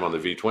all the time on the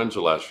V-twins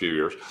the last few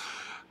years.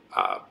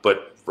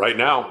 But right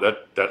now,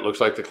 that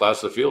looks like the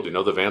class of the field.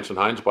 The Vance and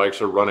Hines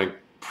bikes are running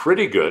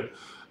pretty good,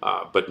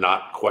 but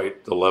not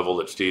quite the level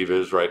that Steve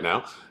is right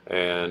now.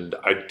 And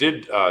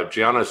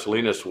Gianna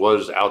Salinas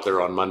was out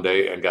there on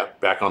Monday and got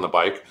back on the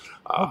bike.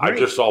 I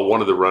just saw one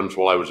of the runs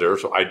while I was there,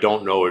 so I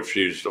don't know if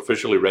she's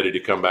officially ready to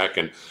come back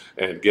and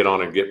get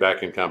on and get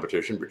back in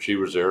competition, but she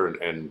was there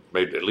and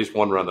made at least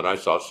one run that I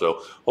saw,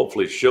 so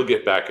hopefully she'll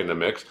get back in the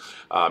mix.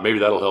 Maybe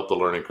that'll help the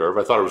learning curve.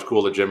 I thought it was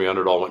cool that Jimmy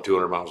Underdahl went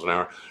 200 miles an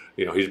hour.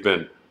 He's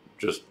been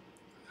just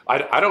 –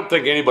 I don't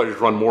think anybody's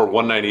run more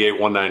 198,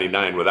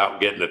 199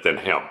 without getting it than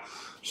him.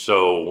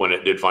 So when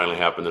it did finally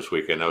happen this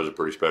weekend, that was a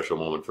pretty special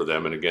moment for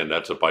them. And again,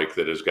 that's a bike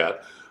that has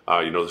got,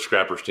 the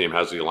Scrappers team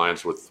has the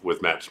alliance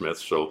with Matt Smith.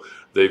 So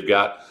they've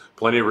got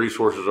plenty of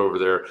resources over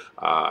there,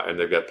 and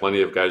they've got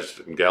plenty of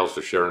guys and gals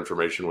to share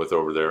information with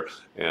over there.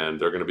 And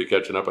they're going to be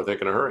catching up, I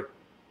think, in a hurry.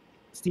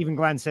 Stephen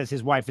Glenn says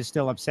his wife is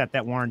still upset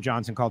that Warren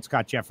Johnson called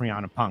Scott Jeffrey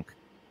on a punk.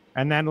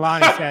 And then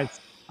Lonnie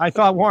says, I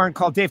thought Warren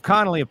called Dave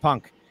Connolly a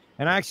punk.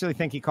 And I actually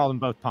think he called them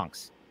both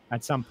punks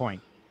at some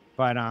point.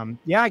 But,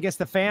 I guess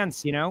the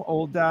fans,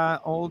 old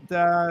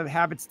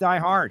habits die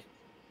hard.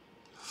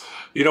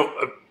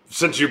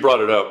 Since you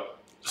brought it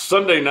up,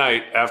 Sunday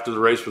night after the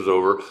race was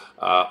over,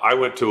 I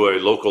went to a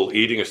local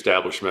eating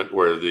establishment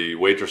where the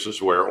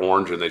waitresses wear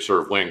orange and they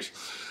serve wings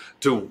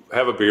to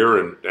have a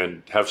beer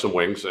and have some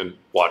wings and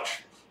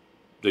watch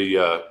the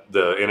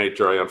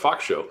NHRA on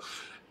Fox show.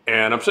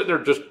 And I'm sitting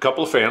there, just a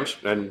couple of fans,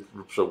 and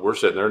so we're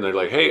sitting there, and they're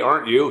like, hey,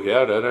 aren't you?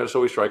 Yeah,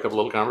 so we strike up a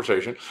little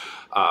conversation.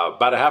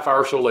 About a half hour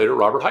or so later,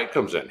 Robert Hight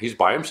comes in. He's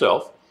by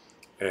himself,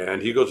 and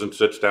he goes and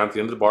sits down at the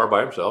end of the bar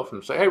by himself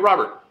and say, hey,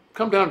 Robert,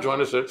 come down,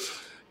 join us.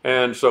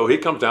 And so he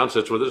comes down,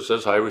 sits with us,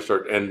 says hi, we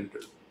start. And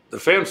the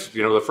fans,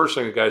 the first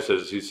thing the guy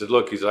says, he said,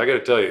 look, I got to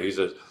tell you, he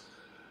says,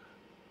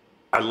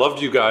 I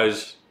loved you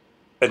guys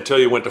until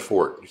you went to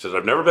Ford. He says,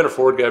 I've never been a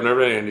Ford guy. I've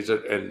never been. And he said,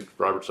 and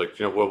Robert's like,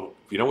 we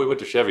went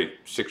to Chevy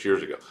 6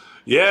 years ago.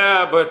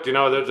 Yeah, but,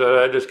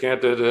 I just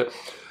can't do that.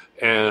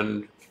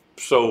 And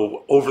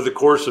so over the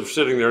course of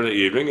sitting there in the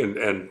evening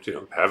and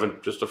having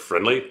just a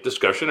friendly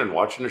discussion and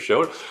watching the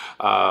show,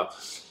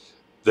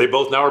 they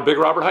both now are big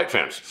Robert Hight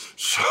fans.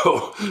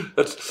 So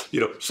that's,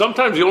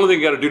 sometimes the only thing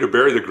you got to do to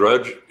bury the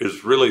grudge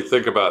is really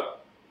think about,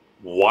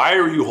 why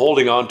are you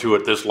holding on to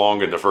it this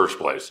long in the first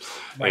place?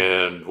 Right.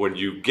 And when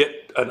you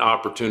get an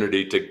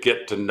opportunity to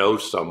get to know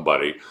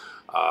somebody,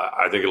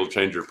 I think it'll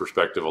change your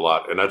perspective a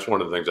lot. And that's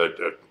one of the things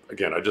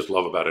I just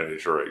love about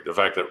NHRA. The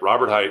fact that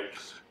Robert Hight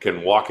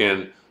can walk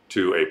in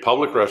to a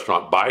public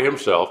restaurant by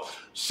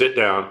himself, sit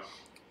down,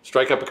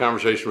 strike up a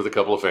conversation with a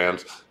couple of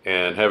fans,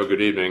 and have a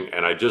good evening.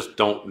 And I just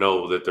don't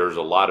know that there's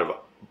a lot of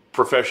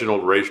professional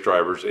race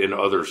drivers in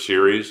other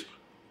series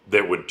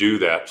that would do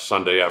that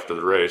Sunday after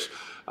the race.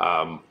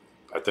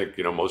 I think,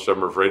 most of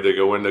them are afraid they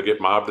go in to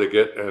get mobbed,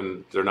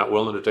 and they're not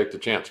willing to take the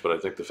chance. But I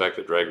think the fact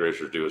that drag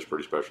racers do is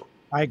pretty special.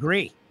 I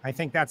agree. I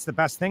think that's the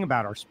best thing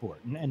about our sport.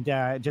 And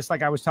just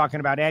like I was talking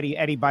about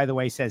Eddie, by the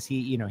way, says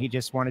he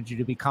just wanted you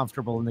to be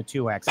comfortable in the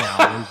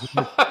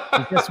 2XL.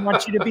 He just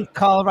wants you to be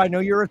comfortable. I know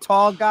you're a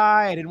tall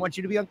guy. I didn't want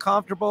you to be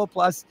uncomfortable.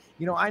 Plus,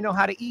 I know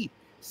how to eat.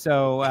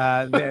 So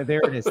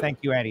there it is. Thank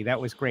you, Eddie. That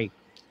was great.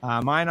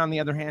 Mine, on the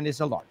other hand,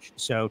 is a large.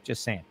 So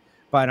just saying.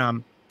 But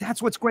that's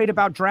what's great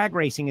about drag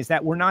racing, is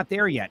that we're not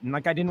there yet. And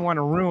I didn't want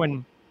to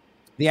ruin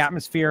the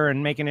atmosphere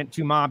and making it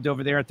too mobbed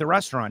over there at the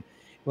restaurant.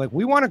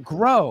 We want to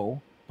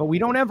grow, but we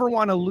don't ever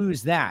want to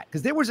lose that.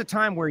 Because there was a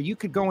time where you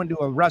could go into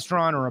a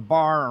restaurant or a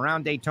bar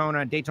around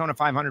Daytona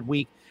 500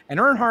 week, and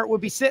Earnhardt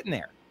would be sitting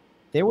there.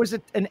 There was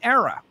an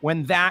era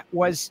when that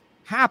was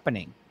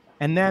happening.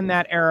 And then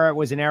that era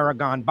was an era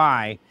gone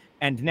by.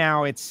 And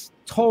now it's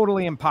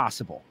totally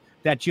impossible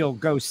that you'll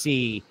go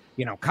see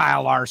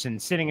Kyle Larson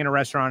sitting in a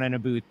restaurant in a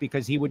booth,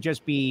 because he would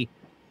just be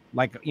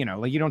like you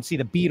don't see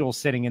the Beatles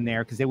sitting in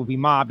there, because they would be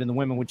mobbed and the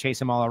women would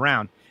chase him all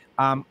around.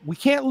 We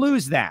can't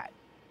lose that.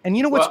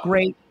 And what's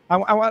great?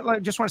 I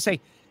just want to say,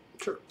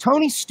 sure.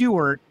 Tony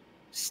Stewart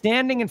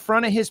standing in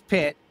front of his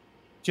pit,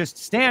 just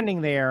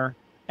standing there,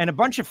 and a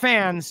bunch of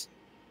fans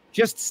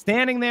just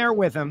standing there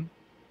with him.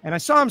 And I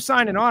saw him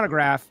sign an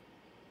autograph,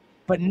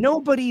 but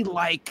nobody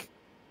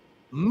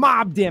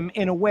mobbed him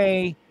in a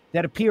way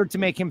that appeared to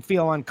make him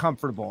feel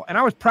uncomfortable. And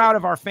I was proud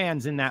of our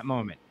fans in that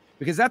moment,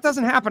 because that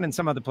doesn't happen in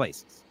some other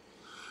places.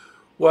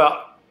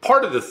 Well,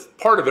 part of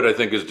it, I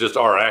think, is just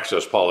our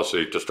access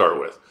policy to start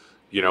with.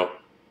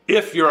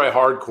 If you're a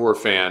hardcore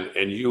fan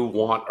and you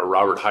want a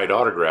Robert Hight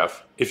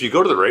autograph, if you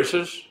go to the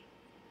races,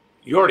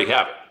 you already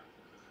have it,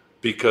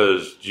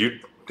 because you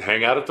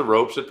hang out at the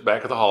ropes at the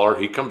back of the hauler.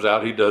 He comes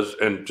out, he does,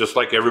 and just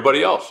like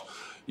everybody else,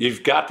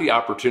 you've got the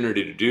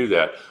opportunity to do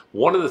that.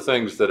 One of the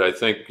things that I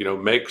think,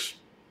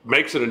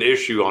 makes it an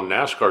issue on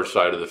NASCAR's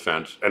side of the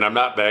fence, and I'm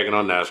not bagging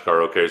on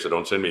NASCAR, okay, so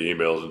don't send me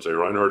emails and say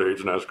Reinhardt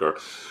hates NASCAR,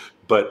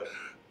 but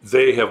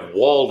they have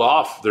walled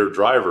off their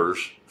drivers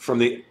from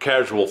the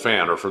casual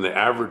fan or from the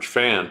average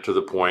fan to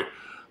the point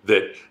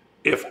that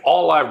if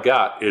all I've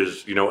got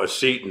is, a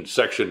seat in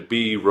section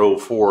B, row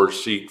 4,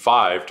 seat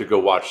 5 to go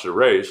watch the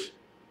race,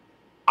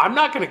 I'm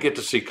not going to get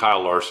to see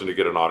Kyle Larson to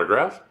get an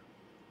autograph.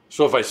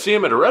 So if I see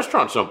him at a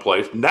restaurant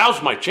someplace,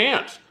 now's my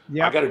chance.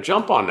 Yep. I got to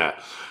jump on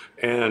that.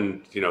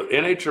 And,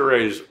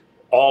 NHRA's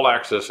all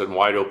access and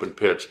wide open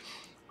pits,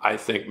 I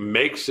think,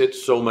 makes it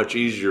so much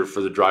easier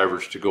for the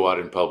drivers to go out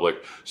in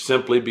public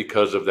simply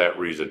because of that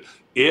reason.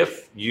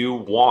 If you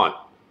want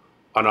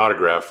an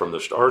autograph from the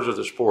stars of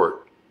the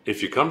sport,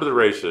 if you come to the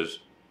races,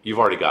 you've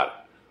already got it.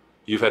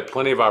 You've had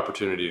plenty of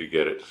opportunity to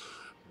get it.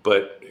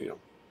 But,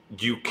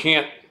 you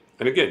can't,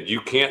 and again, you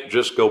can't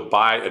just go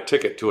buy a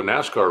ticket to a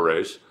NASCAR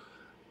race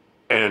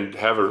and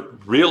have a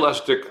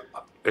realistic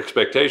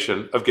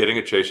expectation of getting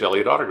a Chase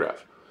Elliott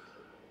autograph.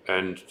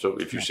 And so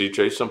if you see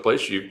Chase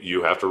someplace,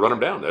 you have to run him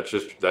down.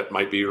 That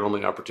might be your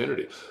only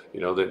opportunity.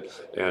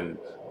 And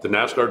the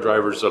NASCAR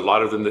drivers, a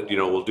lot of them that,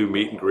 will do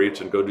meet and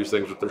greets and go do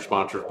things with their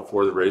sponsors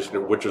before the race,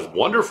 which is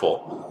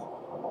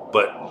wonderful,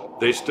 but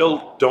they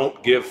still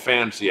don't give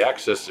fans the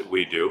access that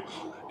we do.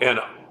 And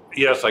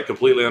yes, I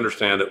completely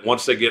understand that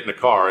once they get in the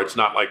car, it's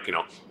not like,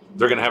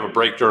 they're going to have a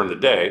break during the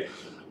day,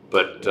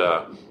 but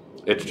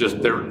it's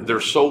just they're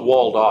so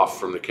walled off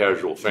from the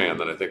casual fan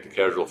that I think the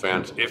casual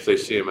fans, if they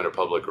see them in a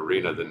public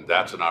arena, then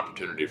that's an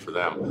opportunity for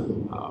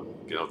them,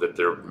 that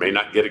they may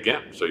not get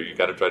again. So you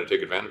got to try to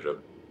take advantage of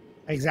it.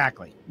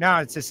 Exactly. No,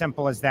 it's as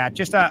simple as that.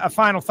 Just a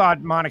final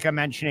thought, Monica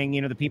mentioning,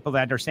 the people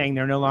that are saying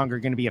they're no longer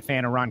going to be a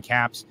fan of Ron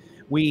Capps.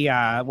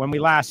 When we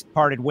last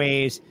parted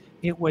ways,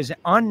 it was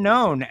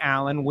unknown,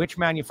 Alan, which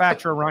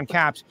manufacturer Ron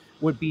Capps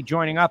would be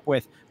joining up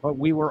with, but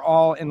we were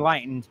all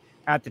enlightened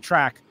at the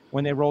track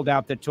when they rolled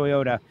out the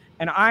Toyota.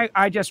 And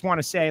I just want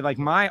to say, like,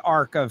 my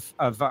arc of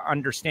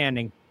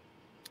understanding,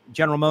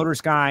 General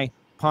Motors guy,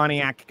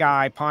 Pontiac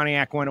guy,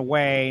 Pontiac went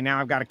away.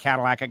 Now I've got a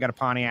Cadillac, I got a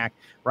Pontiac,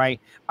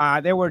 right?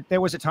 There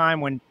was a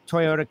time when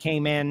Toyota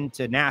came in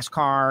to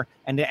NASCAR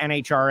and to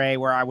NHRA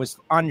where I was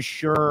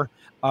unsure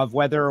of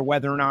whether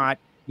or not,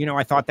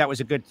 I thought that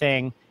was a good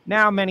thing.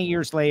 Now, many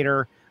years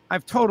later,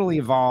 I've totally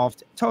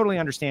evolved, totally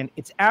understand.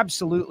 It's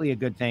absolutely a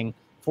good thing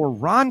for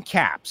Ron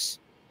Capps,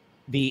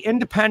 the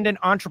independent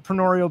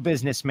entrepreneurial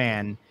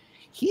businessman.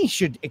 He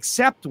should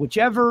accept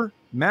whichever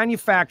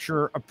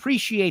manufacturer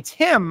appreciates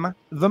him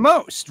the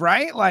most,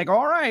 right? Like,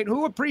 all right,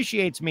 who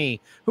appreciates me?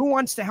 Who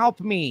wants to help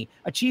me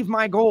achieve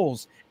my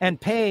goals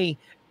and pay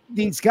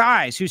these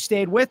guys who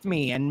stayed with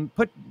me and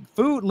put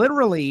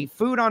literally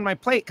food on my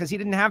plate? Because he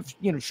didn't have,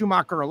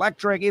 Schumacher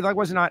Electric. He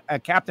was not a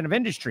captain of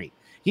industry.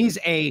 He's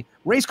a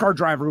race car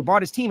driver who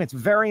bought his team. It's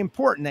very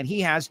important that he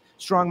has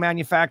strong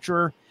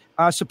manufacturer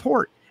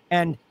support.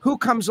 And who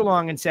comes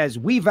along and says,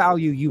 we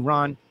value you,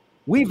 Ron.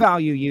 We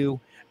value you,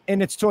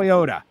 and it's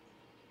Toyota.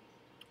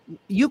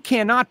 You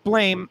cannot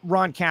blame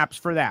Ron Capps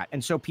for that.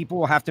 And so people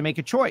will have to make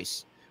a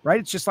choice, right?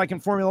 It's just like in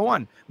Formula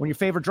One, when your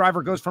favorite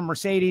driver goes from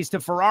Mercedes to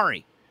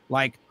Ferrari.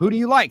 Like, who do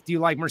you like? Do you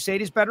like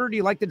Mercedes better, or do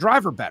you like the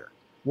driver better?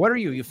 What are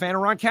you? You a fan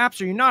of Ron Capps,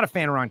 or you're not a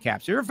fan of Ron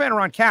Capps? If you're a fan of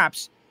Ron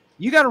Capps,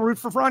 you got to root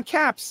for Ron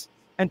Capps,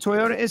 and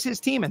Toyota is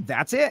his team, and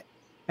that's it.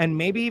 And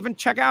maybe even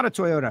check out a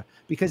Toyota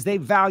because they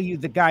value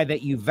the guy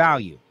that you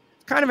value.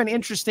 It's kind of an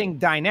interesting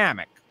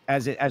dynamic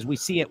as we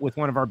see it with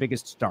one of our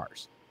biggest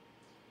stars.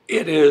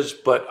 It is,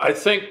 but I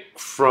think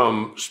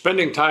from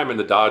spending time in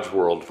the Dodge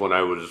world when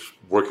I was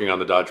working on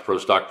the Dodge Pro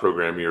Stock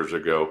program years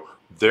ago,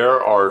 there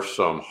are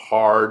some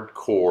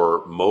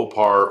hardcore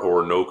Mopar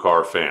or no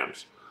car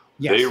fans.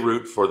 Yes. They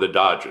root for the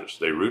Dodges.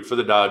 They root for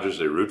the Dodges.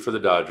 They root for the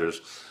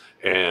Dodges.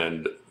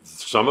 And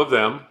some of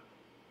them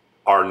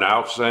are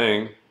now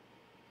saying,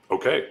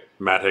 okay,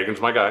 Matt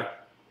Hagan's my guy.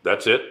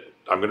 That's it.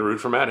 I'm going to root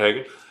for Matt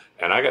Hagan.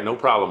 And I got no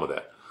problem with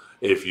that.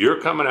 If you're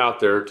coming out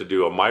there to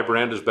do my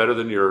brand is better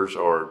than yours,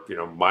 or,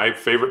 my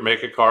favorite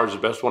make of car is the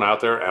best one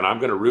out there, and I'm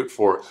going to root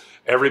for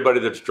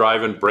everybody that's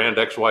driving brand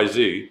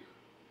XYZ,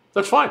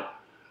 that's fine.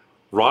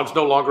 Ron's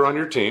no longer on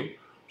your team.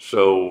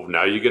 So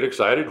now you get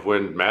excited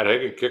when Matt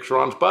Hagan kicks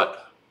Ron's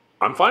butt.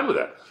 I'm fine with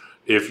that.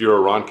 If you're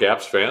a Ron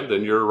Capps fan,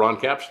 then you're a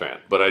Ron Capps fan.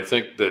 But I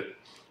think that,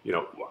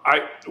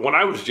 when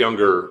I was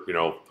younger,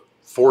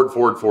 Ford,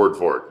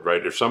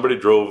 right? If somebody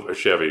drove a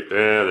Chevy,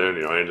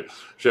 then,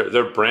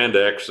 they're brand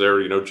X,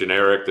 they're,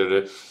 generic.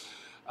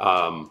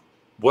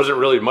 Wasn't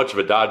really much of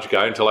a Dodge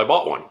guy until I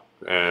bought one.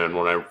 And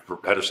when I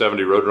had a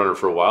 70 Roadrunner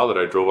for a while that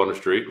I drove on the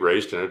street,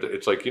 raced, and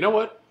it's like, you know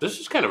what? This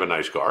is kind of a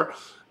nice car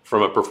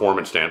from a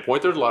performance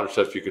standpoint. There's a lot of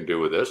stuff you can do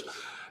with this.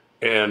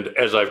 And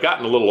as I've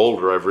gotten a little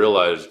older, I've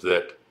realized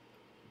that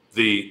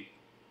the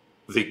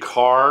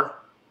car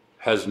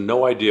has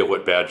no idea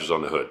what badge is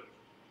on the hood.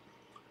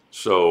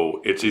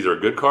 So it's either a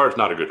good car or it's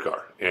not a good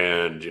car.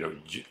 And,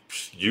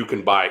 you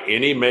can buy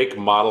any make,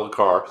 model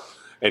car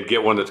and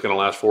get one that's going to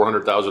last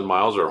 400,000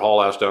 miles or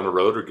haul ass down the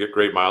road or get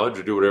great mileage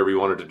or do whatever you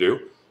wanted to do.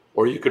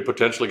 Or you could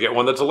potentially get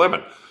one that's a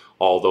lemon.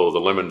 Although the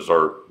lemons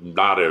are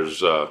not as,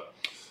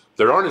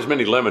 there aren't as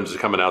many lemons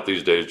coming out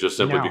these days just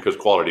simply because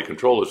quality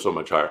control is so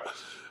much higher.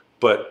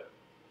 But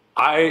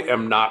I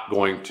am not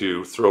going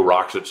to throw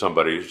rocks at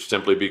somebody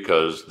simply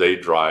because they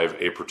drive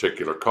a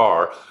particular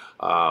car.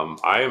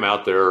 I am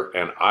out there,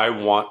 and I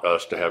want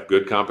us to have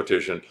good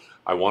competition.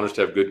 I want us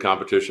to have good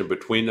competition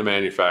between the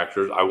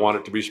manufacturers. I want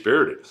it to be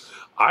spirited.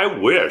 I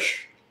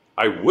wish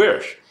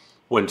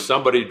when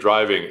somebody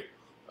driving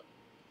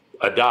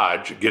a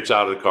Dodge gets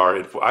out of the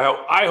car,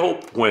 I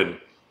hope when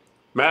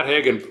Matt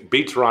Hagan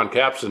beats Ron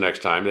Capps the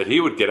next time that he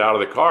would get out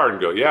of the car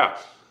and go, yeah,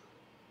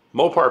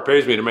 Mopar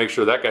pays me to make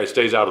sure that guy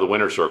stays out of the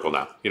winner's circle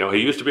now. You know,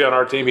 he used to be on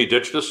our team. He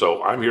ditched us,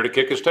 so I'm here to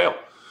kick his tail.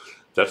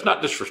 That's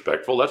not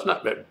disrespectful. That's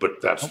not,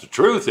 but that's the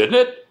truth, isn't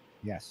it?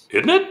 Yes.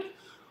 Isn't it?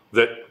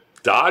 That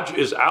Dodge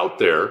is out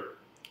there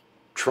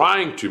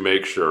trying to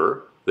make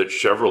sure that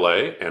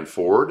Chevrolet and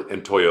Ford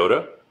and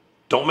Toyota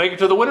don't make it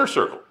to the winner's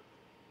circle.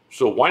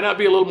 So why not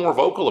be a little more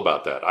vocal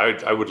about that?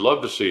 I would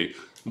love to see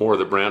more of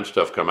the brand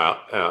stuff come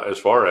out as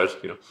far as,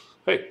 you know,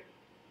 hey,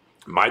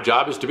 my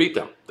job is to beat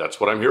them. That's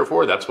what I'm here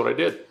for. That's what I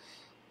did.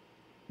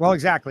 Well,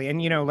 exactly.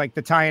 And, you know, like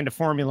the tie into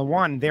Formula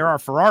One, there are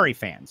Ferrari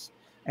fans.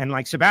 And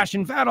like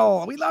Sebastian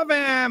Vettel, we love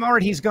him. All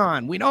right, he's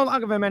gone. We don't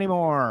love him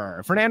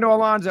anymore. Fernando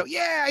Alonso,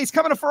 yeah, he's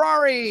coming to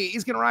Ferrari.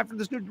 He's going to ride for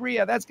the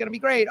Scuderia. That's going to be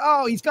great.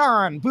 Oh, he's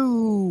gone.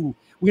 Boo.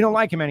 We don't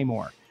like him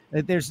anymore.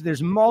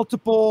 There's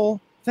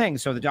multiple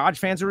things. So the Dodge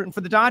fans are rooting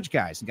for the Dodge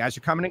guys, and guys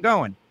are coming and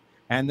going.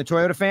 And the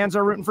Toyota fans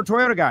are rooting for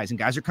Toyota guys, and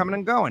guys are coming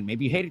and going.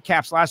 Maybe you hated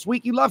Capps last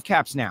week. You love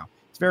Capps now.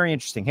 It's very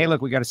interesting. Hey,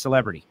 look, we got a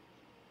celebrity.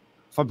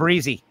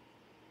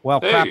 Well,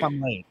 hey. crap,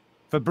 I'm late.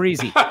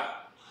 Fabrizi.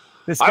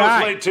 This guy. I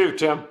was late too,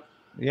 Tim.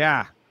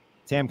 Yeah.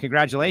 Tim,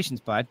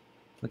 congratulations, bud.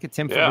 Look at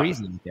Tim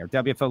Fabrizi there,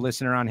 WFO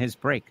listener on his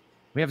break.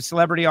 We have a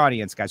celebrity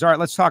audience, guys. All right,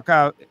 let's talk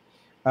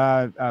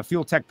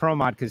Fuel Tech Pro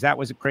Mod, because that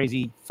was a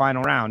crazy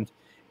final round.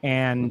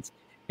 And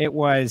it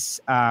was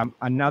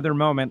another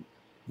moment.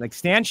 Like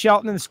Stan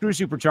Shelton in the Screw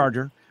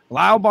Supercharger,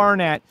 Lyle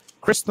Barnett,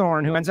 Chris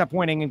Thorne, who ends up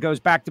winning and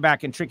goes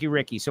back-to-back in Tricky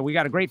Ricky. So we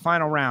got a great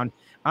final round.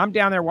 I'm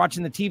down there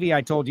watching the TV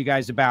I told you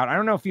guys about. I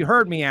don't know if you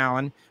heard me,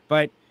 Alan,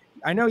 but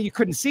I know you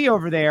couldn't see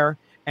over there.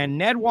 And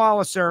Ned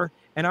Walliser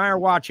and I are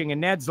watching, and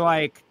Ned's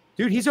like,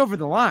 dude, he's over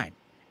the line.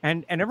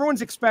 And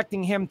everyone's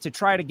expecting him to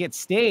try to get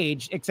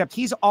staged, except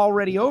he's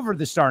already over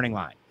the starting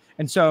line.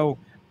 And so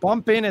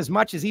bump in as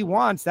much as he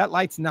wants, that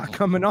light's not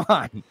coming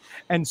on.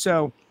 And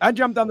so I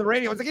jumped on the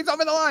radio. I was like, he's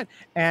over the line.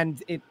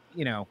 And it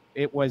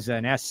was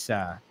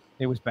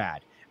it was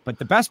bad. But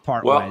the best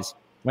part was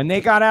when they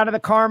got out of the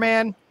car,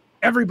 man,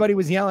 everybody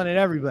was yelling at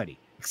everybody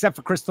except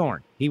for Chris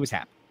Thorne. He was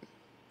happy.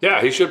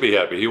 Yeah, he should be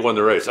happy. He won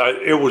the race.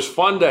 It was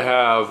fun to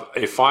have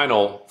a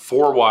final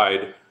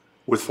 4-wide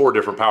with 4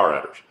 different power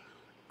adders.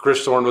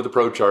 Chris Thorne with the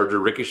Pro Charger,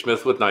 Ricky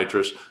Smith with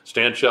nitrous,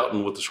 Stan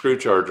Shelton with the Screw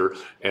Charger,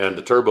 and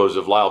the turbos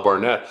of Lyle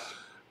Barnett.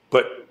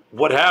 But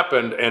what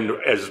happened, and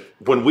as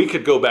when we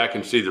could go back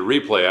and see the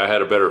replay, I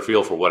had a better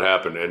feel for what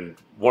happened. And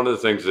one of the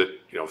things that,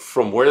 you know,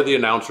 from where the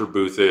announcer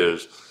booth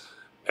is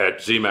at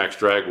ZMAX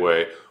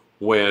Dragway,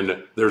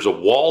 when there's a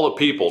wall of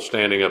people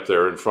standing up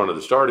there in front of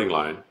the starting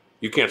line,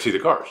 you can't see the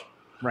cars.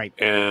 Right.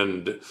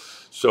 And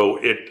so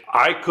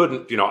I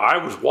couldn't, you know, I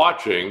was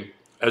watching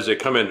as they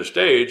come into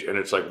stage, and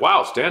it's like,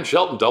 wow, Stan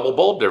Shelton double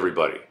bulbed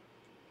everybody.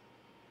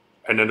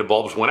 And then the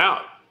bulbs went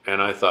out.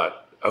 And I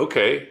thought,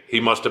 okay,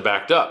 he must have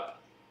backed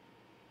up.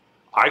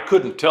 I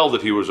couldn't tell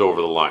that he was over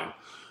the line.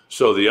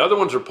 So the other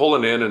ones are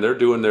pulling in and they're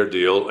doing their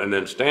deal. And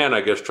then Stan,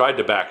 I guess, tried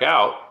to back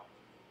out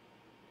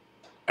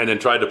and then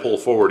tried to pull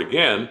forward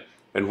again.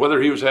 And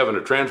whether he was having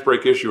a trans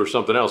brake issue or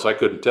something else, I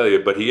couldn't tell you.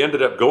 But he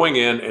ended up going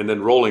in and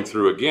then rolling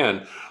through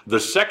again.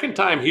 The second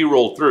time he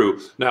rolled through,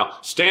 now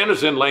Stan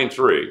is in lane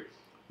 3,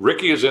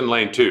 Ricky is in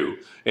lane 2.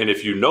 And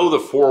if you know the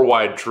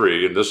 4-wide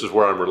tree, and this is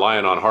where I'm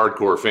relying on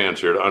hardcore fans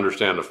here to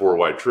understand the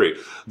 4-wide tree,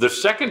 the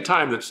second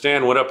time that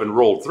Stan went up and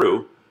rolled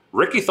through,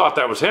 Ricky thought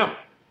that was him.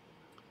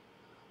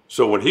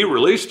 So when he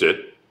released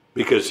it,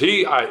 because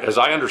as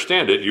I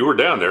understand it, you were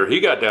down there, he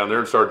got down there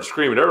and started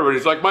screaming.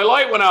 Everybody's like, my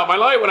light went out, my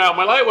light went out,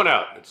 my light went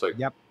out. It's like,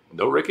 yep.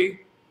 No, Ricky,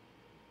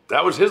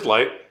 that was his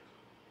light.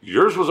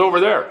 Yours was over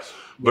there.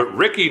 But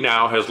Ricky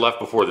now has left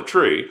before the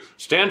tree.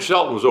 Stan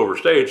Shelton was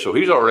overstaged, so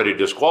he's already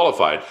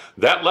disqualified.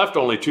 That left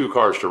only 2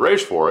 cars to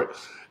race for it.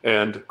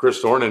 And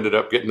Chris Thorne ended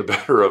up getting the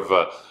better of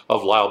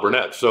Lyle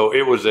Burnett. So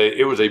it was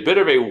a bit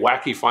of a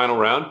wacky final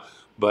round.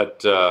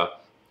 But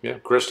yeah,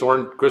 Chris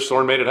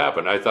Thorne made it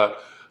happen. I thought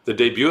the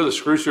debut of the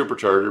Screw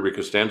Supercharger,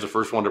 because Stan's the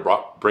first one to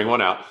bring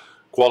one out,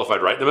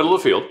 qualified right in the middle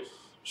of the field.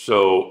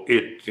 So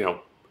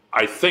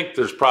I think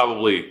there's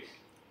probably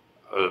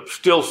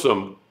still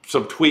some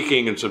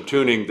tweaking and some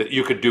tuning that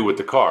you could do with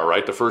the car,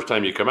 right? The first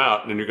time you come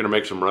out, and then you're going to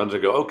make some runs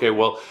and go, okay,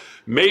 well,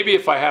 maybe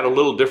if I had a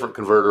little different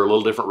converter, a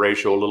little different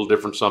ratio, a little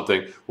different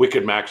something, we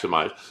could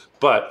maximize.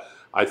 But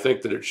I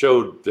think that it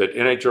showed that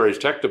NHRA's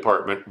tech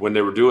department, when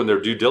they were doing their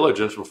due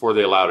diligence before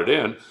they allowed it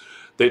in,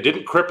 they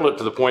didn't cripple it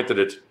to the point that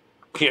it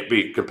can't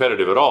be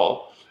competitive at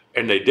all.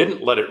 And they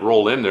didn't let it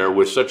roll in there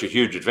with such a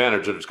huge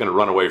advantage that it's going to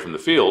run away from the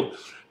field.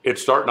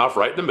 It's starting off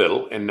right in the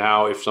middle. And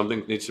now if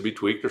something needs to be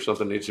tweaked or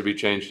something needs to be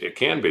changed, it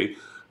can be.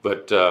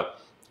 But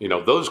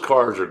those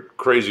cars are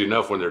crazy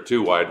enough when they're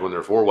 2 wide. When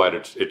they're 4 wide,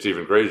 it's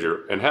even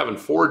crazier. And having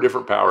 4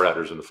 different power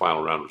adders in the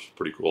final round was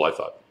pretty cool, I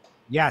thought.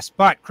 Yes,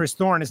 but Chris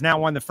Thorne has now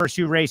won the first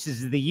 2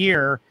 races of the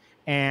year.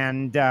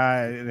 And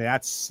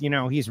that's, I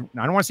don't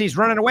want to say he's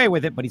running away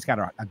with it, but he's got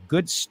a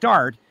good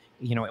start.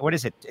 What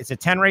is it? It's a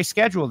 10-race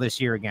schedule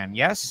this year again.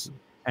 Yes.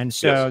 And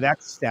so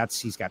that's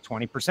he's got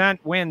 20%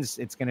 wins.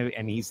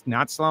 And he's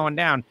not slowing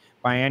down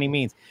by any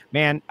means,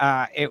 man.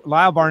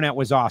 Lyle Barnett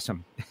was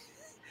awesome.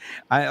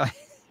 I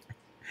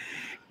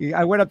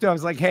went up to him. I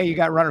was like, hey, you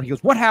got runner. He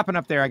goes, what happened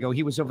up there? I go,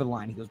 he was over the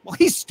line. He goes, well,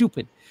 he's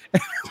stupid.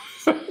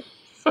 No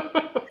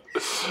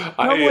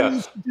one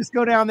used to just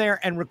go down there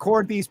and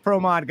record these Pro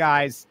Mod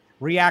guys'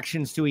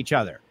 reactions to each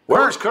other.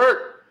 Where was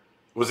Kurt?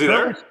 Was he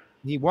there?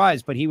 He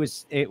was, but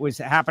it was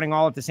happening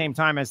all at the same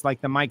time as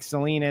like the Mike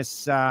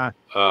Salinas.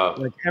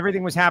 Like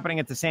everything was happening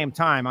at the same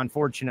time,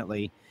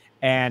 unfortunately.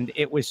 And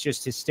it was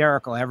just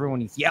hysterical.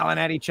 Everyone was yelling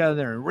at each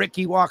other and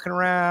Ricky walking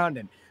around.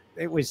 And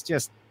it was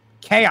just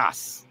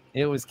chaos.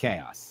 It was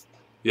chaos.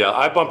 Yeah,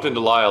 I bumped into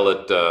Lyle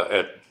at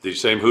the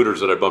same Hooters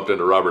that I bumped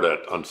into Robert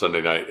at on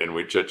Sunday night, and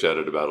we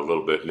chit-chatted about it a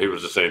little bit, and he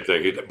was the same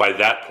thing. By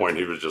that point,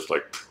 he was just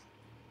like,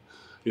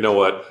 you know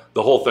what?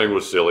 The whole thing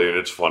was silly, and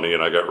it's funny,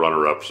 and I got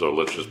runner-up, so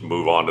let's just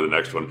move on to the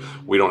next one.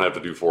 We don't have to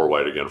do 4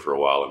 wide again for a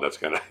while, and that's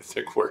kind of, I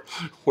think,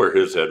 where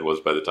his head was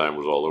by the time it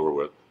was all over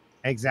with.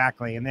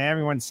 Exactly, and then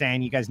everyone's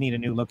saying you guys need a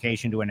new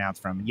location to announce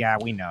from. Yeah,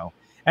 we know.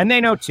 And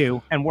they know,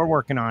 too, and we're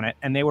working on it,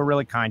 and they were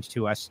really kind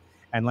to us,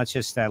 and let's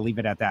just leave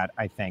it at that,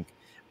 I think.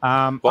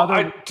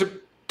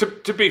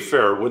 To be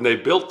fair, when they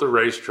built the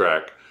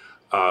racetrack,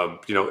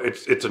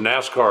 it's a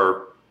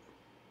NASCAR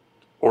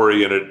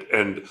oriented,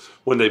 and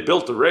when they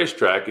built the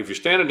racetrack, if you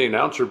stand in the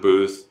announcer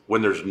booth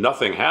when there's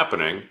nothing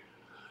happening,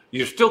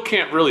 you still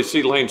can't really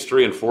see lanes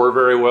 3 and 4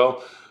 very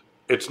well.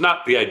 It's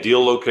not the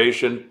ideal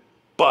location,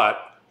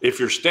 but if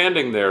you're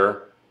standing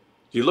there,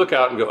 you look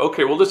out and go,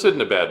 okay, well, this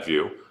isn't a bad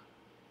view.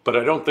 But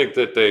I don't think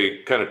that they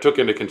kind of took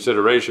into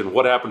consideration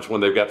what happens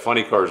when they've got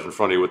funny cars in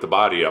front of you with the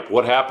body up.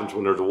 What happens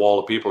when there's a wall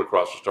of people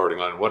across the starting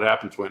line? What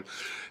happens when,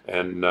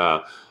 and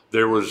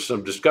there was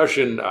some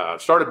discussion,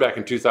 started back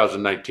in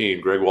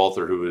 2019. Greg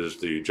Walther, who is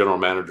the general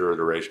manager of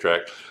the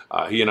racetrack,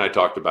 he and I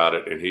talked about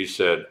it, and he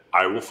said,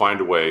 I will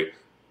find a way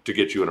to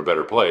get you in a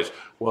better place.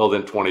 Well,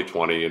 then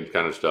 2020 and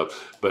kind of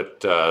stuff.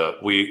 But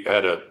we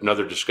had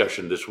another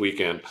discussion this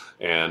weekend,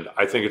 and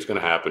I think it's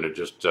going to happen. It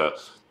just...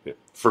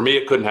 for me,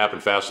 it couldn't happen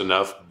fast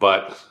enough,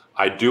 but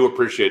I do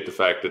appreciate the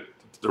fact that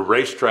the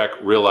racetrack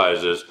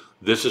realizes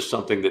this is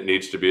something that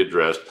needs to be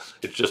addressed.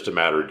 It's just a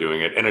matter of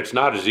doing it. And it's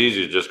not as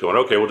easy as just going,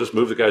 okay, we'll just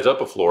move the guys up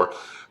a floor,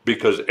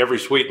 because every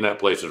suite in that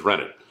place is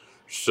rented.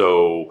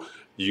 So,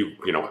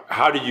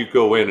 how do you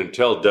go in and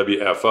tell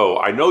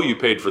WFO, I know you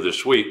paid for this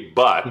suite,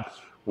 but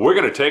we're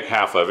going to take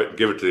half of it and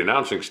give it to the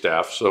announcing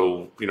staff.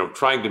 So,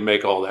 trying to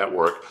make all that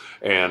work.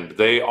 And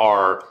they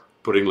are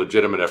putting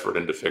legitimate effort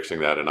into fixing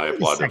that, and I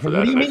applaud them for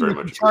that, and I very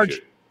much appreciate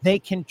it. They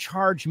can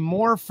charge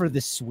more for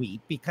the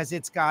suite because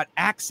it's got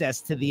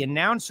access to the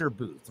announcer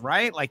booth,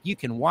 right? Like you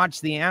can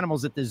watch the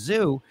animals at the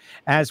zoo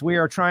as we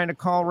are trying to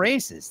call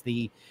races.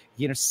 The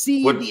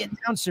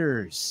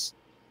announcers.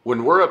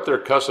 When we're up there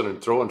cussing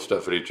and throwing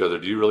stuff at each other,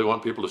 do you really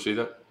want people to see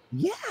that?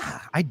 Yeah,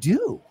 I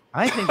do.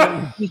 I think that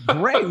would be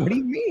great. What do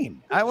you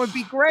mean? That would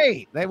be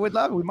great. They would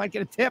love it. We might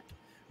get a tip.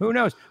 Who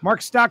knows?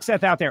 Mark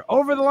Stockseth out there.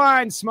 Over the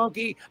line,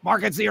 Smokey.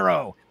 Mark at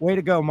 0. Way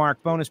to go,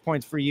 Mark. Bonus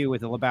points for you with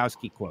the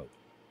Lebowski quote.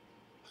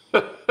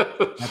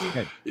 That's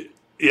good.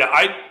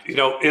 Yeah,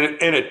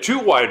 in a 2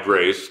 wide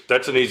race,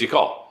 that's an easy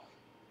call.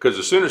 Because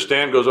as soon as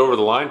Stan goes over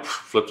the line,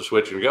 flip the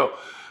switch and go.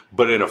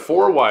 But in a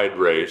 4 wide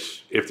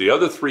race, if the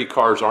other 3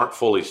 cars aren't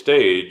fully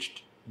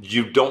staged,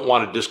 you don't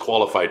want to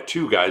disqualify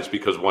 2 guys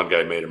because one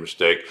guy made a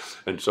mistake.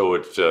 And so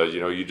it's,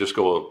 you just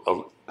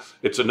go,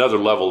 it's another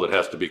level that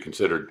has to be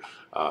considered.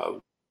 All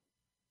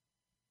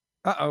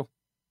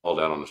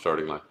down on the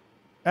starting line.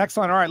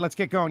 Excellent. All right, let's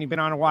get going. You've been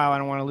on a while. I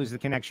don't want to lose the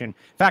connection.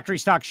 Factory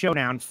Stock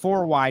Showdown,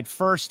 4 wide,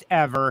 first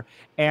ever.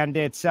 And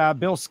it's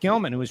Bill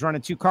Skillman, who was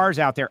running 2 cars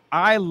out there.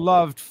 I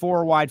loved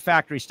 4 wide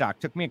factory stock.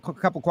 Took me a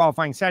couple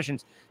qualifying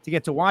sessions to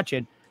get to watch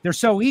it. They're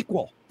so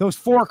equal. Those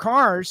 4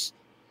 cars,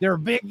 they're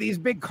big. These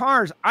big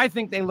cars, I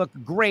think they look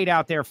great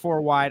out there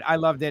 4 wide. I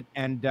loved it,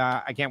 and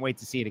I can't wait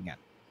to see it again.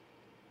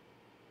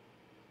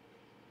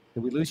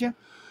 Did we lose you?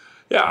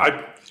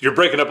 Yeah, you're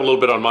breaking up a little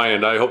bit on my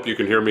end. I hope you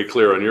can hear me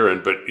clear on your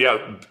end. But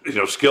yeah,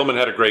 Skillman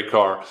had a great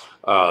car.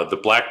 The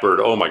Blackbird,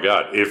 oh my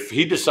God. If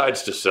he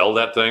decides to sell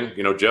that thing,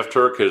 Jeff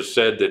Turk has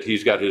said that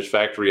he's got his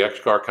Factory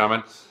X car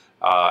coming,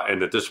 and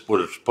that this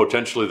was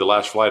potentially the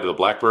last flight of the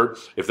Blackbird.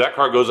 If that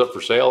car goes up for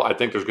sale, I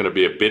think there's going to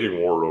be a bidding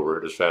war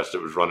over it as fast as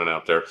it was running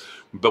out there.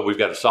 But we've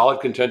got a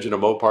solid contingent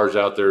of Mopars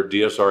out there,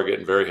 DSR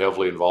getting very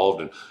heavily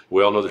involved, and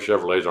we all know the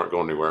Chevrolets aren't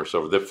going anywhere.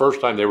 So the first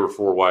time they were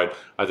 4 wide,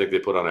 I think they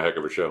put on a heck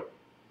of a show.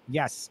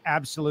 Yes,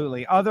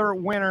 absolutely. Other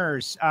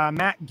winners,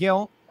 Matt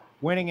Gill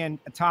winning in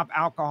a top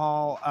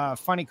alcohol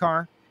funny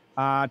car.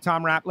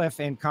 Tom Ratliff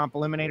and Comp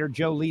Eliminator,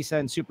 Joe Lisa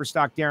and Super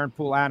Stock, Darren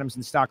Poole Adams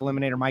and Stock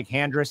Eliminator, Mike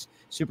Handress,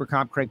 Super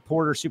Comp, Craig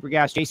Porter, Super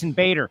Gas, Jason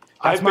Bader.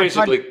 I've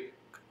basically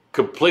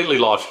completely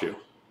lost you.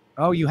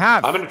 Oh, you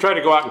have? I'm going to try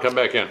to go out and come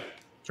back in.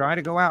 Try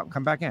to go out and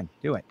come back in.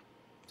 Do it.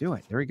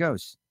 There he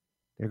goes.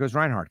 There goes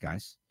Reinhardt,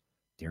 guys.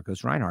 There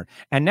goes Reinhardt.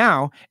 And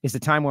now is the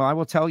time where I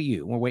will tell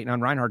you, we're waiting on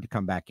Reinhardt to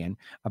come back in,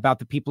 about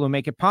the people who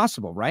make it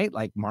possible, right?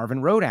 Like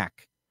Marvin Rodak.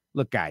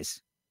 Look,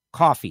 guys,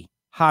 coffee,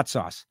 hot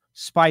sauce,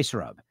 spice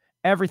rub,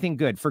 everything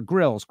good for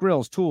grills,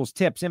 tools,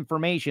 tips,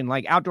 information,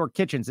 like outdoor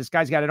kitchens. This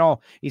guy's got it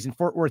all. He's in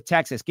Fort Worth,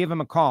 Texas. Give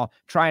him a call.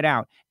 Try it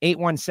out.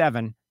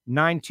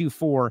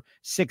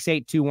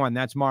 817-924-6821.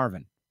 That's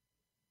Marvin.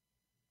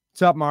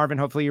 What's up, Marvin?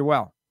 Hopefully you're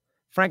well.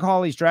 Frank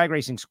Hawley's Drag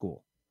Racing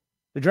School.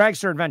 The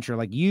Dragster Adventure,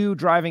 like you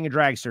driving a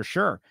dragster,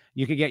 sure,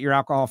 you could get your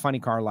alcohol funny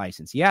car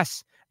license.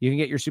 Yes, you can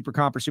get your Super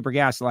Comp or Super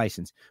Gas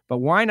license. But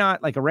why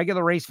not, like a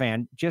regular race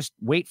fan, just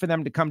wait for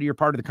them to come to your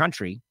part of the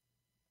country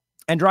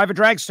and drive a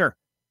dragster?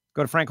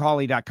 Go to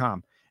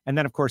frankhawley.com. And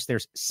then, of course,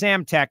 there's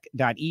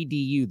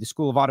samtech.edu, the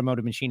School of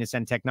Automotive Machinists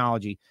and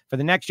Technology, for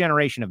the next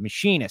generation of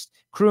machinists,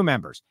 crew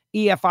members,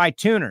 EFI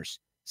tuners,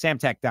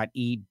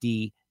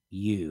 samtech.edu.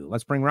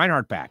 Let's bring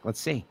Reinhardt back.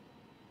 Let's see.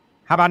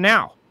 How about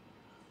now?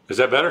 Is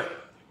that better?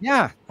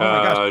 Yeah. Oh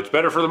my gosh. It's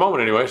better for the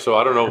moment anyway. So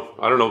I don't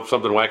know if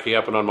something wacky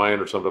happened on my end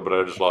or something, but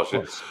I just lost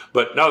it.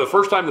 But now the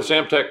first time the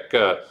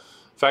Samtech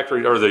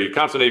factory or the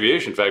Constant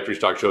Aviation Factory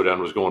Stock Showdown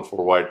was going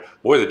 4-wide,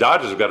 boy, the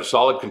Dodges have got a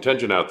solid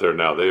contingent out there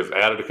now. They've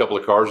added a couple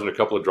of cars and a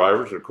couple of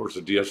drivers, and of course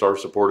the DSR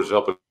support is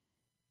helping.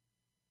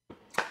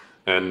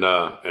 And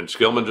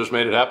Skillman just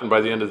made it happen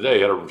by the end of the day.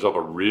 He had himself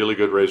a really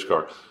good race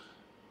car.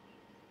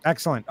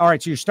 Excellent. All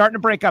right, so you're starting to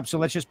break up, so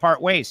let's just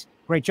part ways.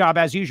 Great job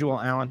as usual,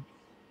 Alan.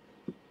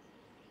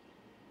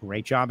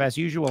 Great job as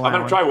usual, I'm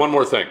going to try one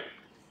more thing.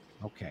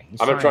 Okay.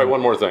 I'm going to try one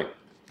more thing.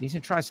 He's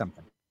going to try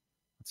something.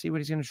 Let's see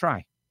what he's going to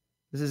try.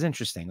 This is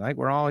interesting. Like,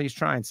 he's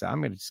trying. So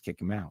I'm going to just kick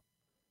him out.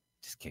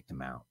 Just kick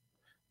him out.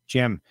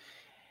 Jim.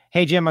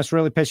 Hey, Jim, must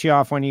really piss you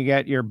off when you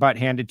get your butt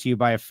handed to you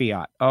by a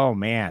Fiat. Oh,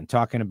 man.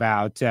 Talking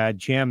about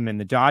Jim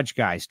and the Dodge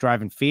guys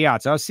driving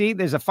Fiats. Oh, see,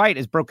 there's a fight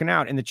is broken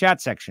out in the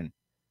chat section.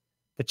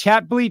 The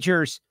chat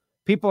bleachers,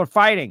 people are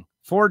fighting.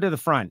 Forward to the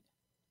front.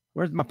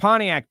 Where's my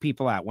Pontiac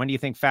people at? When do you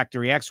think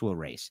Factory X will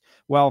race?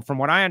 Well, from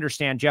what I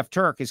understand, Jeff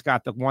Turk has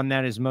got the one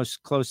that is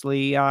most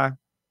closely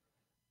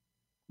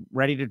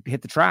ready to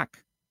hit the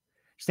track.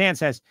 Stan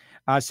says,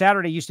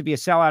 Saturday used to be a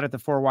sellout at the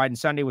 4-wide, and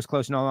Sunday was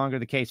close, no longer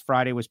the case.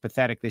 Friday was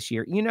pathetic this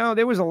year. You know,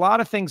 there was a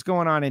lot of things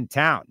going on in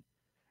town.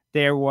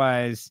 There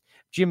was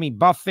Jimmy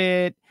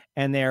Buffett,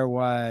 and there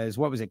was,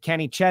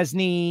 Kenny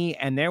Chesney,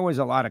 and there was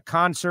a lot of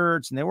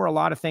concerts, and there were a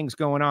lot of things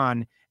going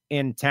on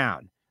in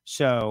town.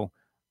 So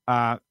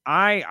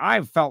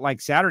I felt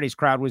like Saturday's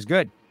crowd was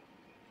good.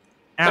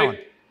 Alan.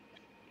 Hey,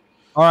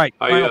 all right.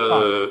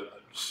 I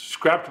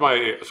scrapped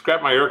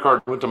my air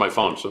card, went to my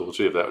phone, so we'll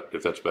see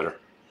if that's better.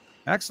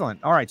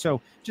 Excellent. All right. So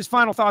just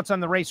final thoughts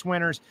on the race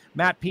winners.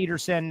 Matt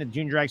Peterson, the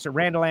junior dragster.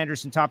 Randall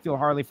Anderson, Top Fuel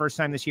Harley, first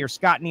time this year.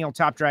 Scott Neal,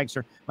 top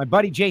dragster. My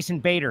buddy Jason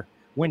Bader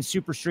wins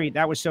Super Street.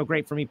 That was so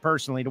great for me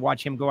personally to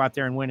watch him go out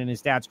there and win in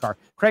his dad's car.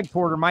 Craig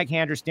Porter, Mike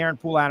Handress, Darren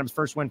Poole Adams,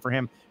 first win for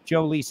him.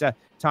 Joe Lisa,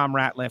 Tom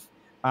Ratliff.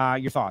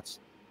 Your thoughts?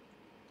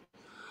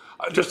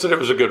 Just that it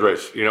was a good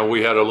race. You know,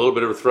 we had a little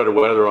bit of a threat of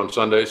weather on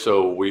Sunday,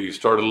 so we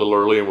started a little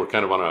early, and we're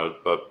kind of on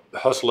a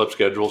hustle-up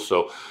schedule.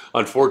 So,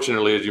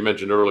 unfortunately, as you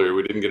mentioned earlier,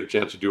 we didn't get a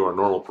chance to do our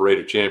normal parade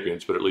of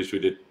champions, but at least we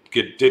did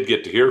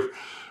get to hear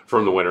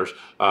from the winners.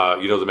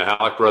 You know, the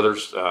Mihalik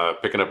brothers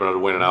picking up another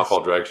win in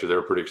alcohol dragster. They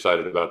were pretty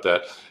excited about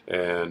that.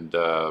 And,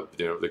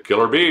 you know, the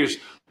Killer Bees,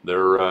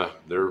 they're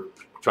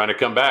trying to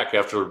come back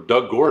after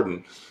Doug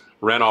Gordon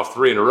ran off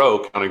 3 in a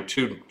row, counting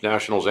 2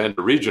 nationals and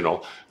a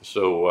regional.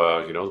 So,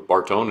 you know,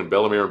 Bartone and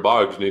Bellamere and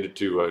Boggs needed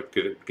to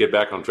get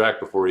back on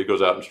track before he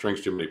goes out and strings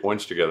too many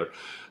points together.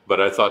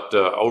 But I thought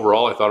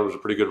overall, it was a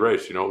pretty good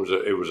race. You know,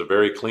 it was a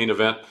very clean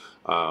event.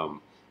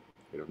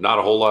 You know, not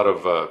a whole lot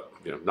of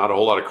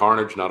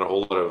carnage, not a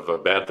whole lot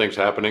of bad things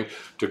happening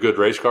to good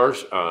race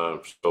cars.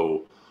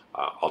 So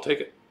I'll take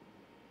it.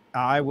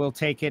 I will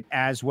take it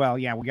as well.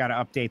 Yeah, we got to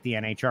update the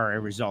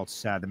NHRA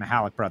results. The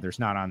Mihalik brothers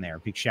not on there.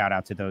 Big shout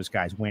out to those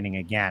guys winning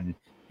again,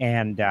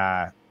 and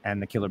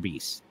the Killer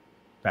Bees,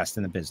 best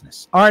in the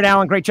business. All right,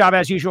 Alan, great job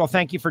as usual.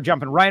 Thank you for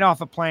jumping right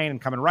off a plane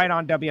and coming right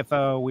on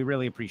WFO. We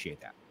really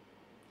appreciate that.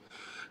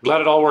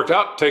 Glad it all worked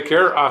out. Take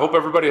care. I hope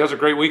everybody has a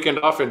great weekend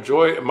off.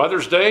 Enjoy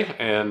Mother's Day,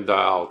 and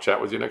I'll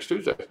chat with you next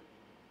Tuesday.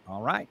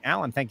 All right,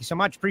 Alan, thank you so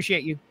much.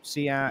 Appreciate you.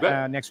 See you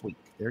next week.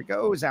 There he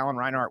goes, Alan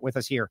Reinhardt with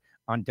us here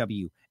on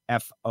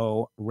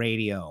WFO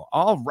Radio.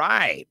 All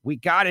right, we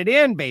got it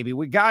in, baby.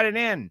 We got it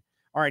in.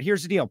 All right,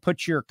 here's the deal.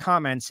 Put your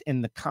comments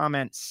in the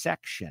comment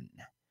section,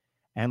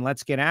 and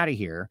let's get out of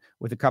here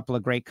with a couple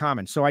of great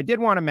comments. So I did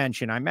want to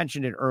mention, I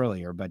mentioned it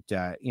earlier, but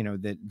you know,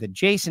 the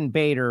Jason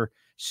Bader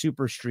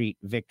Super Street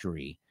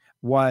victory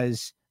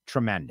was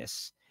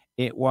tremendous.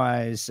 It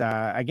was,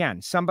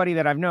 again, somebody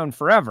that I've known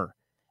forever,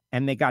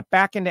 and they got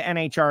back into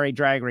NHRA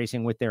drag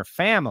racing with their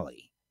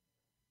family.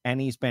 and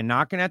he's been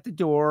knocking at the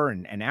door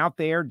and out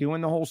there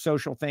doing the whole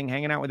social thing,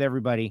 hanging out with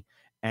everybody.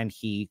 And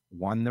he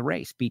won the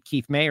race, beat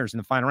Keith Mayers in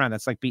the final round.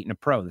 That's like beating a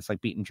pro. That's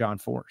like beating John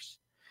Force.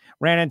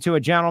 Ran into a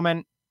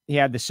gentleman. He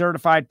had the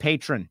certified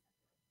patron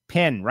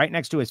pin right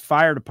next to his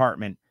fire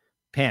department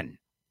pin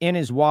in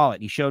his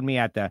wallet. He showed me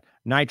at the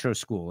Nitro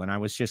School, and I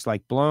was just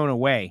like blown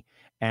away.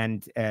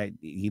 And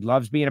he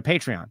loves being a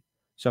Patreon.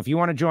 So if you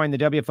want to join the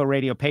WFO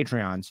Radio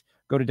Patreons,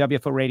 go to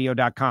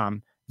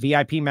WFOradio.com,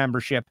 VIP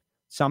membership,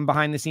 some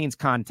behind the scenes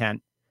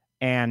content,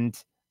 and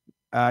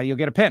you'll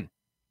get a pin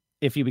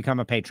if you become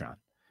a patron.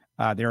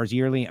 There's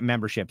yearly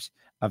memberships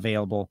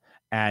available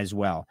as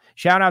well.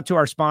 Shout out to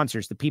our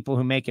sponsors, the people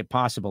who make it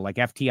possible, like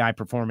FTI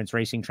Performance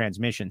Racing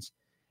Transmissions.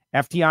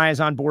 FTI is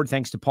on board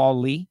thanks to Paul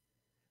Lee.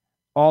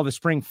 All the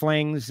spring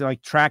flings,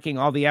 like tracking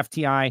all the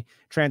FTI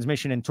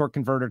transmission and torque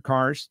converter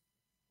cars.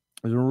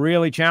 It was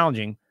really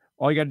challenging.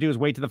 All you got to do is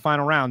wait to the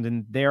final round,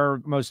 and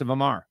there most of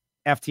them are.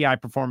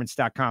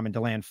 FTIperformance.com in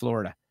DeLand,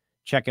 Florida.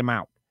 Check them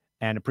out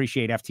and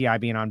appreciate FTI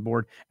being on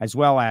board, as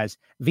well as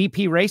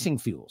VP Racing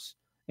Fuels.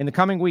 In the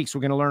coming weeks,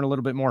 we're going to learn a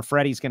little bit more.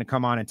 Freddie's going to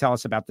come on and tell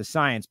us about the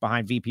science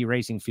behind VP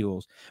Racing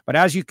Fuels. But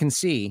as you can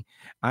see,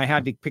 I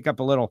had to pick up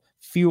a little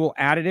fuel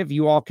additive.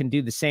 You all can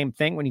do the same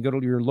thing when you go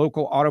to your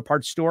local auto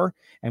parts store.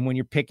 And when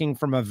you're picking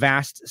from a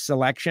vast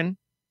selection,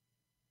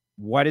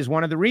 what is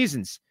one of the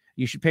reasons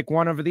you should pick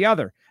one over the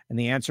other? And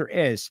the answer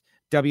is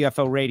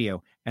WFO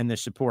Radio and the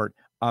support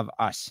of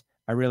us.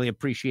 I really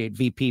appreciate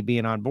VP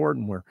being on board,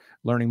 and we're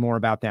learning more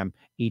about them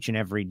each and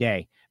every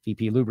day.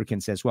 VP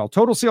Lubricants as well.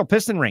 Total Seal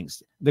Piston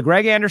Rings. The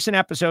Greg Anderson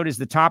episode is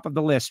the top of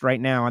the list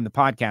right now on the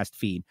podcast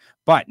feed,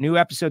 but new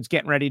episodes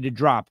getting ready to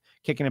drop,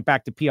 kicking it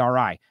back to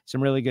PRI.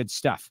 Some really good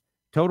stuff.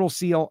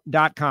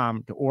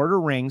 TotalSeal.com to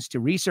order rings, to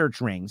research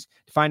rings,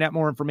 to find out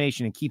more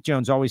information. And Keith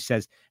Jones always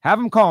says, have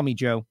them call me,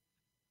 Joe.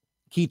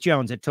 Keith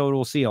Jones at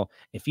Total Seal,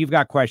 if you've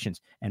got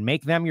questions, and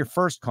make them your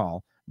first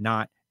call,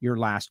 not your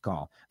last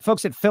call.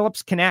 Folks at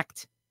Phillips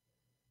Connect.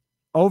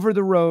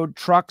 Over-the-road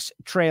trucks,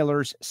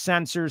 trailers,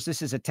 sensors.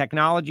 This is a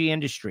technology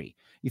industry.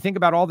 You think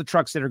about all the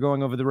trucks that are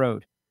going over the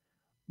road.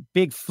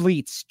 Big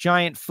fleets,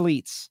 giant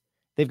fleets.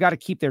 They've got to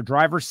keep their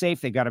drivers safe.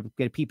 They've got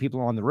to keep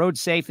people on the road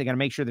safe. They got to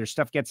make sure their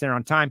stuff gets there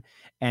on time.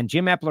 And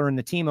Jim Epler and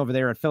the team over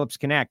there at Phillips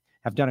Connect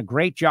have done a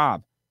great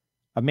job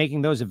of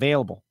making those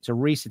available. It's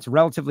a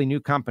relatively new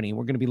company.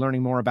 We're going to be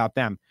learning more about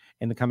them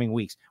in the coming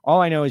weeks.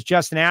 All I know is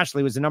Justin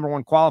Ashley was the number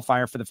one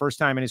qualifier for the first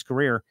time in his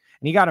career.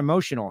 And he got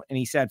emotional. And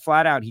he said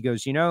flat out, he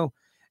goes,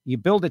 you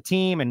build a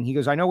team, and he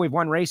goes, I know we've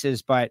won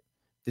races, but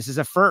this is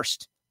the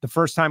first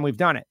time we've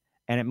done it,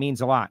 and it means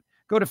a lot.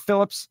 Go to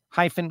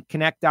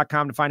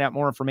Phillips-Connect.com to find out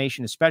more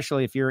information,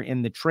 especially if you're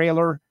in the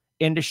trailer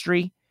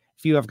industry.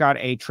 If you have got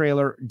a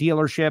trailer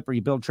dealership or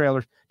you build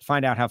trailers, to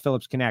find out how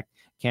Phillips Connect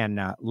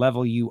can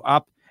level you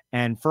up.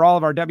 And for all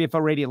of our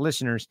WFO Radio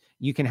listeners,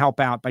 you can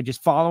help out by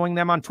just following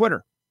them on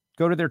Twitter.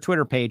 Go to their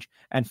Twitter page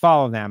and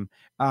follow them.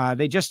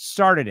 They just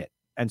started it,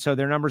 and so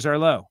their numbers are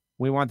low.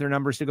 We want their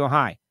numbers to go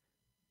high.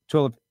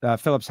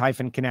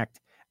 Phillips-Connect.com.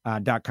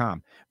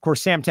 Of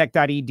course,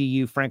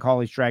 samtech.edu, Frank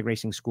Hawley's Drag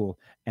Racing School,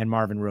 and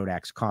Marvin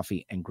Rodak's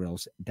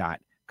coffeeandgrills.com.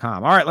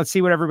 All right, let's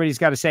see what everybody's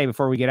got to say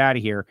before we get out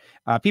of here.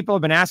 People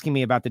have been asking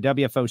me about the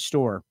WFO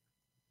store.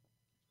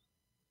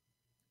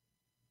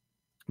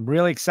 I'm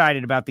really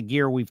excited about the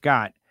gear we've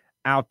got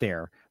out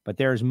there, but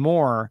there's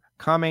more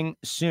coming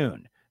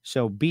soon.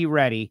 So be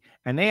ready.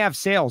 And they have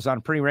sales on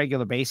a pretty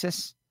regular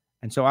basis.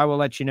 And so I will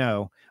let you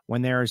know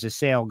when there is a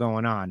sale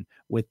going on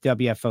with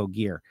WFO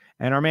gear.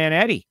 And our man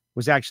Eddie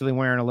was actually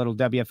wearing a little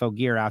WFO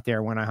gear out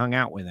there when I hung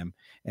out with him.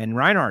 And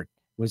Reinhardt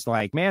was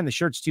like, man, the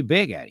shirt's too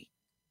big, Eddie.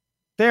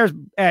 There's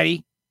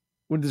Eddie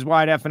with his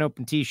wide F and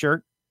open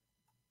t-shirt.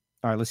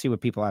 All right, let's see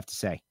what people have to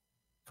say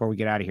before we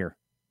get out of here.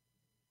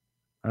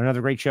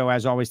 Another great show,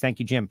 as always. Thank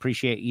you, Jim.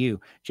 Appreciate you,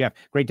 Jeff.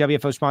 Great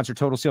WFO sponsor.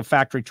 Total Seal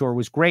Factory Tour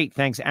was great.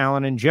 Thanks,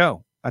 Alan and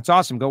Joe. That's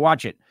awesome. Go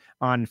watch it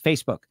on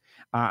Facebook.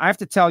 I have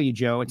to tell you,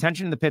 Joe,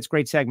 Attention to the Pits,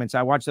 great segments.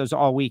 I watch those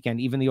all weekend,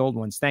 even the old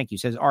ones. Thank you,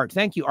 says Art.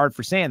 Thank you, Art,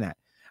 for saying that.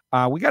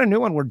 We got a new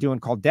one we're doing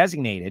called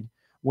Designated,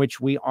 which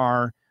we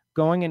are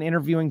going and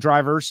interviewing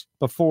drivers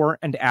before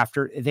and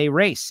after they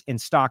race in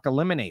Stock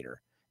Eliminator.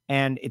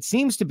 And it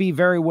seems to be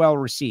very well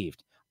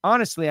received.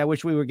 Honestly, I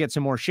wish we would get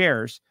some more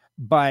shares,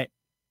 but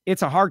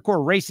it's a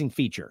hardcore racing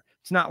feature.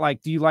 It's not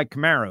like, do you like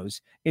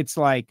Camaros? It's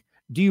like,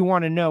 do you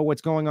want to know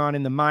what's going on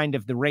in the mind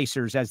of the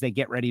racers as they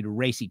get ready to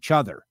race each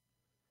other?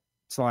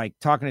 It's like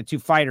talking to two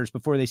fighters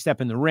before they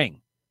step in the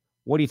ring.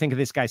 What do you think of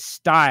this guy's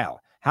style?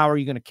 How are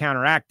you going to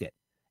counteract it?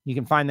 You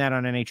can find that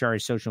on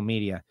NHRA's social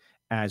media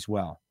as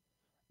well.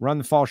 Run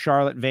the fall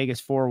Charlotte, Vegas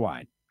 4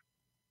 wide.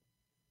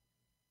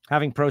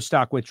 Having pro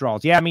stock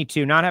withdrawals. Yeah, me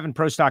too. Not having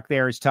pro stock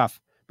there is tough,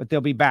 but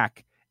they'll be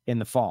back in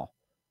the fall.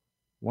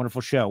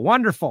 Wonderful show.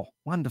 Wonderful.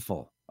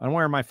 Wonderful. I'm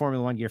wearing my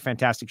Formula One gear.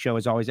 Fantastic show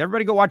as always.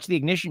 Everybody go watch The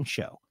Ignition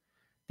Show.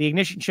 The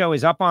Ignition Show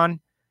is up on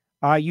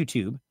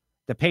YouTube.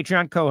 The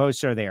Patreon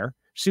co-hosts are there.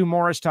 Sue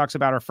Morris talks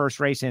about our first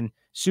race in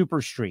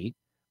Super Street.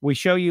 We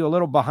show you a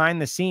little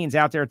behind the scenes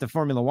out there at the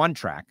Formula One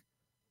track.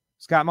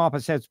 Scott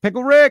Malpa says,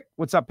 Pickle Rick.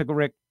 What's up, Pickle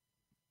Rick?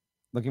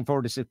 Looking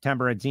forward to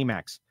September at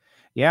ZMAX.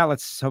 Yeah,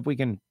 let's hope we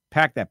can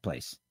pack that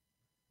place.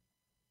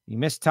 You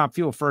missed Top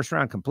Fuel first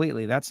round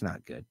completely. That's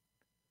not good.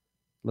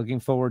 Looking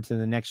forward to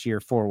the next year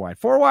 4-wide.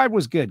 4-wide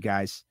was good,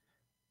 guys.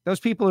 Those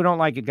people who don't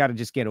like it got to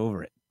just get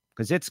over it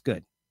because it's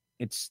good.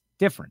 It's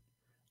different.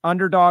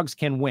 Underdogs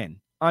can win.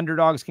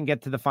 Underdogs can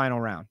get to the final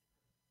round.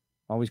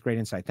 Always great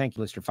insight. Thank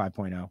you, Lister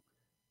 5.0.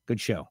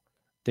 Good show.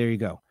 There you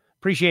go.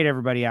 Appreciate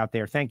everybody out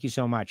there. Thank you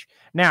so much.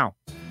 Now,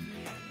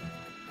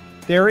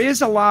 there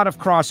is a lot of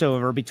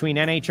crossover between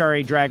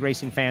NHRA drag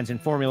racing fans and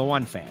Formula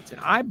One fans.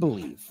 And I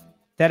believe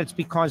that it's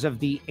because of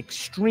the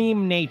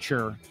extreme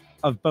nature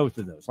of both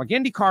of those. Like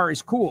IndyCar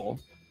is cool,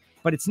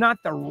 but it's not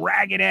the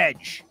ragged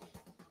edge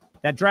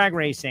that drag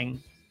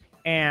racing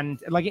and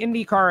like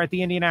IndyCar at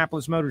the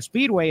Indianapolis Motor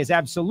Speedway is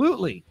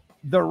absolutely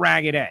the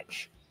ragged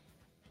edge.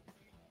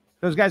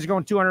 Those guys are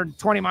going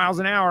 220 miles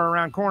an hour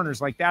around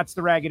corners. Like that's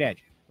the ragged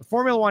edge. The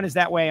Formula One is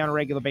that way on a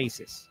regular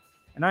basis.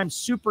 And I'm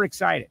super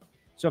excited.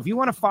 So if you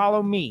want to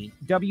follow me,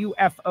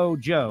 WFO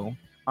Joe,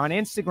 on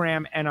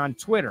Instagram and on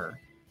Twitter,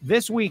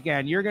 this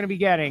weekend, you're going to be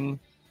getting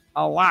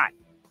a lot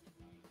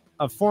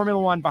of Formula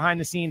One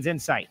behind-the-scenes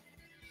insight.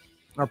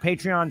 Our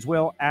Patreons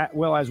will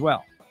as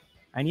well.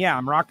 And yeah,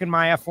 I'm rocking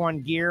my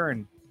F1 gear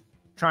and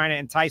trying to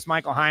entice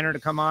Michael Heiner to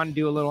come on and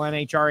do a little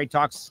NHRA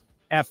Talks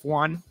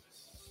F1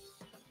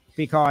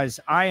 because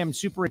I am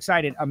super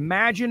excited.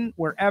 Imagine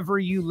wherever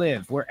you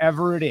live,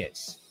 wherever it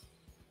is,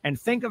 and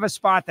think of a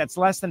spot that's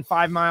less than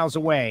 5 miles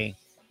away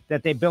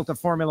that they built a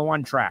Formula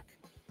One track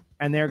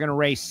and they're going to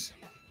race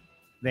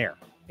there.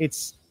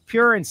 It's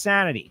pure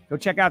insanity. Go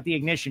check out the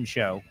Ignition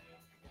show.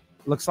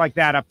 Looks like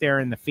that up there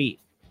in the feed.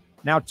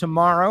 Now,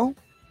 tomorrow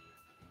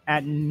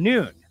at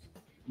noon,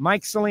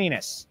 Mike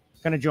Salinas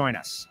going to join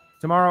us.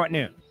 Tomorrow at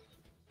noon.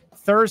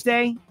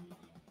 Thursday,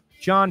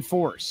 John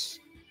Force,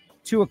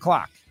 2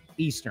 o'clock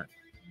Eastern.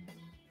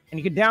 And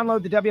you can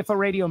download the WFO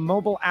Radio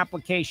mobile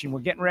application.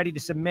 We're getting ready to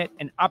submit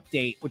an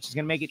update, which is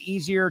going to make it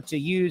easier to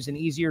use and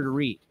easier to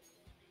read.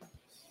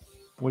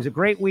 It was a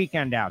great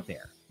weekend out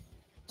there.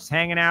 Just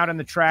hanging out on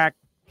the track.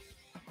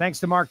 Thanks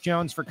to Mark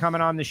Jones for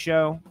coming on the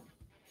show.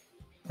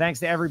 Thanks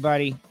to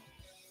everybody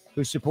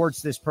who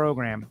supports this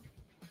program,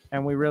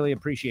 and we really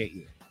appreciate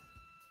you.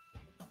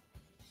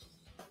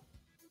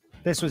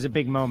 This was a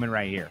big moment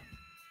right here.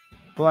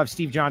 We'll have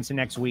Steve Johnson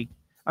next week.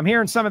 I'm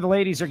hearing some of the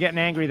ladies are getting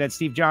angry that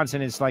Steve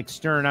Johnson is like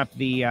stirring up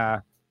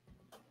the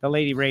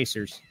lady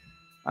racers.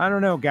 I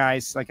don't know,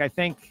 guys. Like, I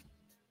think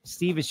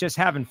Steve is just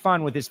having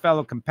fun with his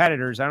fellow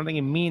competitors. I don't think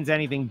he means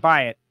anything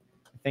by it.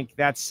 I think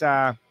that's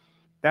kind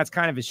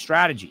of his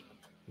strategy.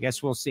 I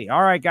guess we'll see.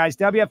 All right, guys.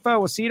 WFO,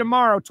 we'll see you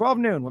tomorrow, 12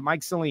 noon with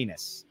Mike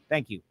Salinas.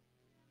 Thank you.